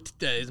off with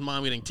his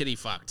mom getting titty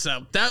fucked.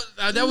 So that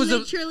was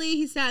literally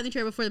he sat in the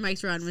chair before the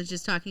mics were on and was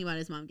just talking about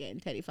his mom getting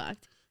titty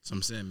fucked. So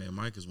I'm saying, man,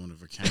 Mike is one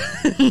of a kind.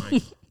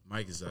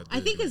 Mike is that.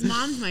 I think his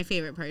mom's my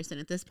favorite person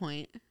at this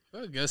point.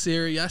 Oh, go see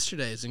her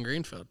yesterday. It's in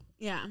Greenfield.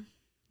 Yeah.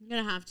 I'm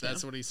gonna have to.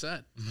 That's what he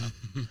said.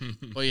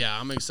 But yeah,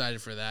 I'm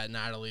excited for that.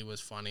 Natalie was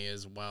funny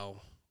as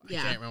well. I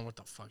can't remember what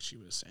the fuck she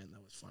was saying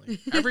that was funny.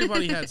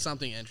 Everybody had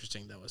something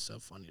interesting that was so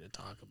funny to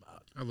talk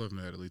about. I love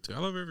Natalie too. I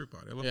love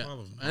everybody. I love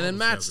all of them. And then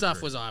Matt's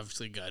stuff was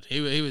obviously good.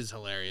 He was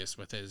hilarious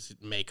with his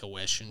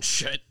Make-A-Wish and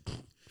shit.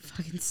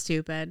 Fucking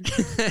stupid.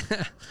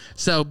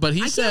 So, but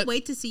he said, I can't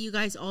wait to see you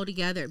guys all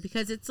together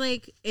because it's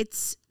like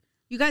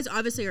you guys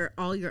obviously are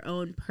all your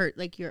own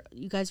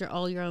you guys are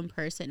all your own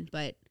person,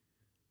 but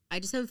I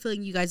just have a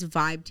feeling you guys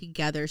vibe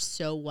together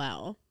so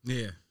well.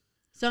 Yeah.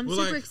 So I'm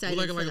super excited.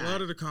 Like for a that.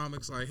 lot of the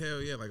comics, like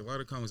hell yeah, like a lot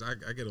of comics, I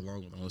get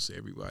along with almost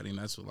everybody, and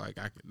that's what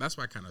that's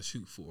what I kind of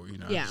shoot for, you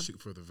know. I shoot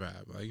for the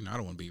vibe. Like, you know, I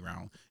don't want to be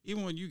around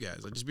even with you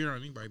guys. Like, just be around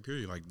anybody.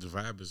 Period. Like the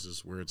vibe is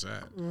just where it's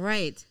at.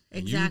 Right.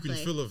 And exactly. you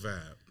can feel a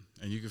vibe.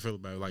 And you can feel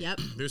about it. Like,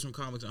 there's some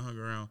comics that hung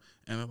around,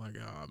 and they're like,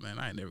 oh, man,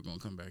 I ain't never going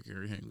to come back here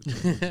and hang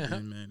with you.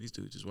 Man, these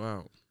dudes is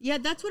wild. Yeah,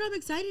 that's what I'm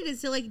excited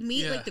is to, like,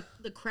 meet, like,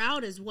 the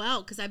crowd as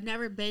well, because I've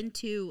never been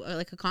to,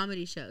 like, a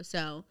comedy show.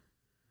 So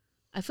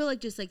I feel like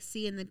just, like,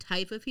 seeing the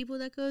type of people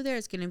that go there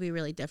is going to be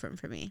really different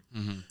for me.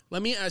 Mm-hmm.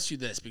 Let me ask you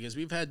this, because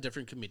we've had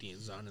different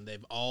comedians on, and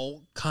they've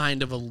all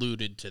kind of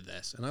alluded to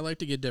this, and I like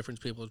to get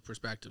different people's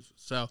perspectives.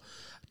 So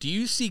do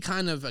you see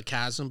kind of a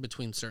chasm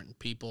between certain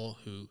people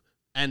who...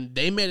 And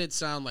they made it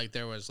sound like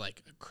there was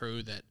like a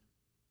crew that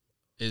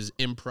is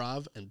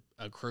improv and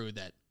a crew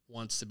that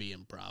wants to be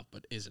improv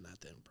but isn't at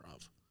the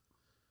improv.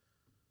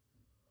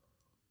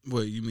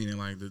 What you meaning,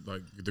 like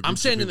the I'm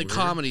saying in the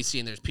comedy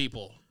scene, there's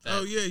people.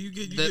 That, you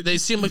get. They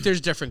seem like there's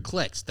different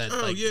cliques. That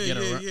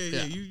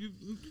yeah. You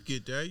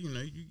get that. You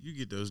know, you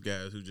get those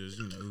guys who just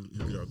who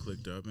get all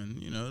clicked up,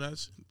 and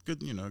that's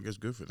good. I guess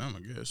good for them.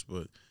 I guess,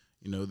 but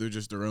they're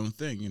just their own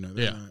thing.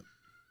 They're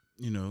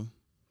not.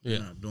 They're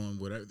not doing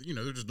whatever,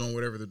 they're just doing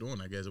whatever they're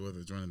doing, I guess, whether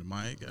it's running the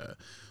mic.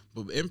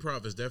 But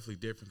improv is definitely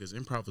different because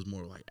improv is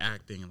more like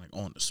acting and like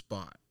on the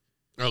spot.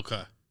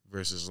 Okay.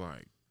 Versus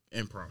like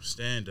improv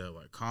stand-up,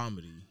 like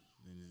comedy.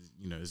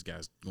 And, this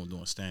guy's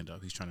doing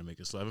stand-up. He's trying to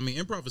make us laugh. I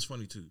mean, improv is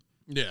funny too.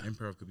 Yeah.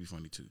 Improv could be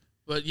funny too.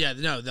 But yeah,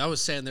 no, I was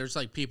saying there's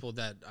like people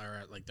that are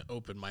at like the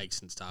open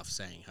mics and stuff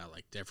saying how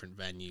like different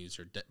venues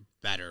are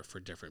better for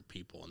different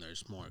people and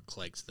there's more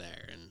cliques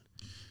there and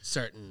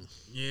certain.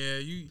 Yeah,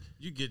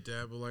 you get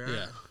that, but like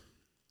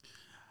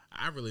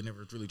I really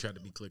never really tried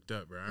to be clicked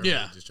up, bro. I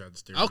really just tried to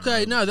stay.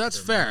 Okay, no, that's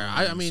fair.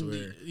 I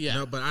mean, yeah.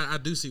 No, but I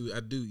do,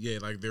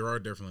 like there are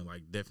definitely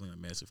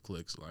massive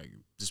cliques, like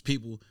just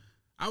people.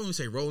 I wouldn't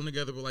say rolling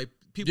together, but like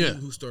people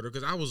who started,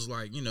 because I was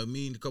like,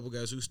 me and a couple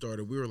guys who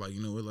started, we were like,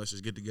 let's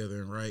just get together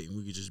and write, and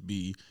we could just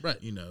be, like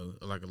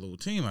a little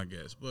team, I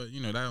guess. But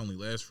that only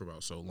lasts for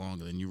about so long,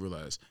 and then you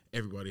realize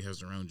everybody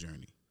has their own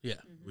journey. Yeah,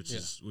 which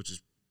is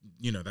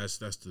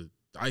that's the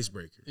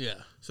icebreaker. Yeah.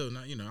 So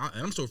now and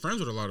I'm still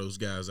friends with a lot of those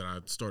guys that I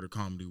started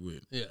comedy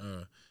with. Yeah.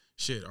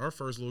 Our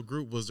first little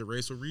group was the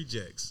Racial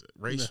Rejects.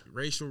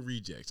 Racial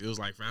Rejects. It was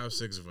like 5,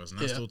 6 of us, and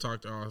I still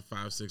talk to all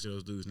 5, 6 of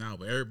those dudes now.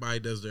 But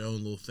everybody does their own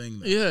little thing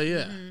now. Yeah,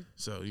 yeah. Mm-hmm.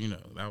 So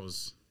that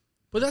was.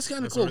 But that's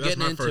kind of cool. That's getting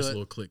my into first it.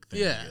 little clique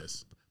thing. I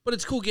guess. But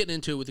it's cool getting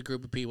into it with a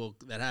group of people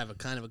that have a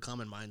kind of a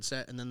common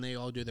mindset, and then they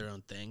all do their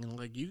own thing, and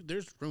like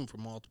there's room for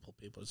multiple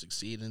people to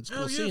succeed, and it's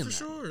cool seeing that.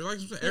 Sure. Like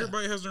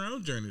everybody has their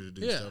own journey to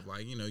do stuff.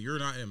 Like you're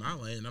not in my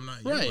lane, I'm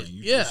not in your lane.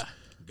 You just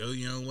go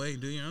your own way,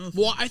 do your own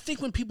thing. Well, I think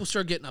when people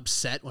start getting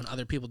upset when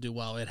other people do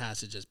well, it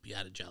has to just be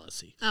out of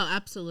jealousy. Oh,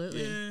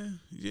 absolutely.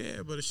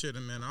 Yeah, but it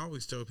shouldn't, man. I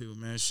always tell people,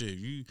 man,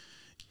 you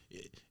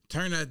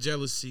turn that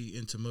jealousy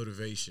into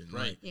motivation.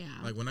 Right.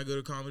 Like when I go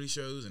to comedy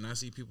shows and I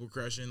see people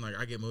crushing, like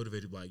I get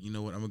motivated, like, you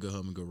know what, I'm gonna go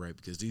home and go write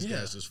because these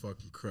guys just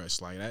fucking crush.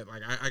 Like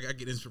I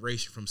get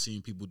inspiration from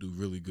seeing people do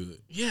really good.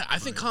 Yeah, I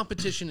think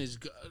competition is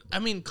good. I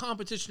mean,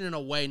 competition in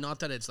a way,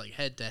 not that it's like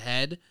head to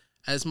head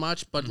as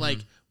much, but like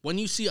when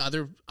you see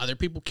other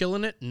people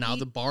killing it, now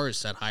the bar is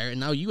set higher, and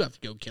now you have to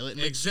go kill it.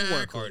 And makes you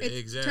work harder.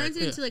 It turns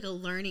into like a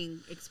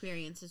learning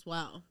experience as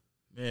well.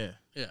 Yeah.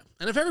 Yeah.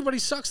 And if everybody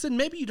sucks, then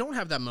maybe you don't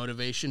have that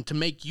motivation to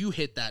make you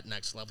hit that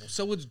next level.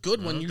 So it's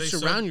good when you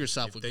surround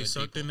yourself with good people. If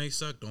they suck, then they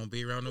suck. Don't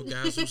be around no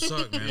guys who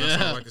suck, man.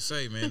 That's all I can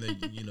say, man.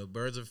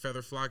 Birds of a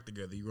feather flock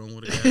together. You run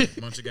with a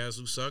bunch of guys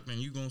who suck, then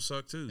you gonna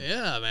suck too.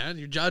 Yeah, man.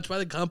 You're judged by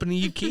the company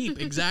you keep.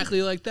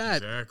 Exactly like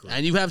that. Exactly.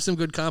 And you have some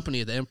good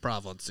company at the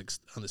Improv on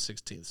the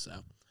 16th, so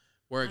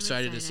we're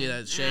excited to see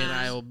that. Shay and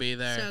I will be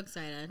there. So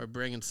excited. We're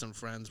bringing some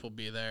friends. We'll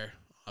be there.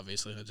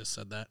 Obviously, I just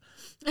said that,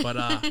 but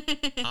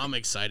I'm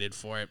excited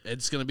for it.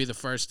 It's going to be the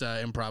first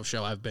improv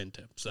show I've been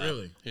to. So,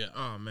 really? Yeah.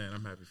 Oh man,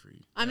 I'm happy for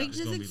you. I'm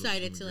just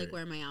excited to like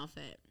wear my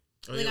outfit.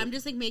 I'm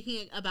just like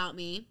making it about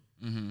me.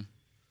 Mm-hmm.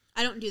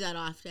 I don't do that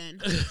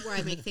often, where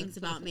I make things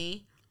about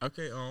me.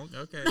 Okay. Oh,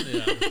 okay.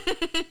 Yeah.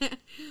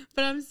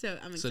 But I'm excited.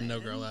 It's a no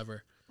girl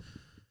ever.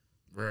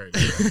 Right.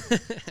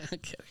 I'm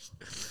kidding.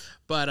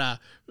 But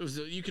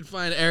you can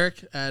find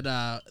Eric at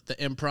the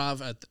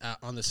Improv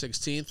on the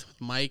 16th,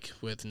 Mike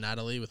with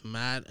Natalie, with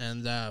Matt,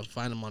 and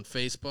find him on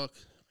Facebook.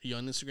 Are you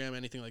on Instagram,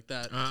 anything like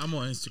that? I'm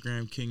on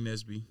Instagram, King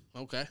Nesby.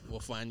 Okay, we'll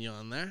find you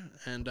on there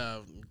and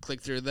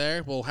click through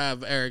there. We'll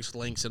have Eric's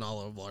links and all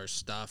of our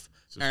stuff.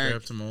 Subscribe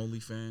Eric, to my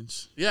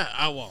OnlyFans. yeah,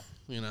 I will.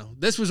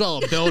 This was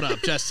all a build up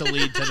just to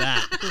lead to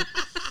that.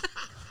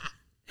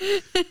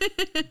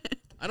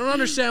 I don't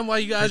understand why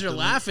you guys are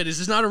laughing. Is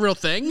this not a real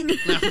thing? No,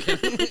 I'm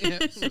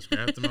kidding.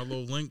 Subscribe to my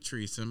little link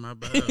tree. It's in my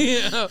bio.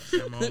 Yeah. My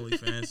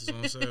OnlyFans is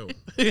on sale.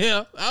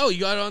 Yeah. Oh, you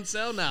got it on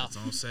sale now. It's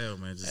on sale,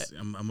 man.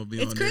 I'm gonna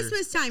be It's on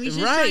Christmas time. He's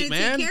just Right, trying to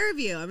man. take care of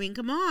you. I mean,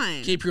 come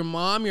on. Keep your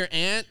mom, your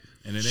aunt,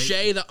 And it ain't-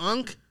 Shay the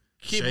unk.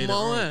 Keep Shay them the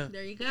all unk. in.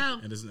 There you go.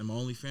 And my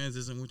OnlyFans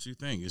isn't what you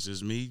think. It's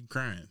just me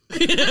crying.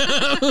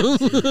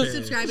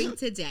 Subscribing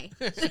today.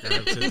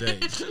 Subscribe today.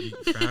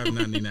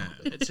 $5.99.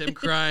 It's him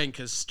crying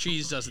because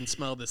cheese doesn't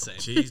smell the same.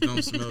 Cheese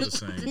don't smell the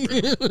same.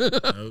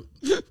 Bro.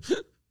 Nope.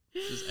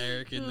 Just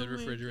Eric in the Oh my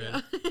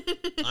refrigerator.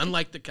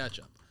 Unlike the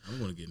ketchup. I'm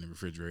gonna get in the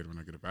refrigerator when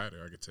I get up out of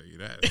there. I can tell you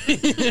that.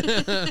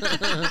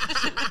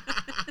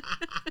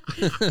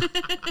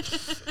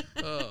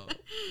 Oh.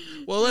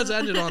 Well, let's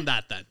end it on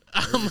that then.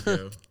 There we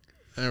go.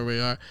 There we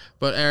are.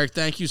 But Eric,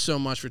 thank you so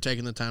much for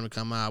taking the time to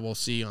come out. We'll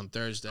see you on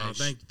Thursday.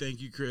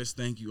 Thank you, Chris.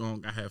 Thank you,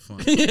 Onk. I had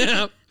fun.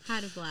 Yeah.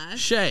 Had a blast.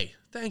 Shay,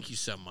 thank you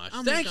so much.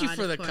 Oh my Thank you God,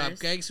 for the of course.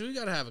 cupcakes. We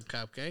gotta have a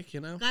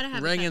cupcake, Gotta have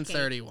a Ringing cupcake.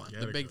 31, the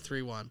Gotta big go.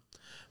 3-1.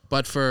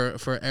 But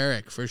for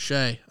Eric, for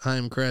Shay,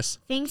 I'm Chris.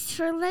 Thanks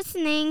for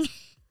listening.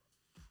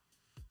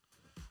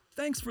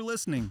 Thanks for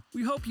listening.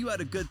 We hope you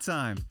had a good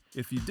time.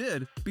 If you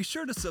did, be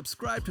sure to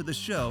subscribe to the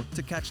show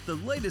to catch the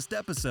latest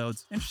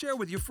episodes and share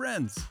with your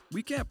friends.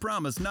 We can't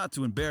promise not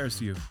to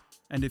embarrass you.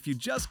 And if you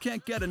just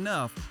can't get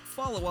enough,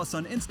 follow us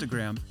on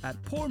Instagram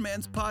at Poor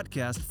Man's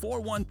Podcast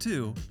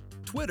 412,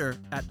 Twitter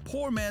at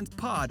Poor Man's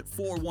Pod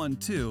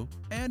 412,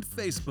 and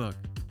Facebook.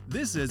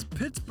 This is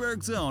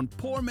Pittsburgh's own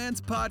Poor Man's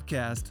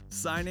Podcast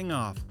signing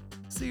off.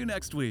 See you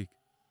next week.